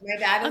it. My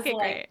dad is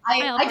great.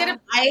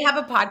 I have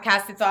a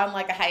podcast. It's on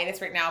like a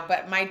hiatus right now,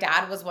 but my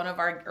dad was one of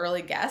our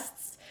early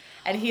guests,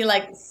 and he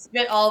like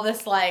spit all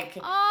this like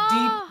deep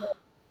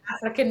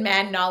African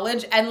man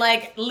knowledge, and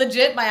like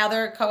legit my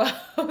other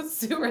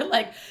co-hosts who were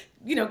like,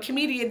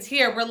 comedians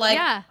here were like,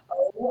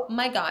 oh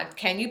my God,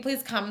 can you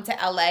please come to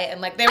LA?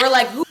 And like, they were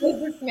like, who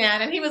is this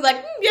man? And he was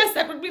like, yes,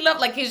 that would be love.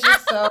 Like, he's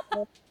just so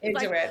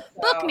into it.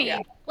 So, book me. Yeah.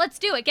 Let's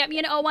do it. Get me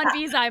an O1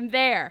 visa. I'm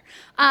there.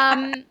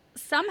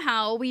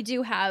 Somehow we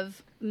do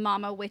have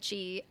Mama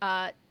Witchy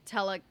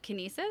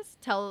telepathy,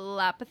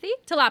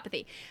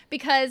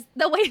 because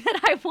the way that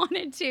I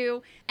wanted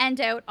to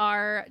end out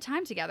our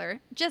time together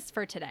just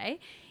for today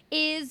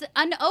is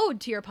an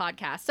ode to your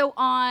podcast. So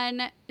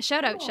on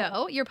Shout Out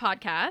Show, your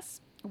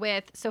podcast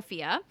with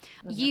Sophia,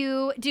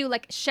 you do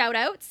like shout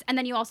outs, and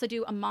then you also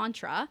do a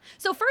mantra.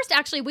 So first,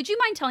 actually, would you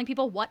mind telling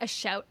people what a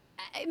shout,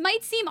 it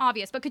might seem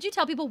obvious, but could you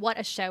tell people what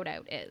a shout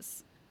out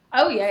is?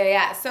 Oh,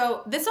 yeah.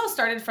 So this all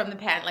started from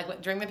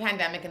during the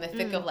pandemic in the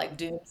thick of like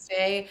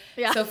doomsday.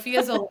 Yeah.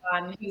 Sophia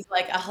Zolan, who's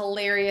like a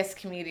hilarious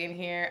comedian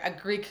here, a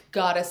Greek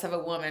goddess of a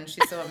woman.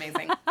 She's so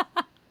amazing.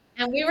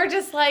 And we were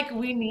just like,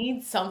 we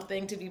need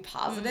something to be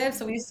positive.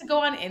 So we used to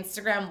go on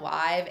Instagram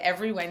Live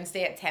every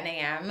Wednesday at 10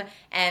 a.m.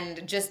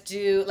 and just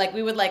do, like,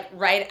 we would, like,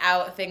 write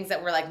out things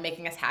that were, like,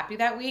 making us happy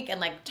that week and,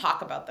 like,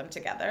 talk about them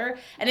together.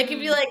 And it could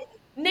be, like,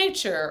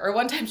 nature. Or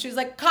one time she was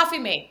like, coffee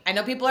mate. I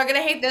know people are going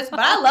to hate this, but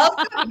I love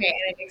coffee mate.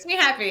 And it makes me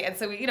happy. And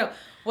so, we,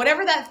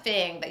 whatever that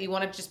thing that you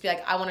want to just be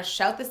like, I want to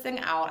shout this thing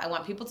out. I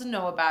want people to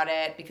know about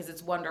it because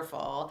it's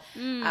wonderful.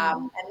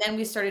 And then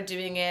we started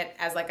doing it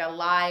as like a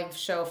live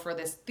show for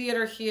this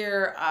theater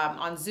here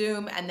on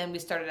Zoom. And then we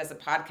started as a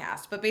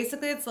podcast. But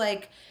basically it's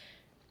like,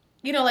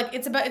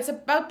 it's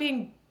about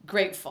being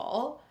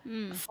grateful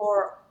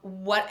for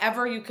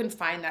whatever you can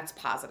find that's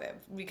positive.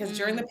 Because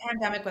during the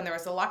pandemic, when there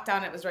was a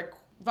lockdown, it was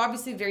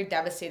obviously very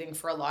devastating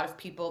for a lot of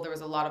people. There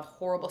was a lot of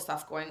horrible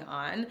stuff going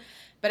on,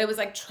 but it was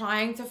like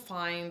trying to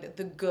find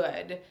the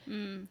good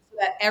so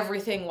that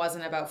everything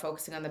wasn't about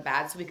focusing on the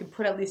bad. So we could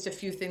put at least a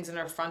few things in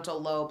our frontal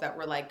lobe that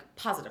were like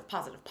positive,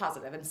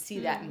 and see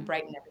that and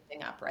brighten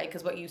everything up, right?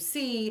 Because what you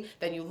see,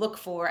 then you look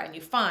for and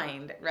you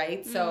find,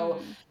 right?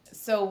 So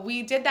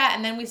we did that.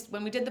 And then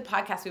when we did the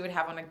podcast, we would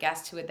have on a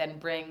guest who would then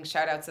bring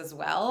shout outs as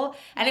well.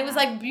 And it was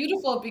like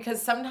beautiful because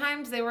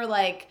sometimes they were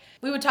like,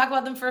 we would talk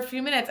about them for a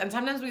few minutes, and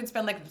sometimes we'd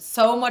spend like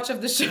so much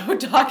of the show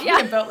talking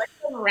about like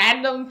the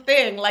random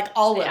thing like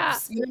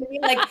olives. You know what I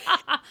mean? Like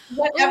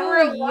whatever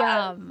Ooh, it was.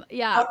 yum.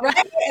 Yeah.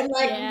 Right? And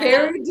like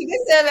very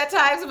divisive at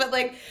times, but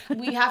like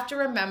we have to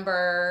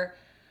remember,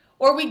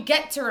 or we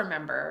get to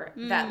remember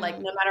that like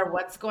no matter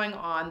what's going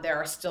on, there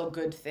are still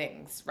good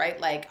things, right?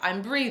 Like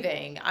I'm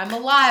breathing, I'm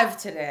alive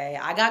today,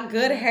 I got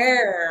good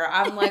hair,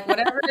 I'm like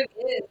whatever it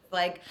is,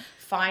 like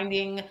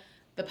finding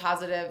the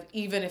positive,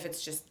 even if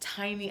it's just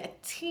a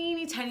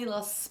teeny tiny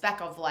little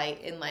speck of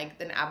light in like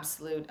an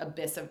absolute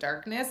abyss of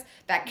darkness,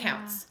 that Yeah.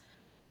 counts.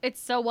 It's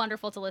so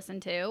wonderful to listen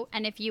to.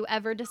 And if you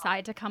ever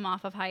decide to come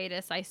off of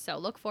hiatus, I so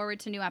look forward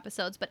to new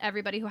episodes. But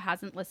everybody who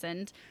hasn't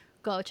listened,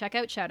 go check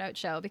out Shout Out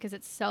Show because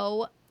it's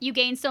so, you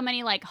gain so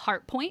many like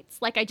heart points.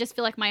 Like I just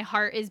feel like my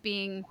heart is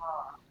being,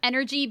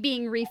 energy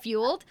being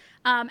refueled.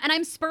 And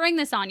I'm spurring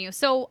this on you.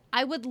 So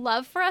I would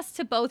love for us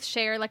to both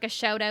share like a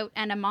shout out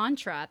and a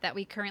mantra that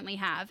we currently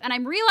have. And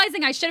I'm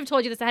realizing I should have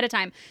told you this ahead of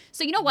time.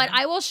 So you know what?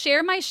 I will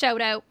share my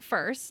shout out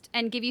first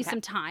and give you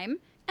some time.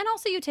 And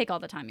also, you take all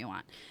the time you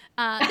want.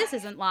 This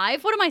isn't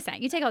live. What am I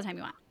saying? You take all the time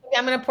you want. Okay,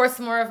 I'm gonna pour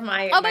some more of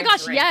my. Oh my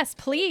gosh, drink. yes,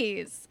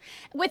 please.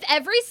 With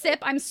every sip,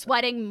 I'm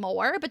sweating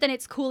more, but then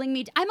it's cooling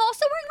me. I'm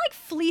also wearing like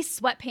fleece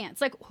sweatpants.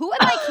 Like, who am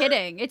I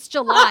kidding? It's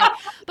July.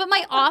 But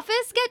my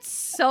office gets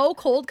so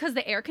cold because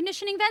the air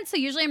conditioning vents. So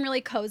usually I'm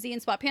really cozy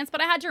in sweatpants,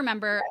 but I had to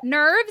remember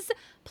nerves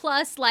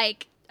plus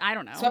like, I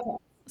don't know,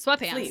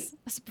 sweatpants. Fleece.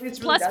 Fleece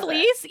Plus really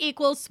fleece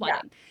equals sweating.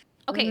 Yeah.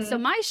 Okay, so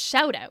my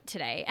shout out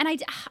today, and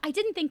I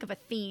didn't think of a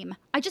theme.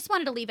 I just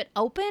wanted to leave it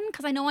open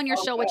because I know on your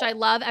show, which I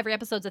love, every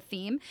episode's a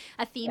themed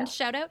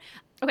shout out.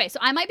 Okay, so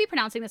I might be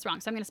pronouncing this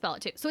wrong, so I'm going to spell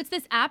it too. So it's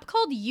this app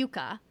called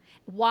Yuka,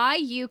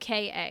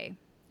 Yuka.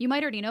 You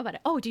might already know about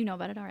it. Oh, do you know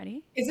about it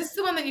already? Is this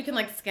the one that you can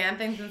like scan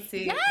things and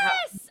see?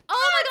 Yes!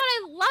 Oh my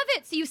God, I love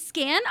it. So you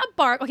scan a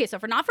bar. Okay, so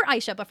not for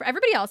Aisha, but for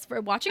everybody else,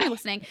 for watching or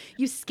listening,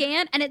 you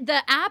scan, and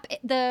the app,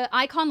 the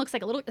icon looks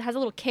like it has a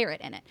little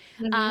carrot in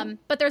it.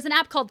 But there's an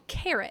app called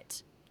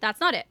Carrot. That's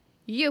not it.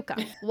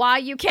 Yuka,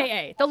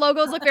 Yuka. The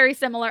logos look very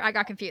similar. I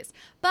got confused.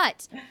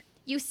 But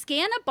you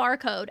scan a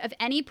barcode of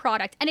any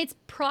product, and it's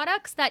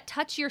products that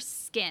touch your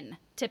skin,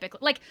 typically.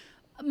 Like,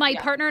 my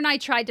partner and I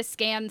tried to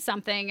scan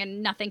something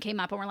and nothing came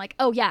up, and we're like,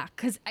 oh yeah,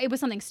 because it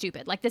was something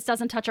stupid. Like, this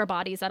doesn't touch our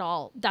bodies at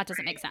all. That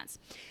doesn't make sense.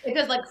 It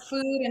does like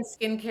food and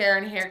skincare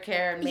and hair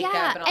care and makeup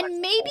and all that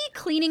and maybe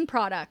stuff. cleaning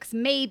products,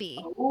 maybe.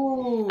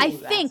 Ooh, I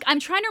think.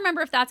 I'm trying to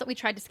remember if that's what we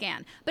tried to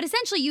scan. But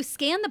essentially, you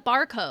scan the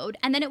barcode,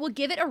 and then it will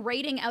give it a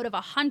rating out of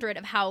 100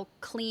 of how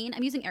clean.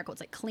 I'm using air quotes,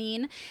 like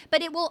clean.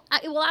 But it will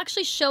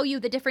actually show you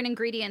the different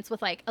ingredients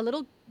with like a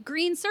little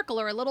green circle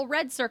or a little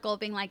red circle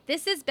being like,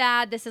 this is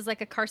bad, this is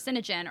like a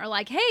carcinogen, or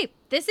like, hey,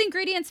 this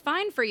ingredient's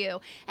fine for you.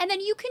 And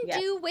then you can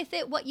do with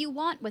it what you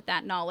want with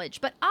that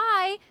knowledge. But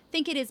I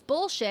think it is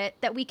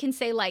bullshit that we can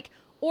say like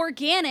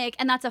organic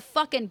and that's a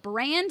fucking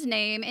brand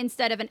name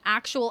instead of an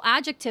actual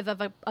adjective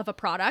of a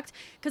product.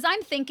 Because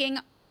I'm thinking,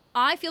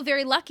 I feel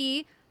very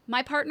lucky.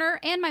 My partner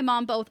and my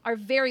mom both are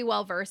very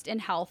well versed in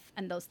health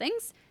and those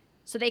things.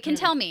 So they can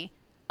tell me,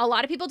 a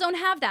lot of people don't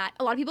have that.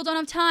 A lot of people don't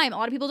have time. A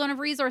lot of people don't have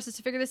resources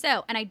to figure this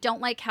out. And I don't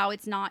like how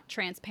it's not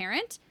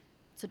transparent.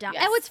 So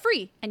oh, it's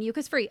free. And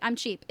Yuka's free. I'm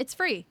cheap. It's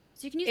free.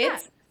 So you can use that.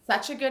 It's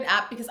such a good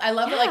app because I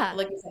love it.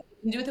 Like you said,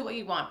 you can do with it what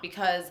you want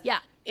because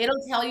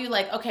it'll tell you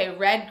like, okay,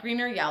 red, green,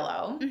 or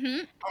yellow. And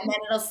then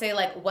it'll say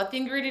like what the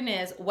ingredient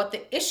is, what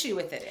the issue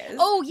with it is.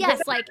 Oh,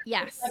 yes.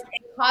 Yes.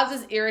 It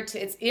causes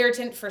irritant. It's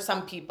irritant for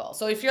some people.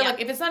 So if you're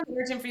like, if it's not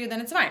irritant for you, then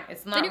it's fine.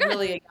 It's not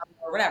really a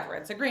yellow or whatever.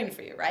 It's a green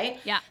for you, right?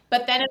 Yeah.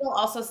 But then it'll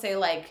also say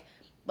like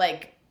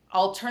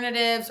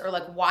alternatives or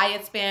like why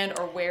it's banned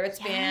or where it's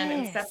banned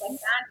and stuff like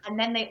that. And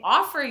then they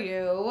offer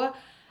you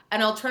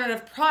an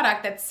alternative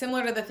product that's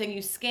similar to the thing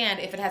you scanned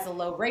if it has a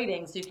low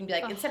rating. So you can be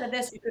like, instead of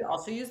this, you could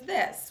also use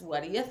this.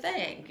 What do you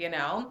think? You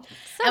know?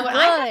 So and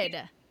what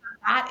good.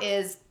 That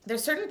is,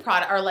 there's certain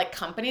product or like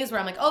companies where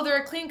I'm like, oh, they're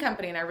a clean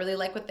company and I really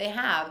like what they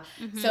have.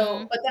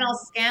 So, but then I'll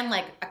scan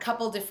like a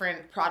couple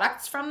different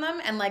products from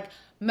them and like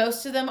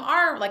most of them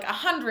are like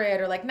 100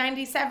 or like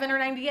 97 or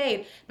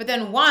 98, but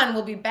then one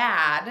will be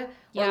bad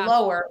or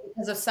lower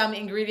because of some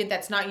ingredient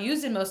that's not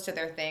used in most of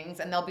their things.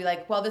 And they'll be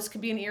like, well, this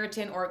could be an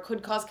irritant or it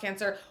could cause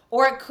cancer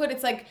or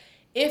it's like,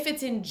 if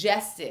it's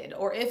ingested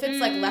or if it's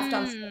like left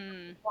on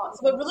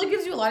so it really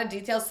gives you a lot of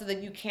details so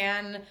that you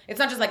can, it's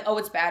not just like, oh,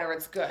 it's bad or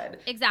it's good.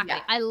 Exactly.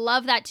 I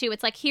love that too.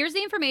 It's like, here's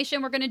the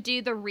information. We're going to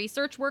do the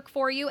research work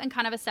for you and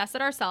kind of assess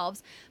it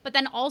ourselves. But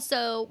then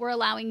also we're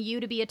allowing you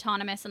to be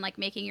autonomous and like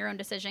making your own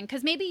decision.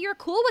 Cause maybe you're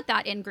cool with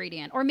that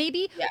ingredient or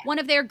maybe one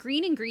of their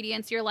green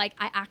ingredients, you're like,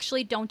 I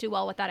actually don't do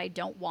well with that. I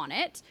don't want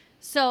it.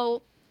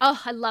 So,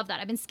 I love that.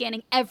 I've been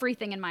scanning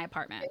everything in my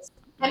apartment.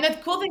 And the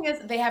cool thing is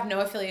they have no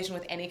affiliation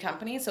with any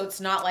company, so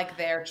it's not like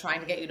they're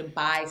trying to get you to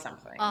buy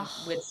something,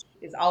 which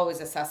is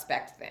always a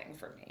suspect thing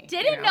for me.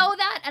 Didn't know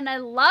that, and I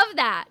love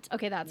that.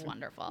 Okay, that's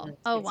wonderful.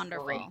 It's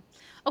wonderful. Great.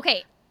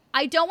 Okay,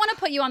 I don't want to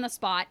put you on the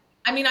spot.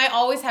 I mean, I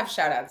always have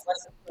shout-outs.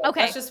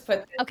 Let's just put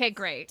this. Okay,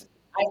 great.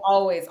 I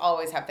always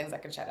have things I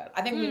can shout out.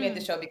 I think we made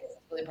the show because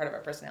it's really part of our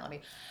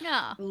personality.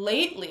 Yeah.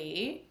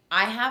 Lately,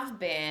 I have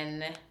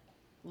been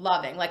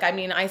loving. Like, I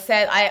mean, I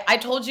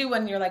told you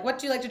when you're like, what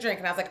do you like to drink?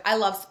 And I was like, I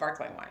love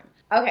sparkling wine.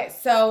 Okay,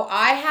 so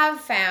I have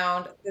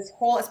found this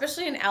whole,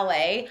 especially in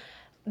LA,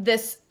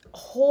 this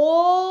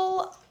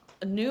whole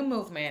new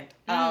movement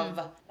of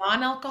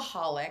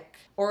non-alcoholic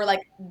or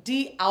like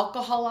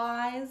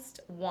de-alcoholized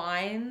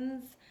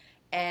wines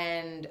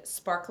and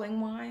sparkling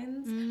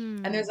wines.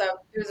 And there's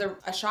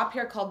a shop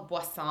here called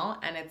Boisson,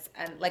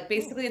 and like Ooh.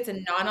 basically it's a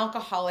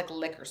non-alcoholic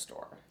liquor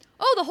store.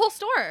 Oh, the whole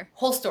store.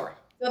 Whole store.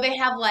 So they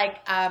have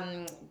like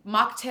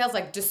mocktails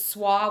like De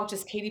Soie, which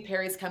is Katy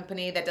Perry's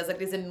company that does like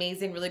these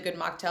amazing, really good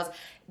mocktails.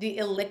 The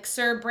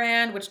Elixir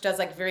brand, which does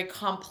like very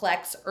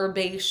complex,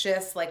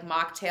 herbaceous like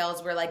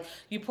mocktails where like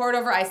you pour it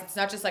over ice. It's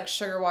not just like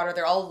sugar water.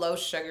 They're all low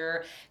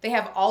sugar. They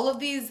have all of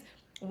these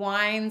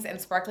wines and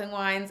sparkling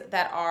wines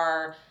that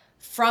are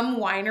from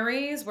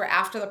wineries where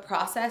after the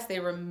process they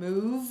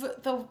remove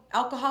the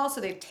alcohol so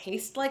they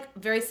taste like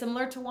very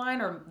similar to wine,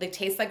 or they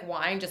taste like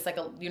wine, just like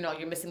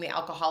you're missing the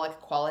alcoholic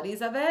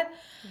qualities of it.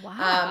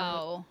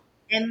 Wow.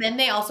 And then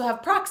they also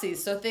have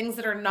proxies, so things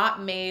that are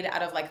not made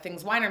out of like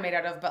things wine are made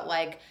out of, but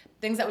like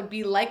things that would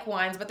be like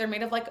wines, but they're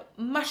made of like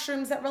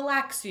mushrooms that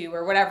relax you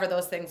or whatever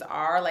those things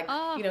are, like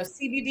Oh.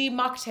 CBD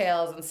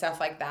mocktails and stuff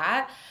like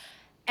that.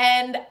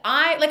 And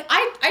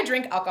I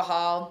drink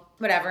alcohol,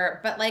 whatever,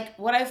 but like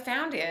what I've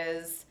found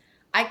is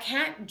I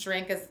can't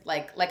drink as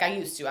like I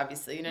used to,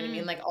 obviously, you know what I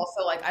mean? Like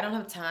also like I don't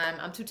have time,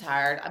 I'm too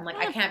tired. I'm like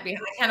Yeah. I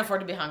can't afford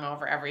to be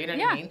hungover ever, you know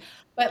what I Yeah. mean?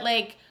 But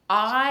like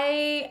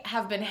I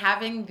have been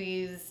having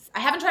these I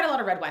haven't tried a lot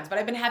of red wines, but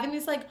I've been having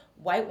these like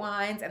white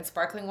wines and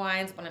sparkling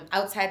wines when I'm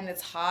outside and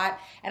it's hot,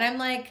 and I'm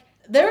like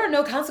there are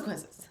no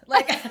consequences.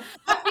 Like I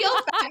feel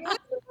fabulous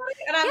about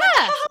it, and I'm like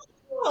Yeah.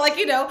 like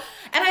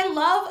and I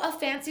love a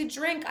fancy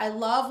drink. I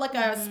love like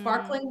a Mm.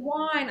 sparkling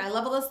wine. I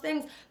love all those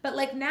things. But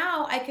like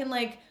now I can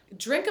like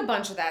drink a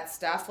bunch of that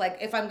stuff. Like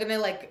if I'm gonna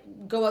like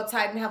go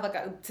outside and have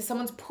like to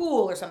someone's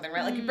pool or something,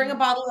 right? Like you bring a Mm.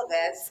 bottle of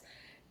this,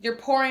 you're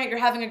pouring it, you're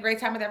having a great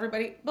time with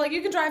everybody. But like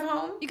you can drive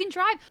home. You can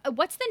drive.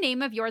 What's the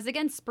name of yours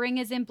again? Spring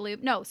is in bloom.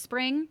 No,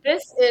 spring.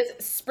 This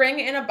is spring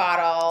in a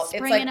bottle. It's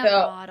Spring in like a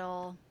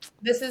bottle.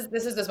 this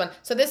one.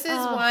 So this is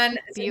Oh, one.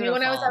 So new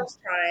when I beautiful. was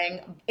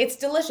trying. It's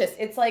delicious.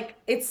 It's like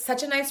it's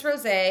such a nice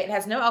rosé. It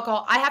has no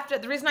alcohol. I have to.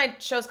 The reason I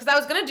chose because I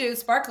was gonna do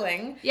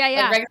sparkling, Yeah, like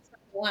yeah. regular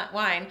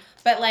wine,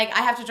 but like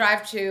I have to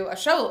drive to a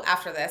show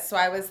after this. So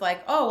I was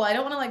like, oh well, I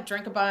don't want to like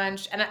drink a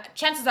bunch. And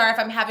chances are, if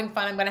I'm having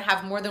fun, I'm gonna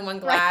have more than one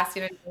Right. glass.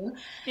 You know what I mean?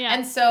 Yeah.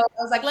 And so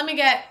I was like, let me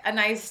get a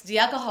nice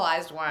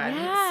de-alcoholized one,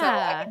 so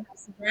I Yeah. can have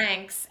some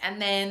drinks,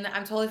 and then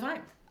I'm totally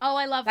fine. Oh,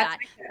 I love That's that.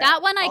 my tip.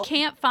 That one I Oh,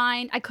 can't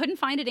find. I couldn't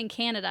find it in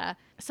Canada.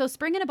 So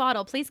spring in a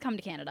bottle, please come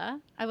to Canada.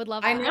 I would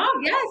love I that. know.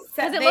 Yes,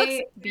 Because it looks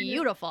they.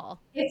 beautiful.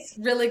 It's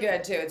really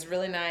good too. It's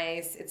really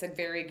nice. It's a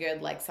very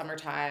good like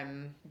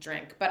summertime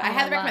drink. But I Oh, I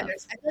highly recommend. love.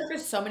 I feel like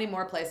there's so many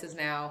more places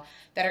now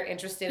that are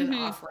interested in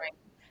Hmm. offering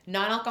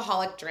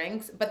non-alcoholic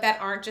drinks, but that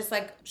aren't just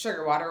like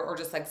sugar water or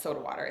just like soda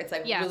water. It's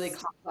like really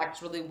Yes.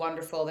 complex, really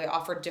wonderful. They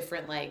offer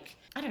different like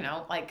I don't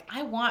know, like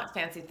I want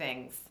fancy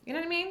things. You know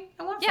what I mean?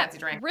 I want Yeah. fancy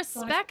drinks.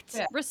 So when I Respect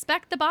fit.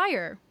 respect the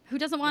buyer. Who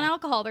doesn't want Yeah.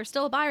 alcohol? They're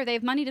still a buyer. They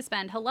have money to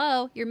spend.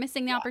 Hello, you're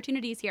missing the Yeah.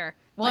 opportunities here.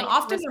 Well, and Like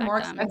often they're respect more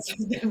them.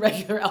 expensive than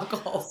regular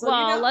alcohol. So Well,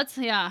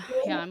 you yeah,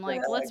 have I'm to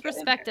like, let's get in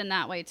respect in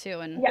that way too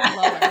and there.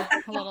 lower Yeah.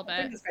 a little Bring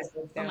bit. the price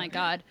points Oh my down.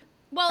 God.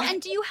 Well,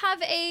 and do you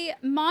have a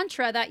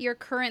mantra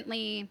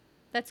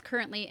that's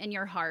currently in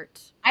your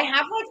heart? I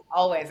have like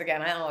always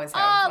again. I always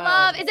have. Oh,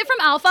 love. Is it from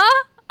Alpha?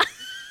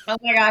 Oh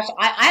my gosh,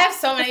 I have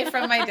so many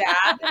from my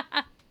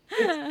dad.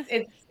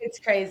 It's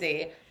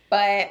crazy.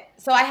 But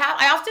so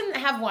I often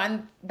have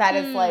one that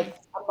is like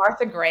Mm, a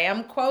Martha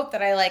Graham quote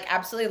that I like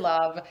absolutely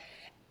love.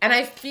 And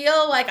I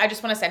feel like I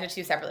just want to send it to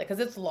you separately because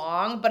it's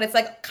long, but it's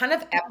like kind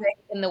of epic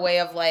in the way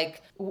of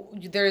like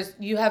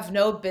you have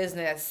no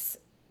business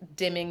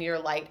dimming your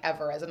light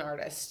ever as an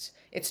artist.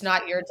 It's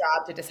not your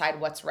job to decide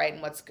what's right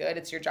and what's good.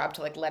 It's your job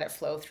to like let it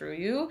flow through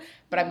you.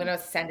 But I'm gonna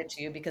send it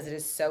to you because it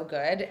is so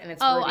good and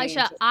it's Oh, worthy Aisha,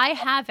 just I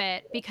have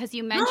it because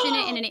you mentioned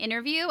it in an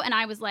interview, and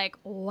I was like,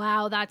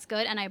 "Wow, that's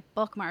good," and I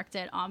bookmarked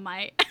it on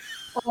my,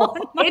 on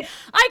oh, my.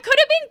 I could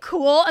have been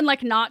cool and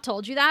like not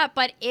told you that,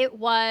 but it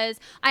was.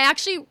 I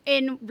actually,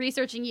 in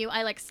researching you,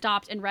 I like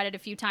stopped and read it a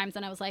few times,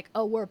 and I was like,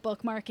 "Oh, we're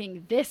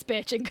bookmarking this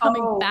bitch and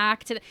coming oh,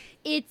 back to the."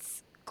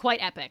 It's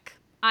quite epic.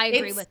 I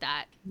agree it's with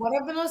that. one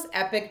of the most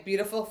epic,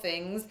 beautiful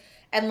things.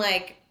 And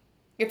like,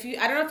 if you,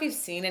 I don't know if you've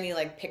seen any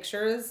like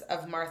pictures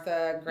of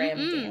Martha Graham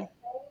dancing.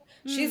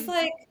 Mm-mm. She's Mm.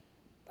 like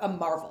a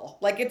marvel.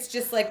 Like it's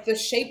just like the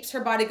shapes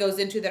her body goes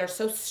into that are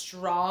so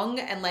strong,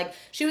 and like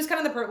she was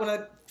kind of one of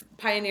the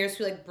pioneers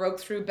who like broke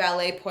through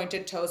ballet,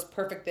 pointed toes,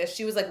 perfect this.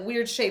 She was like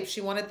weird shapes.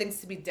 She wanted things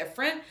to be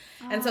different,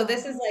 and so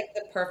this Oh, is like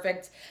the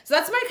perfect. So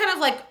that's my kind of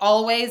like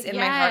always in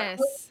my heart.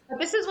 yes. But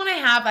this is one I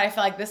have that I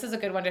feel like this is a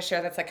good one to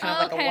share. That's like kind of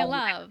like a Okay, one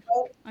love.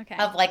 Okay.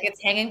 of like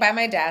it's hanging by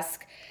my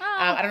desk. Oh.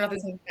 I don't know if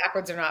this is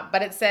backwards or not,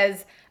 but it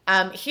says,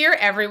 "Hear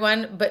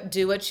everyone, but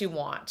do what you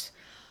want."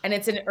 And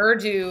it's an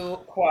Urdu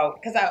quote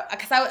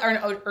or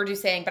an Urdu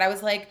saying, but I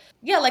was like,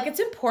 yeah, like it's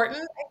important,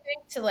 I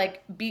think, to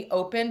like be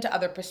open to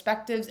other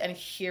perspectives and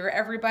hear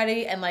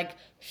everybody and like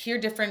hear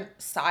different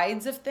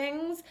sides of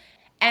things.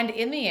 And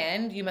in the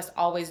end, you must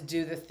always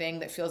do the thing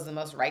that feels the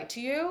most right to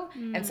you.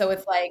 And so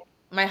it's like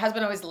my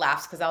husband always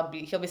laughs because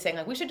he'll be saying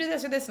like we should do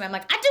this or this, and I'm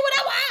like, I do what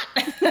I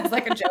want. It's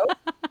like a joke.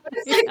 But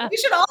it's like Yeah. we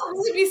should all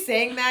really be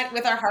saying that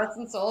with our hearts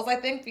and souls, I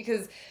think,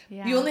 because you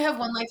Yeah. only have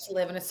one life to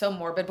live and it's so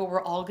morbid, but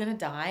we're all gonna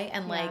die.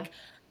 And Yeah. like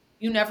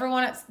you never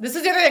want to. This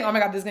is the other thing. Oh my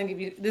God,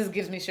 this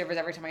gives me shivers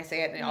every time I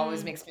say it, and it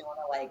always Mm. makes me want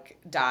to like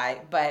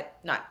die, but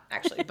not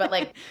actually. But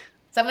like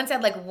someone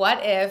said, like,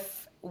 what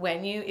if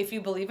if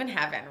you believe in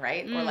heaven,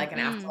 right, or like an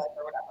Mm. afterlife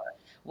or whatever,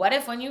 what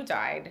if when you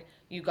died,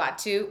 you got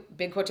to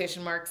big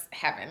quotation marks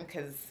heaven,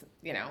 because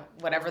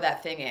whatever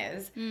that thing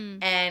is, Mm.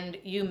 and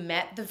you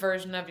met the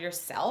version of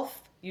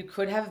yourself you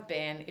could have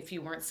been if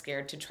you weren't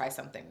scared to try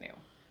something new,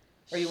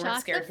 or you weren't Shut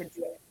the scared to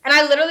do it. And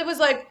I literally was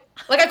like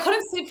I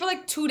couldn't sleep for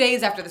like 2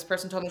 days after this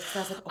person told me this. I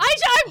was like, oh my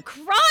I'm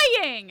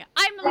crying.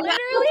 I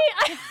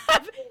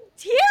have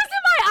tears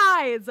in my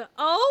eyes.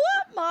 Oh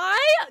my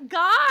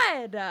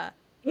God.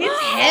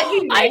 it's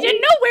heavy, I right? didn't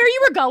know where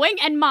you were going,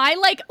 and my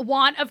like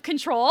want of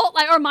control,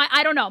 like, or my,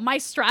 I don't know, my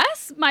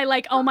stress, my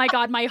like, oh my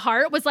God, my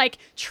heart was like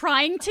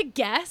trying to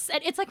guess.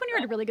 And it's like when you're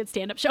at a really good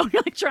stand-up show,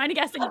 you're like trying to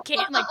guess and you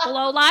can't, like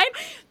blow line.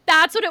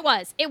 That's what it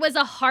was. It was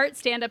a heart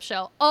stand-up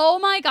show. Oh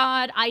my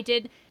God, I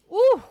did.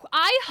 Ooh,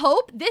 I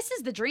hope this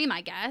is the dream, I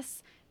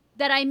guess,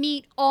 that I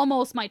meet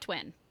almost my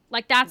twin.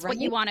 Like that's what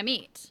you Right? want to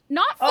meet.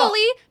 Not Oh,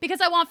 fully,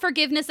 because I want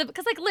forgiveness of,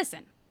 because like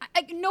listen,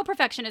 no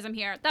perfectionism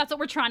here. That's what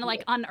we're trying to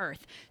like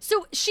unearth.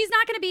 So she's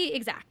not going to be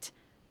exact,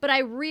 but I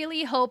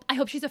really hope,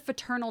 she's a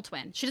fraternal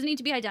twin. She doesn't need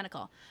to be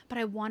identical, but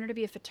I want her to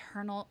be a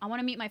fraternal. I want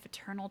to meet my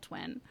fraternal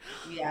twin.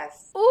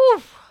 yes.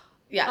 Ooh.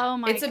 Yeah. Oh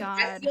my I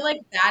God. feel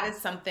like that is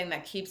something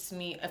that keeps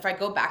me, if I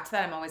go back to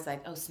that, I'm always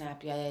like, oh,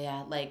 snap. Yeah, yeah,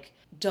 yeah. Like,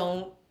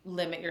 don't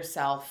limit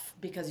yourself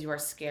because you are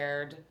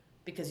scared,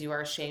 because you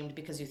are ashamed,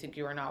 because you think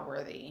you are not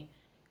worthy,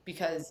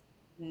 because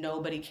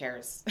nobody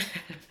cares.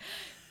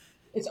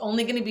 It's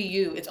only going to be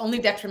you. It's only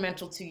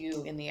detrimental to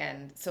you in the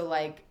end. So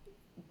like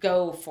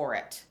go for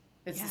it.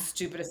 It's the Yeah.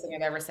 stupidest thing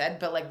I've ever said,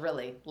 but like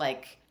really,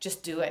 like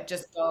just do it.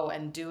 Just go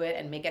and do it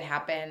and make it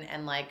happen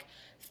and like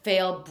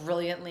fail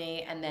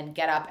brilliantly and then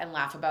get up and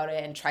laugh about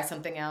it and try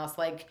something else.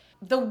 Like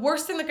the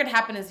worst thing that could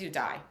happen is you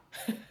die.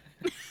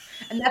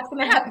 And that's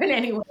going to happen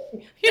anyway.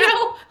 You Yeah.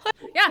 know?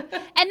 Yeah.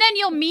 And then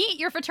you'll meet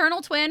your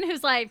fraternal twin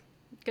who's like,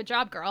 good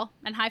job, girl,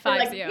 and high You're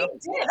fives like, you. you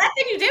did. That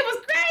thing you did was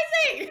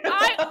crazy.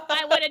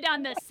 I would have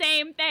done the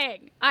same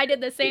thing. I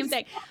did the same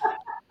thing.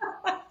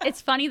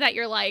 It's funny that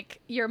you're like,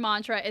 your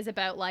mantra is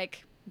about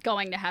like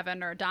going to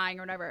heaven or dying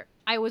or whatever.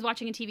 I was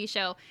watching a TV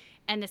show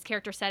and this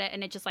character said it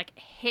and it just like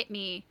hit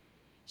me.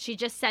 She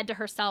just said to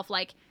herself,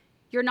 like,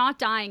 you're not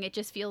dying, it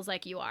just feels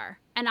like you are.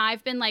 And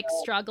I've been like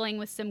struggling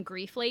with some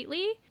grief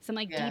lately, some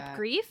like deep Yeah.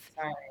 grief.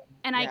 Sorry.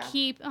 And I Yeah.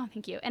 keep, oh,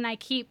 thank you. And I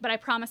keep, but I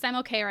promise I'm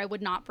okay, or I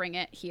would not bring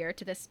it here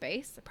to this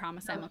space. I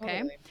promise No, I'm okay.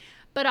 totally.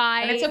 But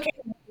And it's I, okay.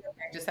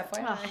 Just oh,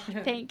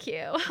 FYI. thank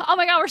you. Oh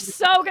my God, we're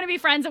so going to be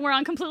friends and we're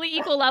on completely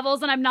equal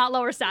levels and I'm not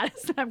lower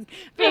status. I'm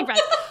being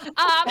friends.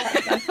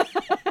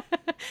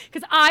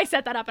 Because I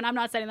set that up and I'm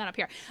not setting that up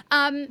here.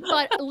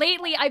 But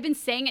lately I've been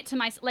saying it to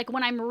myself, like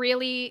when I'm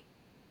really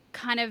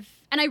kind of,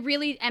 and I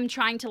really am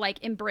trying to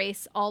like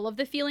embrace all of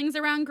the feelings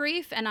around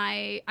grief, and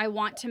I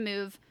want to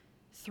move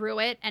through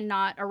it and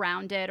not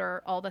around it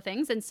or all the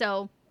things. And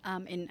so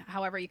in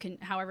however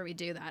we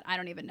do that, I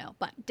don't even know,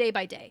 but day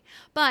by day.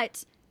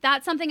 But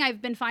that's something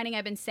I've been finding,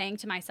 I've been saying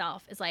to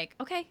myself is like,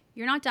 okay,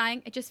 you're not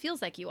dying, it just feels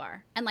like you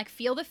are. And like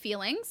feel the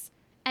feelings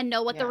and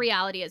know what the Yeah.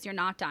 reality is. You're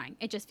not dying,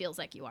 it just feels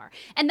like you are.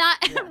 And that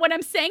Yeah. when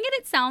I'm saying it,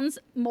 it sounds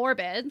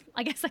morbid,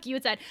 I guess, like you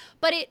had said,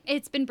 but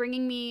it's been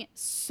bringing me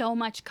so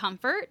much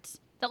comfort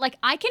that like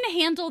I can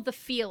handle the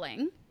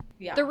feeling.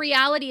 Yeah. The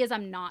reality is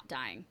I'm not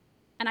dying,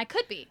 and I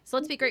could be, so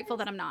let's be grateful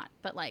that I'm not.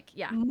 But like,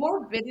 yeah.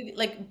 Morbidity,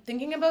 like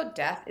thinking about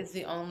death is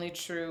the only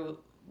true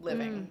Mm,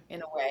 living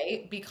in a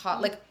way, because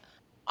mm, like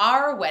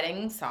our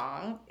wedding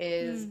song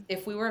is mm,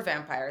 If We Were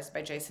Vampires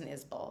by Jason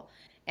Isbell.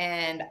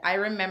 And I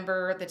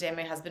remember the day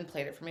my husband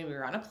played it for me. We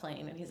were on a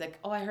plane and he's like,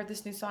 oh, I heard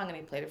this new song, and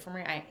he played it for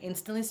me. I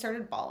instantly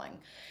started bawling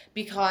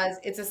because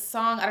it's a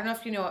song, I don't know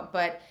if you know it,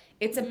 but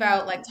it's mm,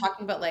 about like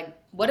talking about like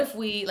what if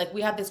we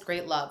had this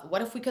great love?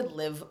 What if we could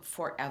live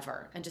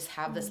forever and just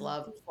have this mm,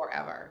 love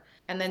forever?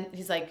 And then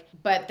he's like,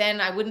 but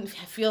then I wouldn't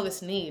feel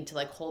this need to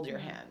like hold your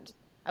mm, hand.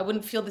 I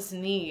wouldn't feel this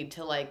need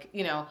to like,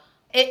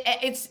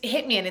 it's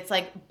hit me, and it's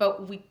like,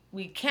 but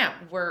we can't.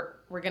 We're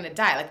gonna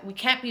die. Like we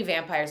can't be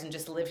vampires and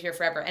just live here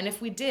forever. And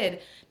if we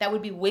did, that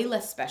would be way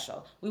less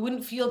special. We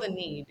wouldn't feel the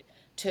need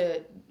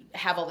to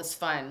have all this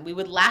fun. We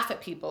would laugh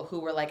at people who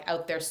were like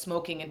out there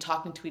smoking and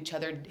talking to each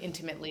other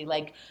intimately.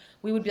 Like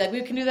we would be like,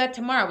 we can do that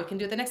tomorrow. We can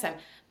do it the next time.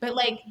 But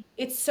like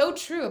it's so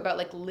true about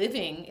like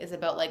living is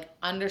about like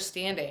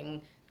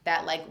understanding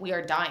that like we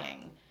are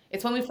dying.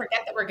 It's when we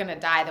forget that we're gonna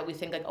die that we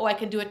think like, oh, I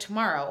can do it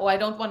tomorrow. Oh, I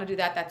don't want to do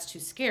that. That's too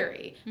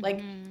scary. Like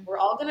mm, we're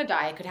all gonna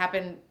die. It could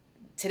happen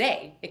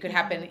today. It could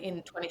happen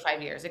in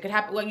 25 years. It could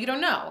happen, well, you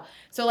don't know.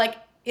 So like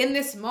in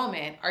this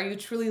moment, are you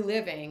truly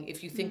living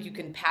if you think you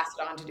can pass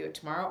it on to do it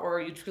tomorrow? Or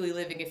are you truly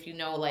living if you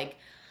know, like,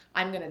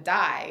 I'm gonna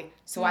die,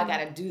 so I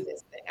gotta do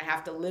this thing. I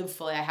have to live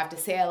fully. I have to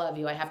say I love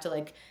you. I have to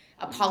like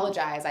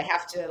apologize. I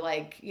have to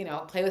like,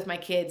 play with my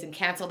kids and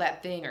cancel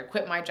that thing or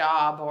quit my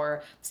job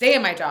or stay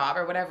in my job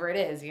or whatever it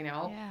is,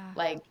 Yeah.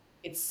 Like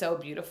it's so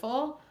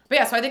beautiful. But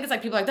yeah, so I think it's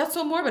like people are like, that's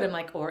so morbid. I'm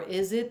like, or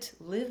is it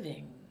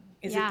living?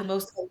 Is it the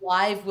most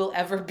alive we'll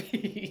ever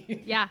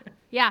be? Yeah.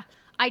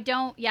 I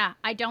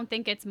don't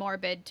think it's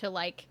morbid to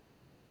like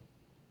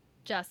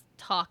just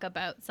talk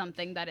about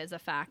something that is a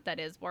fact, that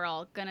is we're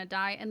all gonna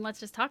die, and let's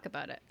just talk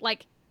about it.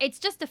 Like, it's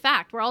just a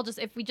fact. We're all just,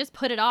 if we just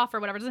put it off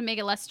or whatever, it doesn't make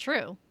it less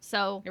true.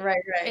 So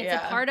Right, it's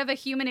a part of a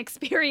human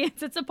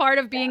experience. It's a part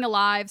of being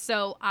alive.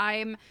 So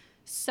I'm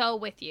so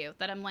with you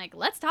that I'm like,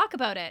 let's talk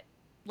about it.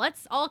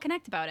 Let's all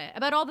connect about it,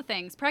 about all the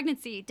things: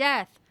 pregnancy,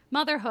 death,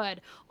 motherhood,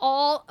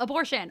 all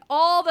abortion,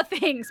 all the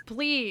things,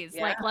 please.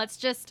 Yeah. Like, let's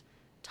just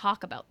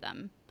talk about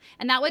them.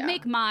 And that would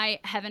make my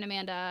Heaven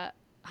Amanda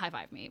high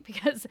five me,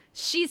 because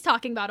she's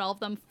talking about all of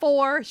them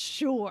for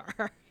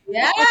sure.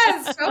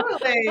 Yes,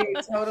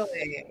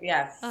 totally.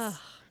 Yes.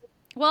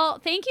 Well,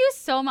 thank you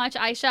so much,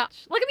 Aisha.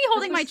 Look at me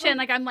holding my chin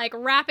like I'm like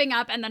wrapping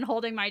up and then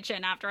holding my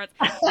chin afterwards.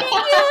 Thank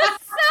you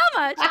so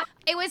much.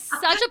 It was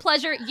such a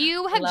pleasure.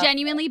 You have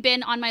genuinely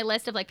been on my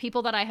list of like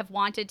people that I have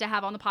wanted to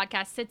have on the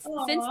podcast since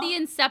the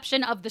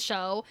inception of the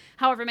show,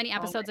 however many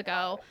episodes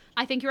ago.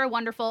 I think you are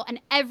wonderful, and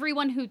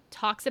everyone who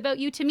talks about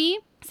you to me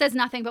says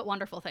nothing but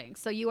wonderful things.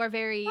 So you are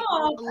very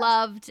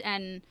loved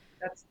and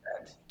That's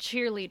good.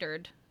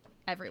 cheerleadered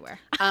everywhere.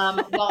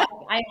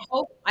 Well,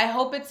 I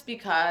hope it's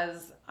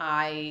because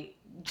I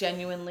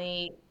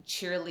genuinely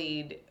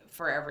cheerlead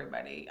for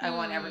everybody. I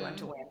want everyone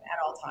to win at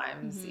all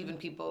times, even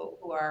people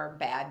who are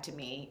bad to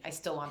me. I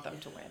still want them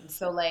to win.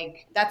 So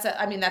like that's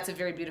a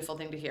very beautiful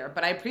thing to hear.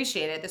 But I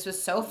appreciate it. This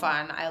was so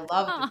fun. I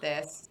loved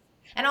this.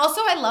 And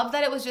also I love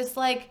that it was just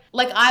like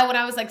when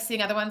I was like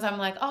seeing other ones, I'm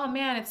like, oh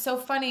man, it's so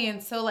funny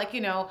and so like,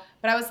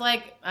 but I was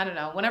like, I don't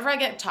know, whenever I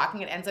get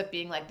talking, it ends up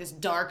being like this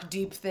dark,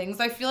 deep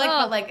things. I feel like,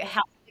 but like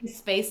having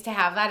space to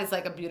have that is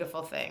like a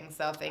beautiful thing.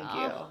 So thank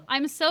you.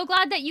 I'm so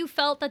glad that you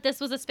felt that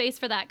this was a space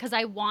for that, because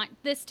I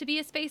want this to be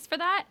a space for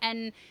that.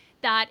 And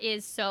that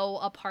is so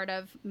a part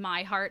of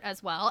my heart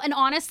as well. And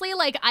honestly,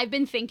 like I've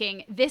been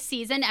thinking this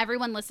season,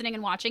 everyone listening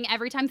and watching,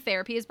 every time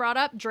therapy is brought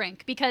up,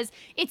 drink, because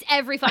it's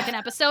every fucking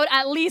episode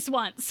at least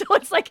once. So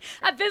it's like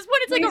at this point,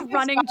 it's like a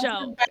running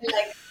joke.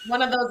 Like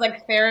one of those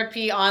like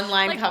therapy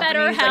online like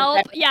companies. BetterHelp.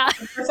 Like yeah,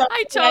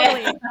 I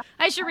totally.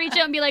 I should reach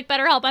out and be like,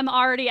 BetterHelp, I'm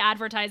already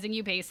advertising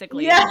you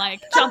basically. Yeah. I'm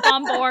like, jump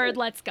on board.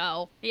 Let's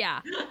go.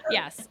 Yeah.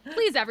 Yes.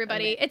 Please,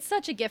 everybody. It's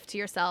such a gift to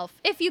yourself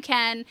if you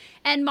can.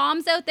 And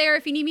moms out there,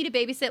 if you need me to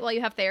babysit while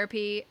you have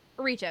therapy,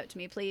 reach out to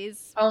me,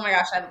 please. Oh my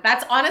gosh.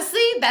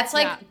 That's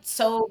like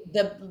so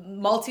the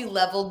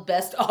multi-level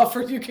best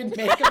offer you can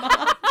make a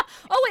mom.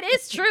 Oh, it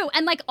is true.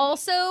 And like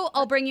also,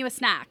 I'll bring you a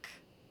snack.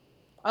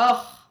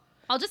 Oh.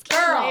 I'll just keep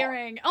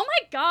layering. Oh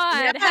my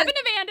God. Yes. Heaven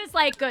Amanda's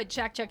like, good,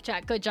 check.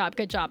 Good job.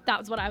 That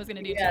was what I was going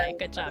to do today.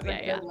 Good job.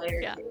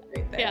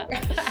 Yeah.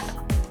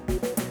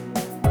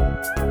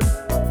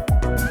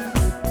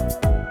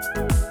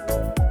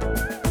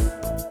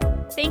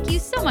 Thank you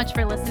so much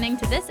for listening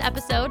to this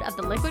episode of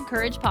the Liquid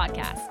Courage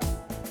podcast.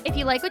 If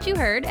you like what you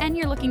heard and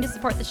you're looking to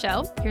support the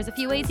show, here's a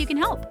few ways you can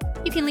help.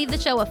 You can leave the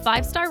show a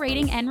 5-star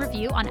rating and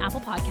review on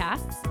Apple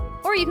Podcasts,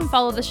 or you can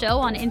follow the show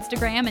on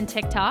Instagram and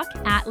TikTok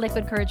at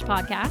Liquid Courage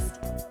Podcast.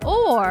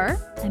 Or,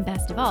 and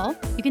best of all,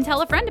 you can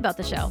tell a friend about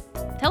the show.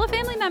 Tell a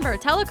family member,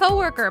 tell a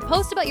coworker,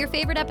 post about your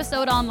favorite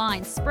episode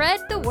online. Spread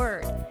the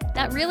word.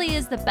 That really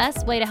is the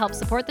best way to help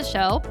support the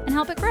show and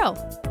help it grow.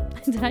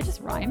 Did I just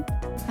rhyme?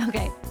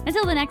 Okay,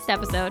 until the next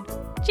episode,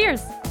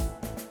 cheers!